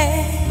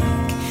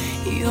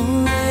take,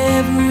 your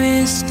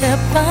every step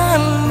I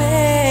make.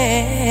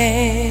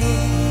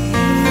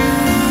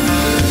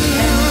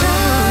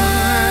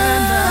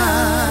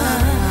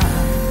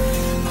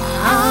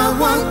 I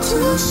want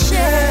to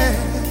share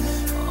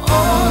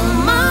all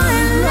my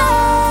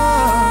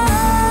love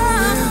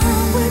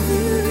with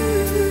you.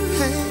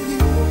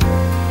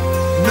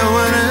 No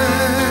one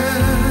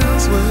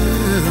else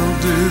will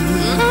do.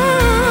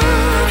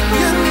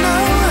 You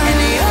know, and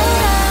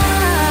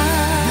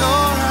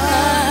your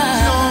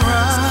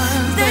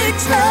eyes, they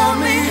tell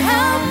me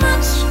how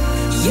much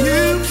you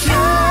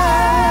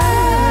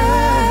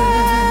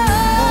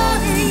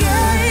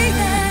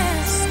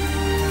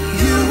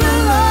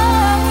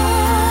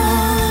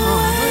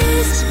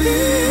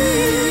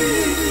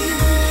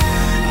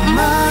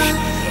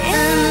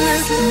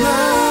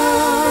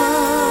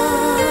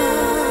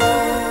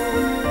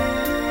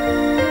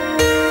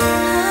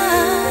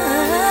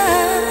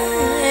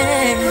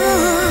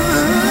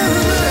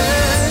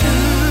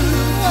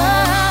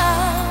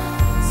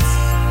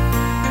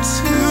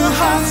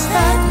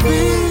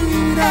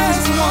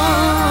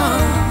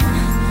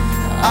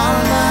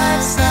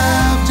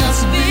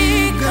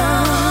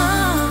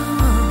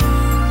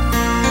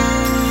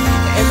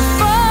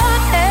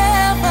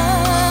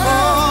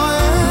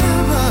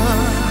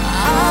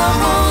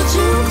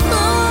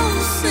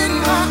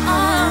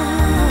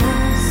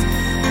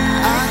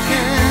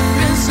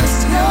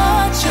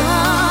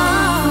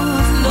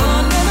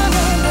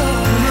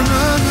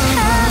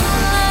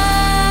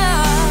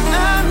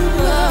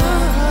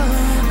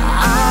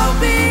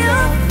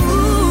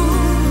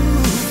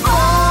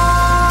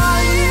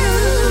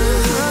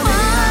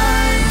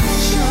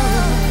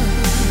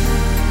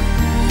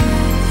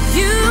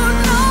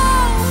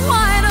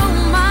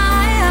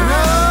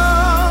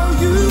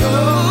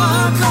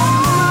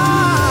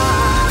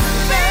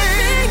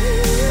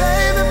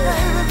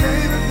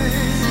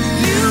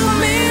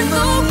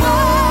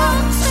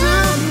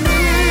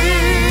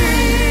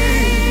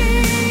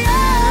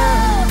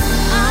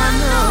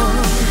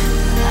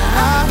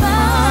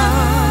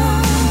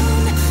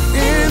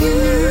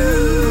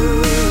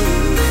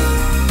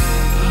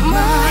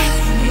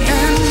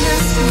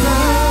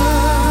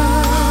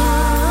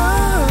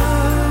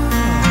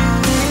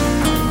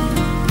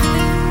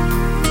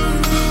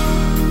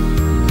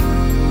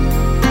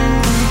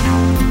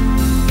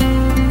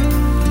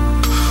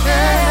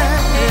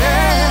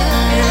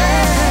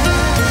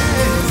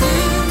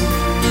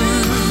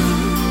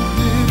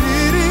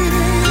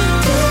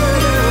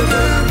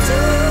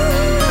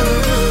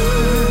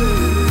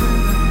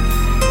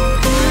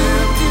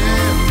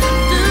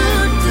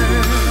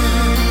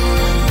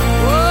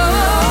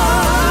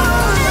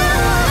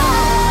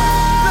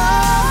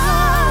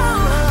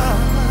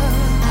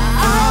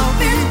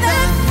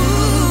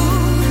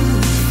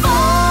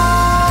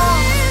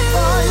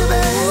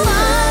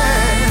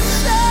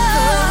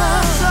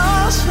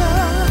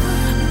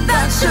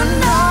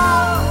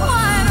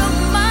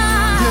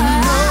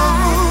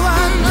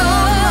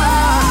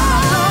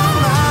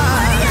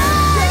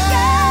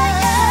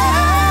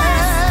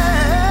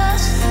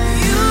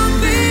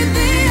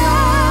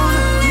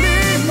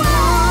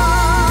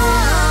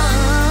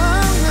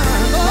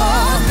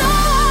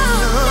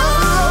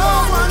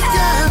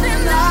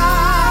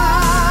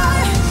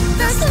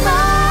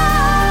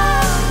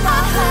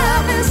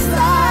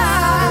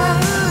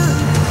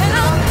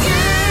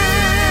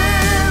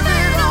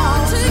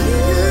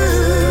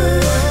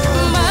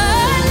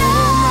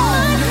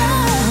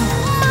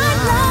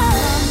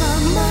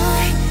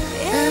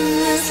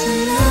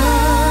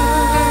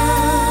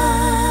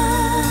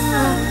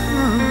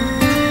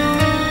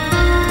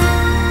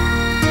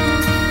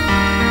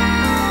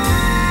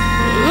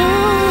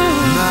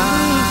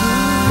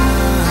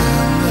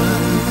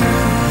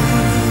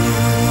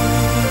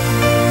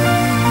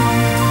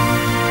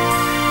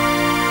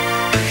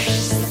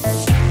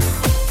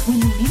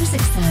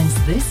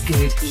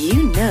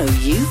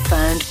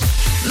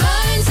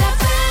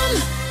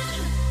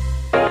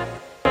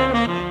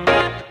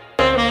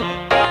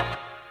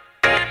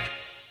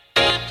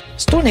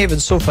Stonehaven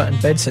Sofa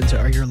and Bed Centre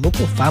are your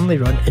local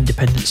family-run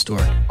independent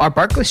store. Our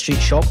Berkeley Street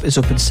shop is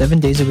open 7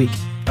 days a week,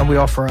 and we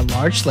offer a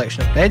large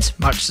selection of beds,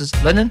 mattresses,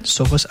 linen,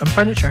 sofas and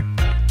furniture.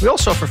 We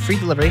also offer free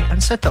delivery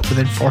and set up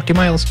within 40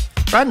 miles.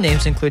 Brand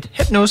names include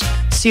Hypnose,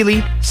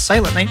 Sealy,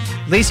 Silent Night,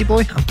 Lazy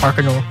Boy and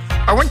Parker Knoll.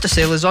 Our winter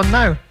sale is on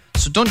now,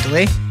 so don't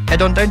delay.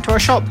 Head on down to our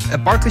shop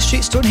at Berkeley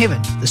Street,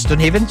 Stonehaven, the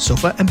Stonehaven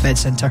Sofa and Bed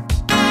Centre.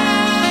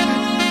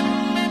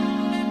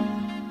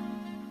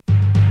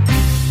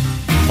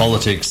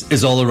 Politics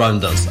is all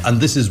around us, and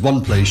this is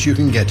one place you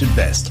can get it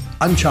best.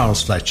 I'm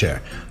Charles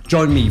Fletcher.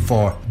 Join me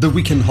for The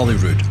Week in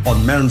Holyrood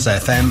on Mearns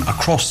FM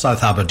across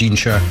South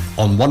Aberdeenshire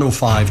on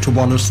 105 to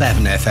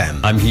 107 FM.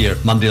 I'm here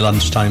Monday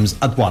lunchtimes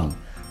at 1.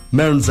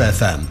 Mearns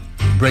FM,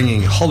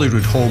 bringing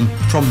Holyrood home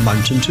from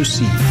mountain to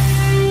sea.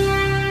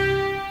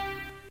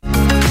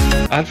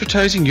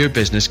 Advertising your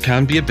business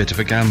can be a bit of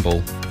a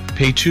gamble.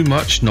 Pay too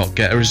much, not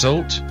get a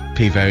result.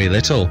 Pay very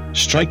little,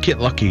 strike it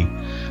lucky.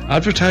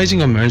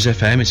 Advertising on Mearns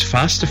FM is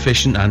fast,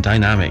 efficient and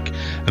dynamic,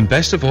 and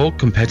best of all,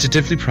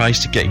 competitively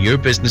priced to get your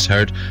business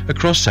heard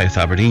across South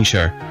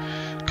Aberdeenshire.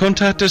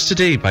 Contact us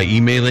today by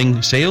emailing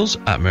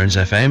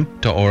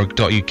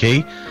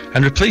sales@mearnsfm.org.uk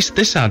and replace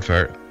this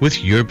advert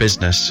with your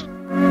business.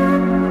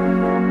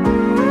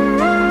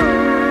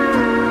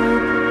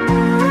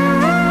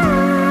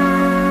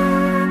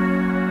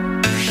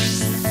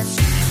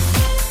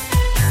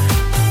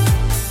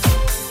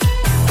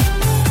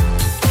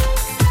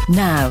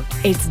 Now,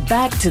 it's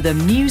back to the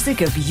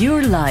music of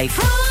your life.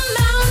 From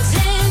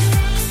mountain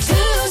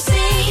to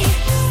sea,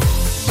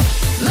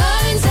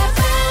 Mearns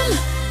FM.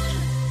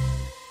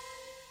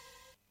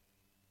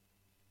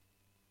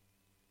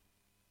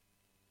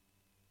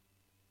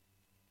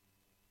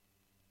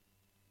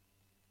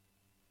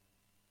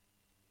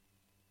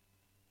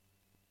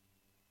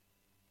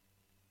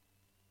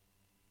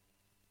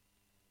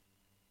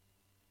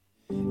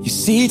 You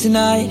see,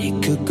 tonight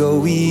it could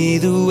go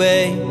either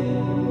way.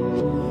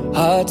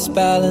 Hearts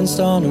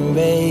balanced on a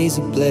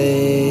razor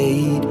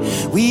blade.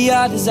 We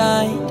are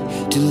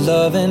designed to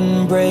love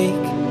and break,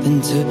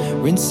 then to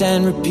rinse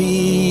and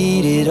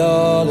repeat it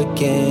all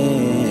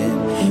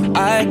again.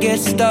 I get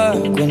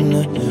stuck when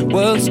the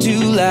world's too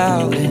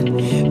loud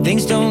and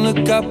things don't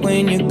look up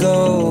when you're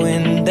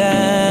going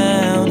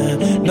down.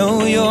 I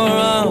know your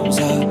arms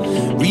are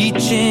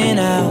reaching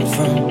out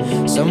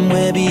from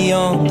somewhere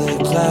beyond the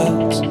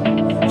clouds.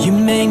 You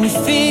make me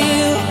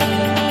feel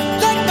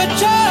like my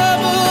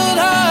troubled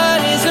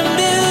heart is a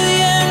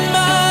million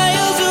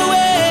miles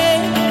away.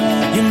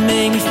 You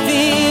make me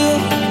feel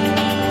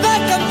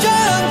like I'm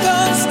drunk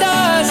on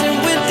stars and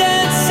we're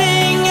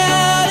dancing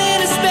out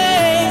into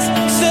space.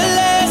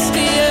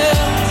 Celestial,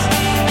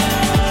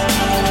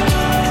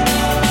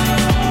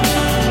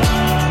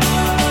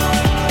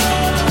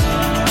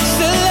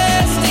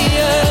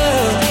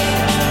 celestial.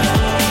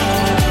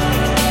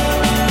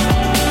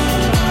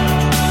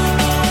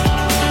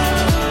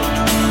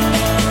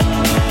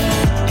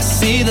 I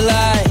see the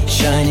light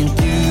shining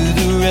through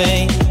the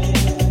rain,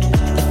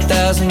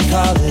 1,000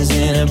 colors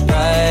in a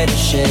brighter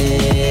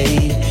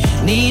shade.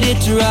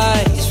 Needed to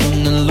rise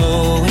from the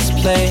lowest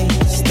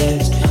place.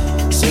 There's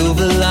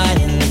silver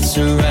lining that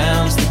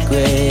surrounds the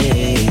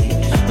gray.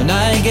 When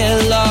I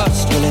get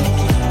lost, will it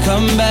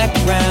come back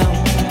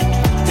round?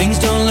 Things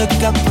don't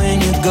look up when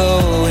you're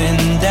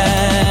going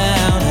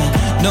down.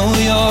 I know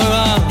your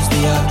arms,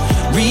 they are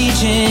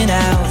reaching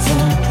out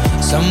from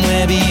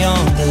somewhere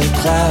beyond the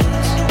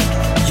clouds.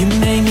 You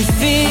make me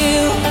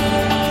feel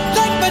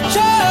like my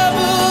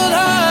troubled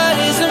heart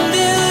is a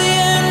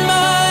million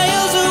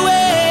miles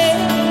away.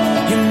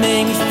 You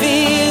make me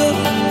feel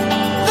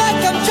like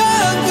I'm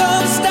drunk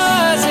on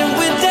stars and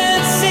we're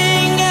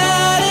dancing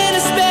out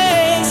into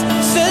space.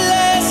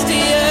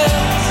 Celestial,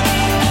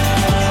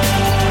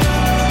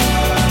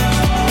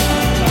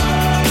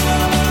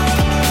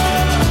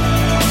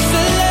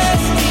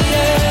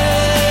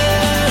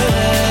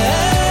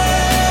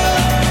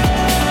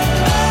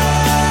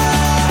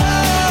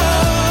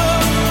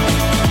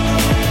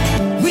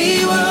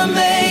 we were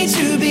made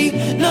to be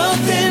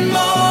nothing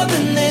more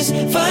than this,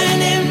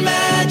 finding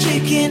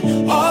magic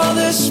in all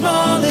the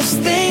smallest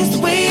things. The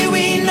way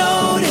we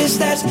notice,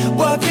 that's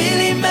what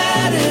really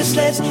matters.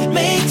 Let's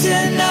make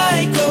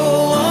tonight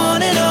go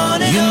on and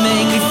on and on. You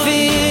make me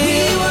feel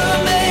we were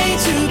made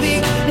to be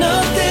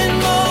nothing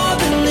more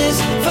than this,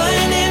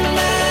 finding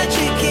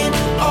magic in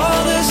all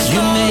the smallest things.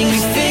 You make me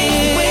feel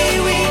the way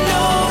we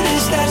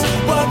notice, that's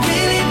what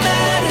really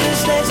matters.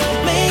 Let's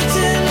make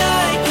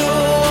tonight go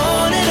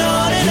on and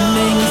on and on. You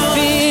make me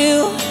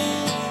feel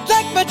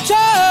like my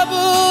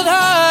troubled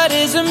heart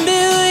is a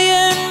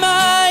million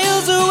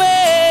miles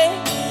away.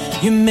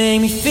 You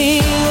make me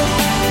feel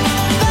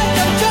like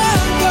I'm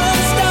drunk on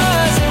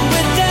stars and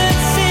we're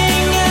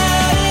dancing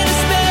out into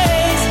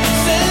space.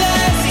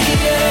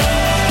 Celestial,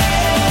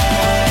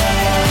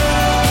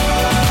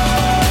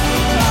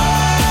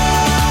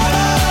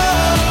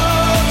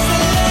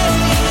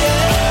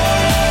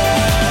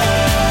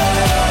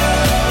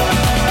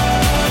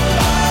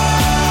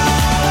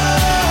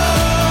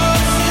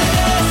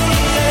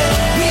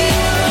 we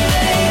were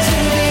made to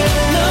be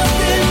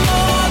nothing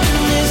more than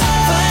this,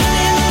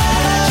 finding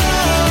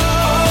magic in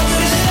all the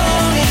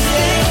smallest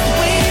things. The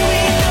way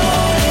we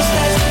notice,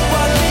 that's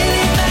what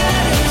really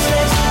matters.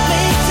 Let's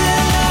make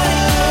tonight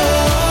go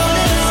on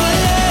and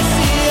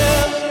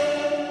celestial.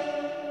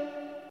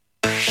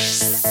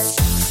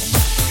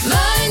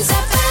 Mearns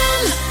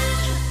FM.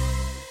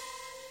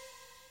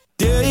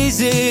 Days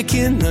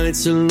aching,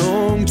 nights are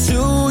long,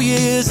 2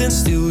 years and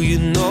still you're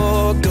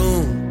not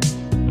gone.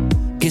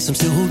 Guess I'm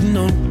still holding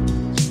on.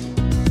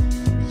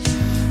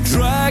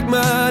 Drag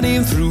my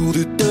name through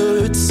the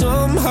dirt,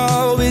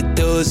 somehow it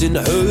doesn't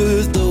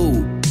hurt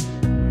though.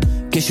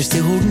 Guess you're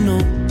still holding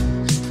on.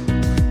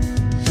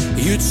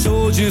 You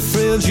told your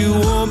friends you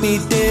want me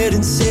dead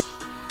and said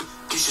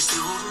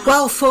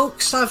Well,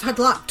 folks, I've had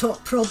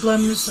laptop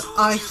problems.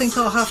 I think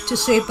I'll have to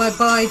say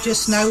bye-bye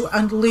just now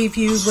and leave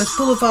you with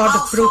Boulevard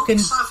of Broken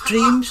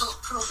Dreams,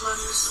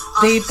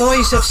 The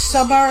Boys of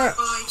Summer,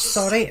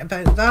 sorry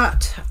about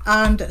that,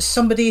 and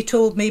Somebody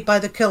Told Me by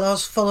The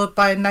Killers, followed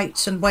by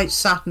Nights in White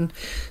Satin.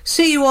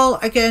 See you all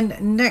again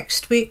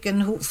next week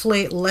and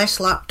hopefully less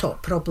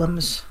laptop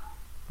problems.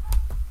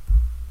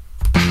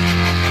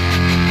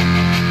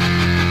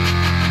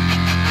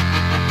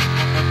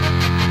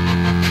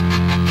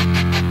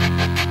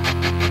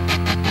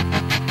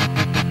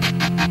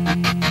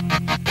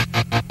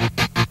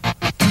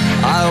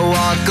 I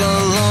walk a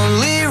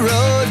lonely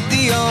road,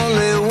 the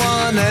only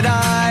one that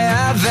I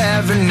have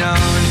ever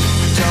known.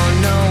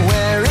 Don't know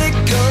where it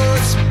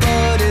goes,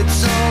 but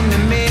it's home to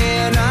me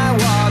and I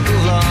walk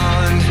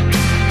alone.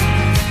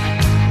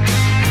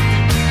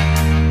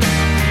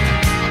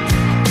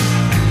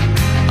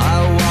 I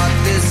walk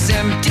this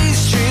empty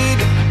street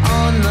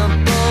on the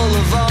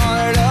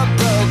boulevard of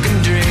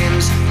broken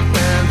dreams,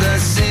 where the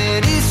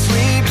city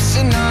sleeps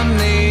and I'm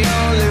the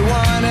only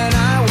one and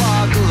I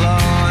walk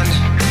alone.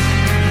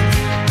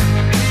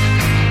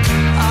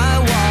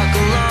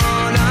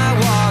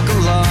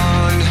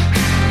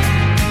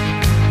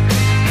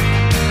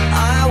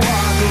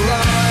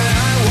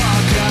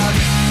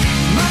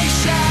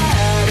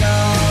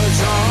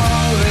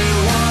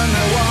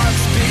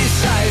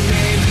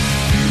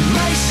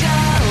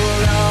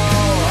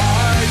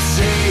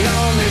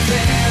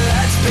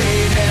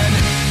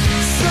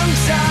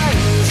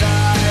 Sometimes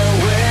I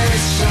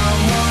wish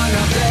someone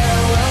up there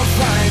will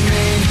find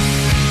me.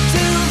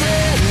 Till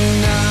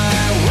then I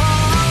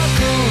walk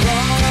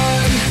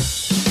alone.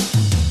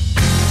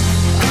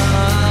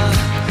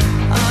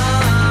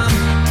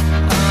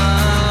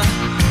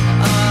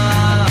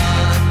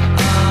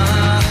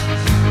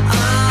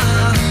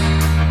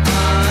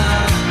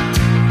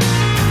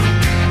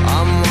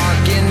 I'm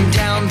walking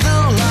down the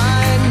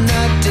line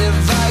that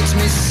divides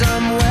me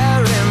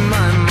somewhere in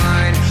my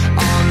mind,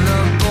 on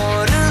the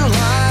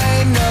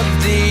borderline of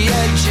the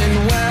edge and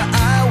where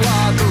I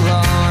walk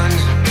alone.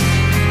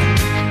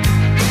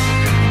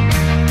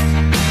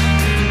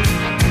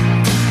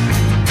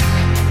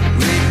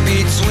 Read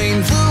between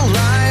the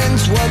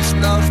lines what's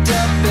puffed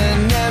up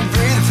and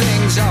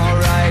everything's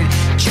alright.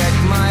 Check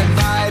my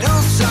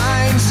vital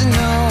signs and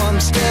know I'm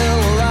still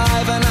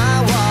alive and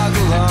I walk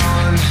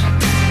alone.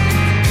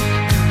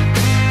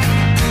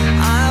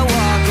 I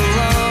walk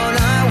alone,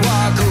 I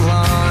walk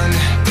alone.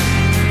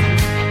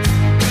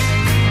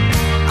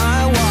 I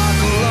walk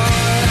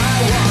alone, I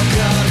walk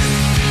up.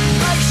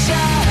 My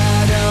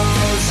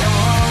shadow's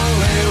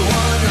only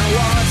one that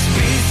walks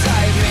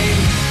beside me.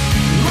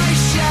 My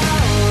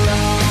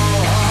shallow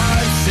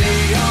heart's the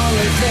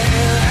only thing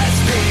that's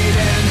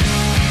beating.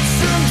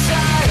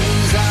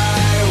 Sometimes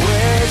I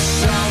wish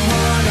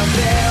someone up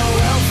there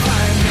will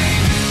find me.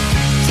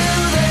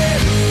 Till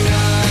then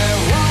I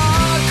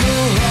walk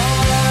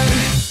alone.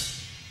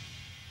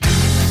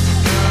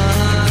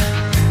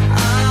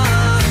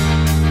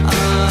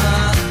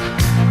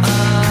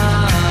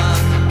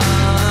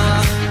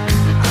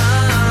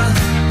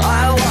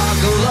 I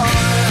walk alone,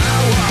 I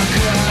walk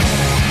alone.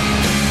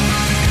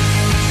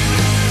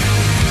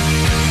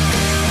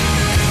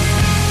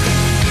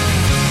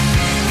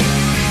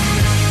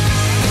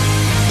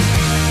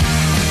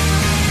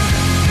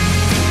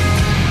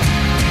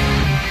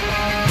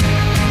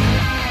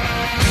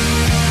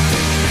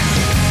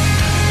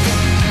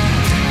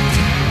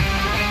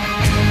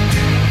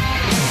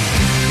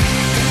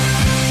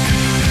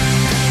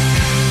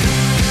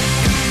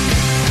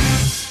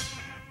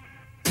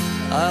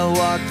 I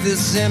walk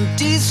this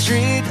empty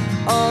street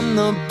on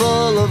the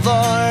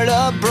boulevard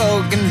of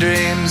broken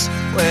dreams,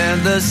 where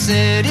the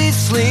city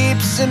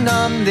sleeps and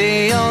I'm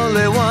the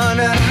only one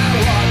and I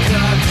walk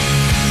up.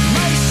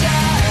 My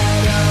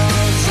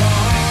shadow's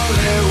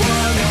only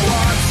one that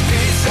walks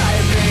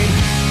beside me.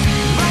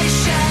 My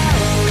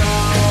shallow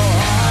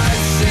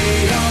heart's the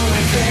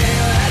only thing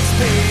that's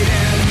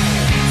beating.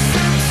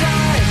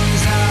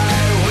 Sometimes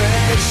I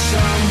wish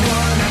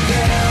someone up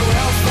there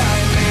will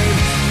find me.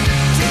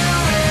 Till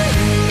then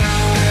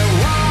I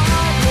walk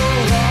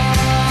alone.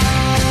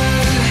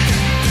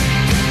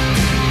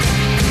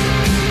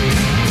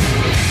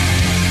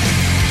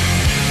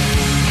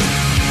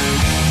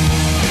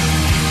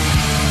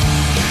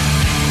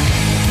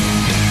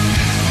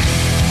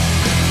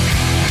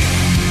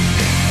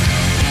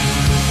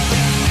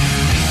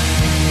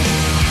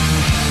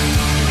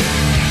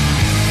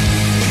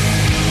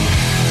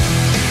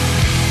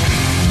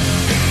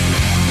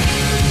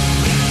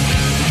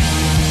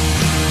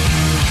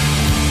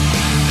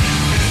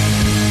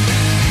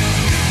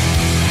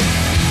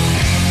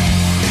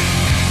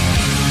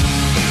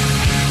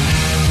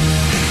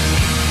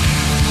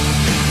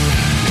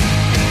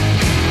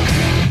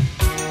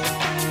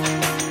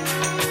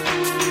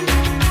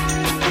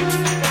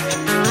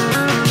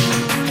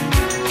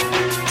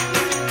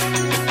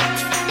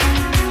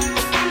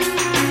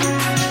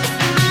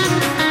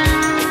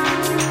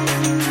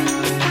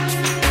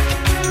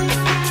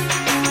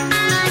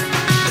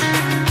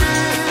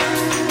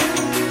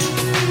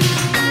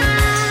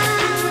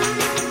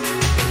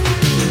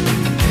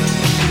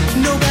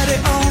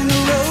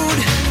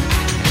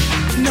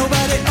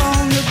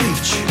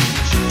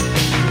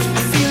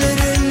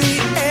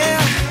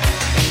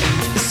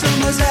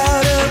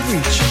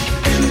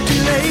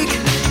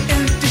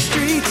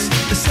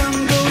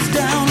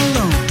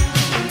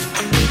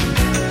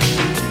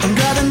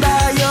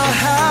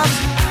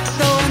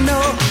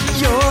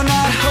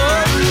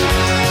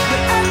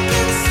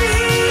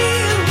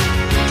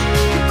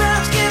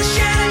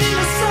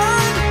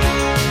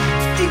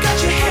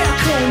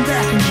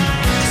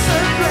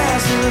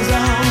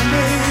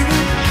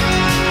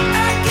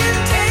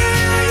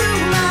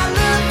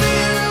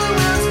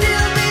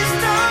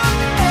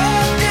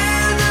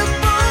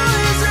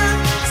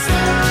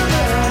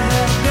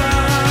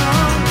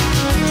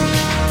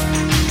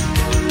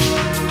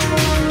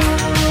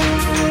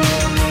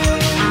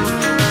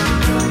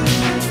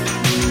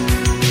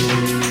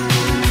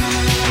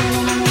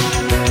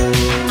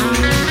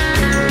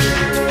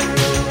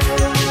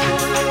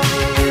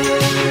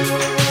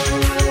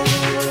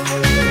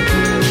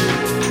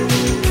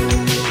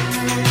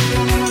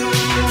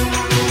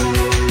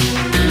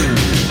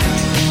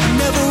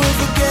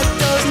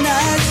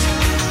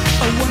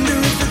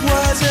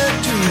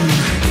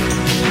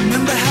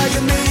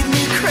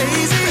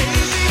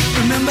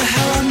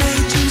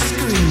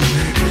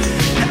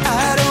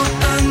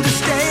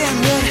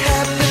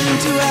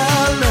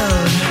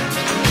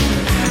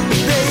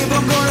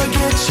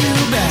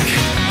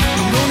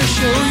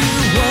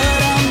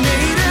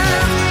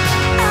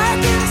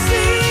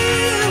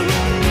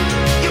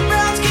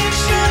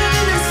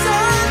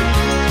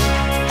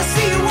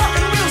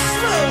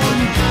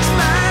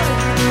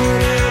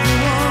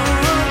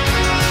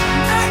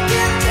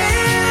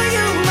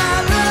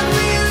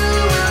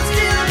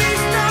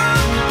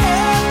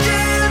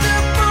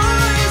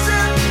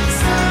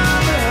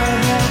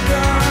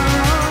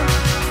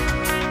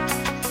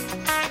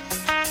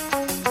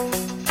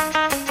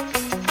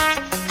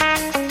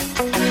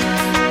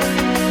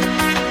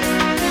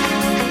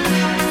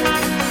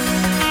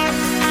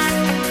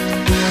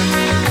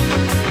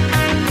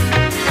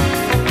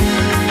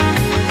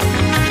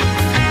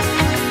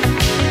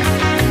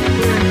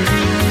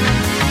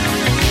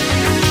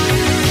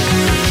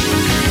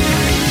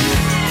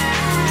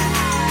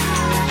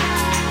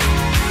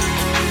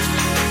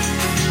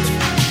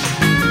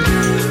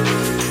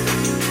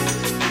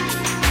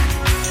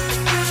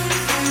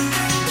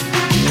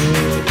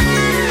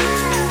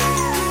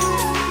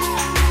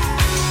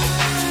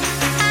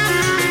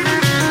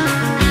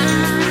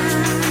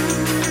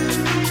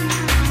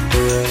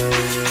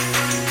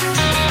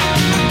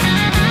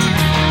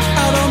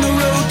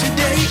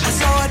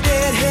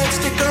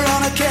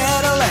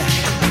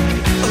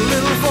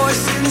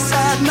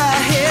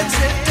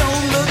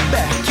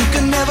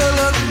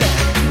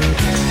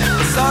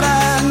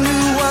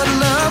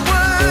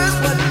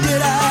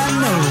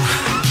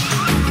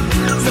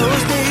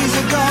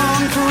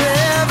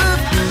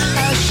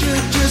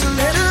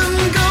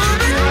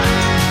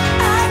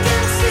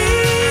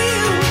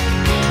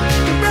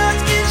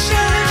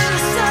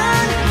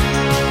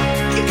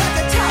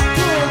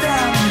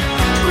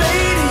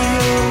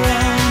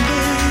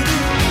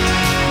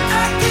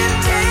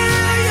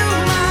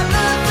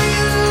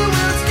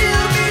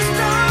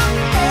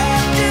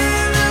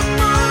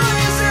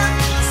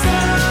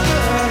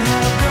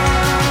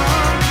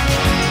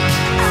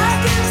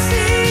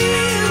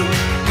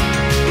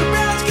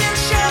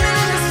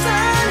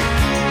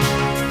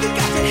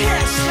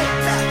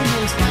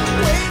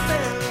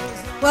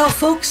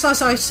 folks,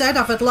 as I said,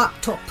 I've had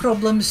laptop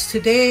problems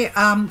today.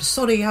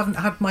 Sorry I haven't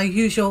had my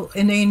usual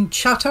inane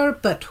chatter,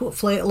 but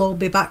hopefully it'll all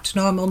be back to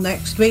normal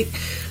next week.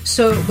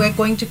 So we're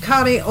going to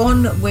carry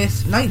on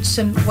with Nights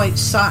in White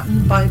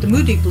Satin by the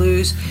Moody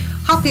Blues.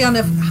 Happy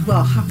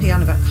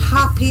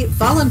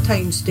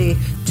Valentine's Day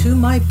to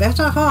my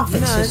better half.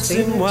 It's his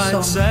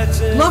favourite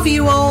song. Love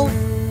you all.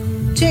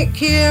 Take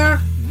care.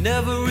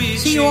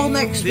 See you all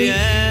next week.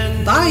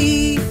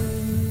 Bye.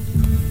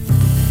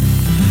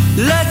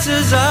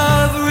 Letters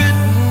I've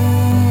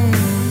written,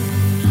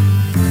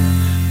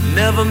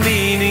 never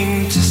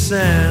meaning to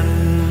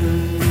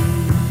send.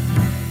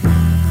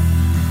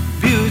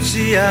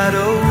 Beauty I'd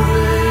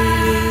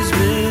always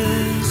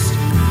missed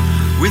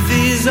with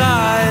these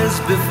eyes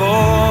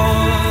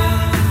before.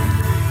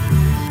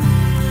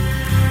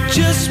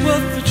 Just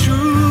what the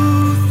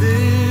truth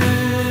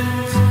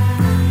is,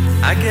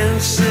 I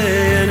can't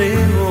say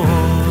anymore,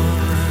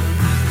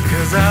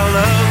 'cause I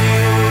love you.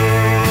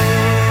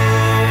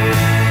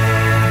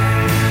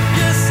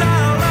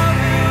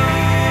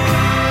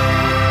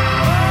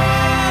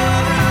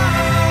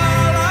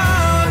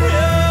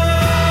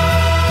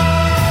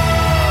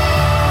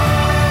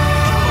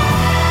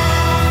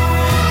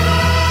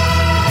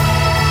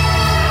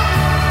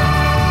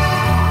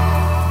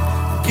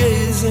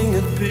 Gazing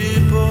at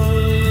people,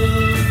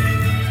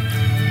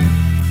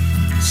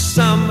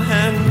 some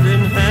hand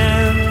in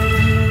hand,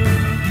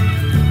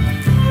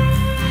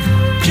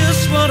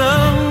 just what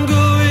I'm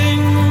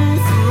going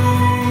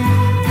through,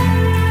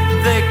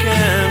 they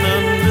can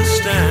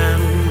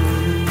understand.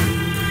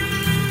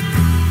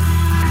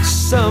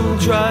 Some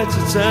try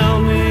to tell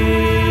me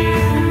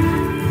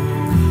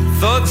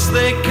thoughts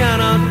they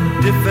cannot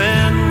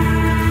defend,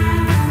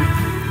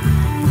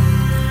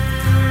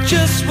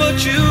 just what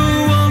you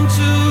want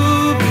to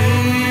be,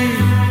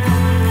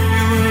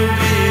 you will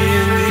be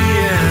in the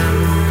end.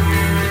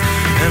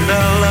 And I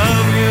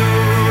love you.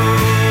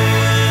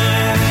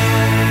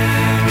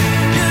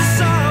 Yes,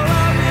 I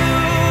love you.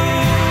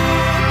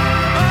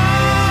 Oh,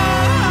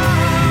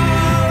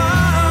 I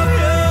love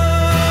you.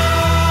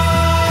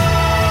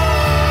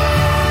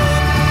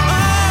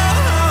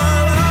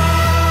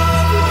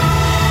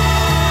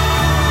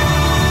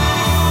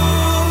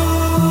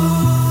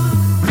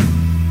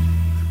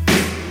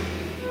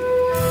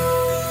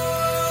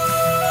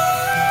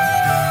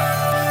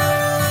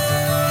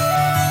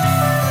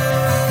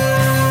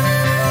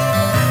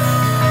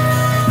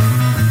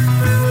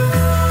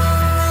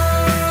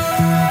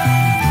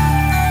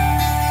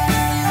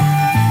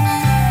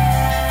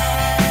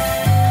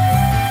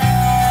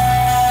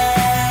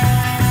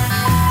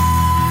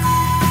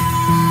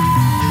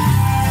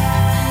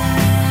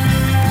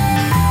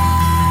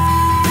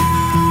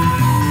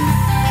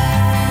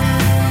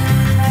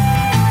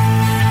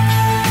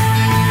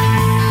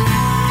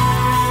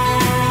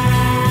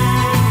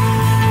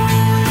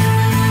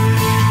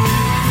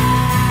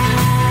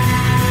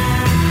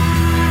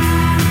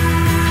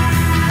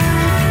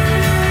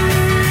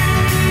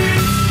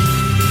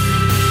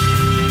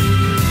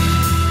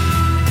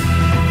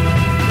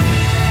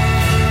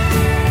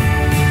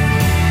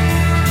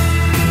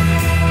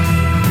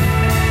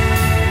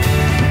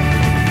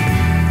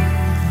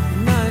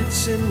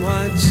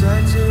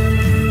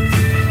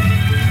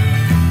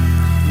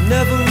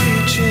 Never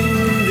reaching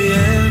the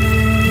end.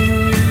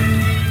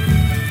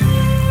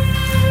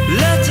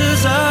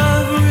 Letters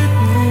I've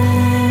written,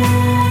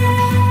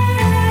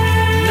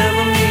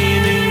 never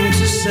meaning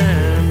to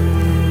send.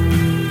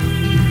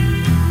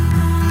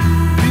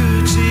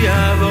 Beauty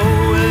I've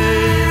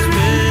always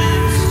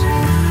missed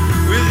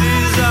with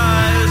these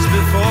eyes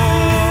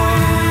before.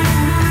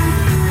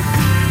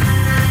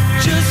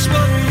 Just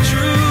what the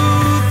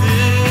truth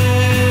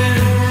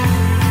is,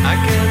 I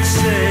can't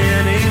say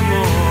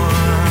anymore.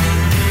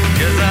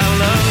 'Cause I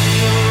love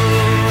you.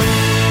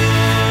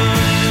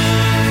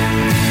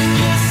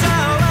 Yes,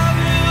 I love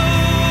you.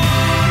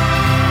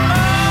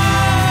 Oh,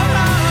 I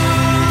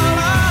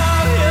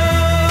love you.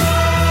 Oh,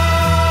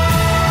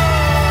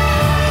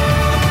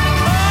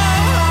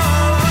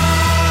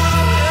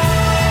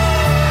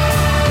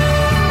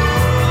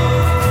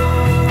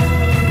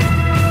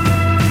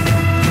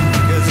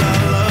 'cause I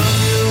love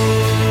you.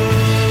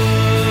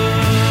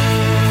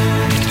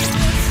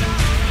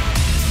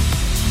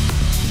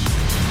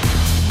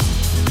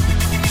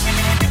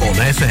 On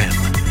FM,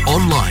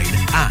 online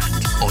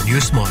and on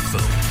your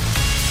smartphone.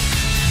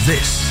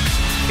 This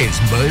is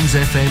Mearns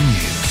FM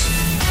News.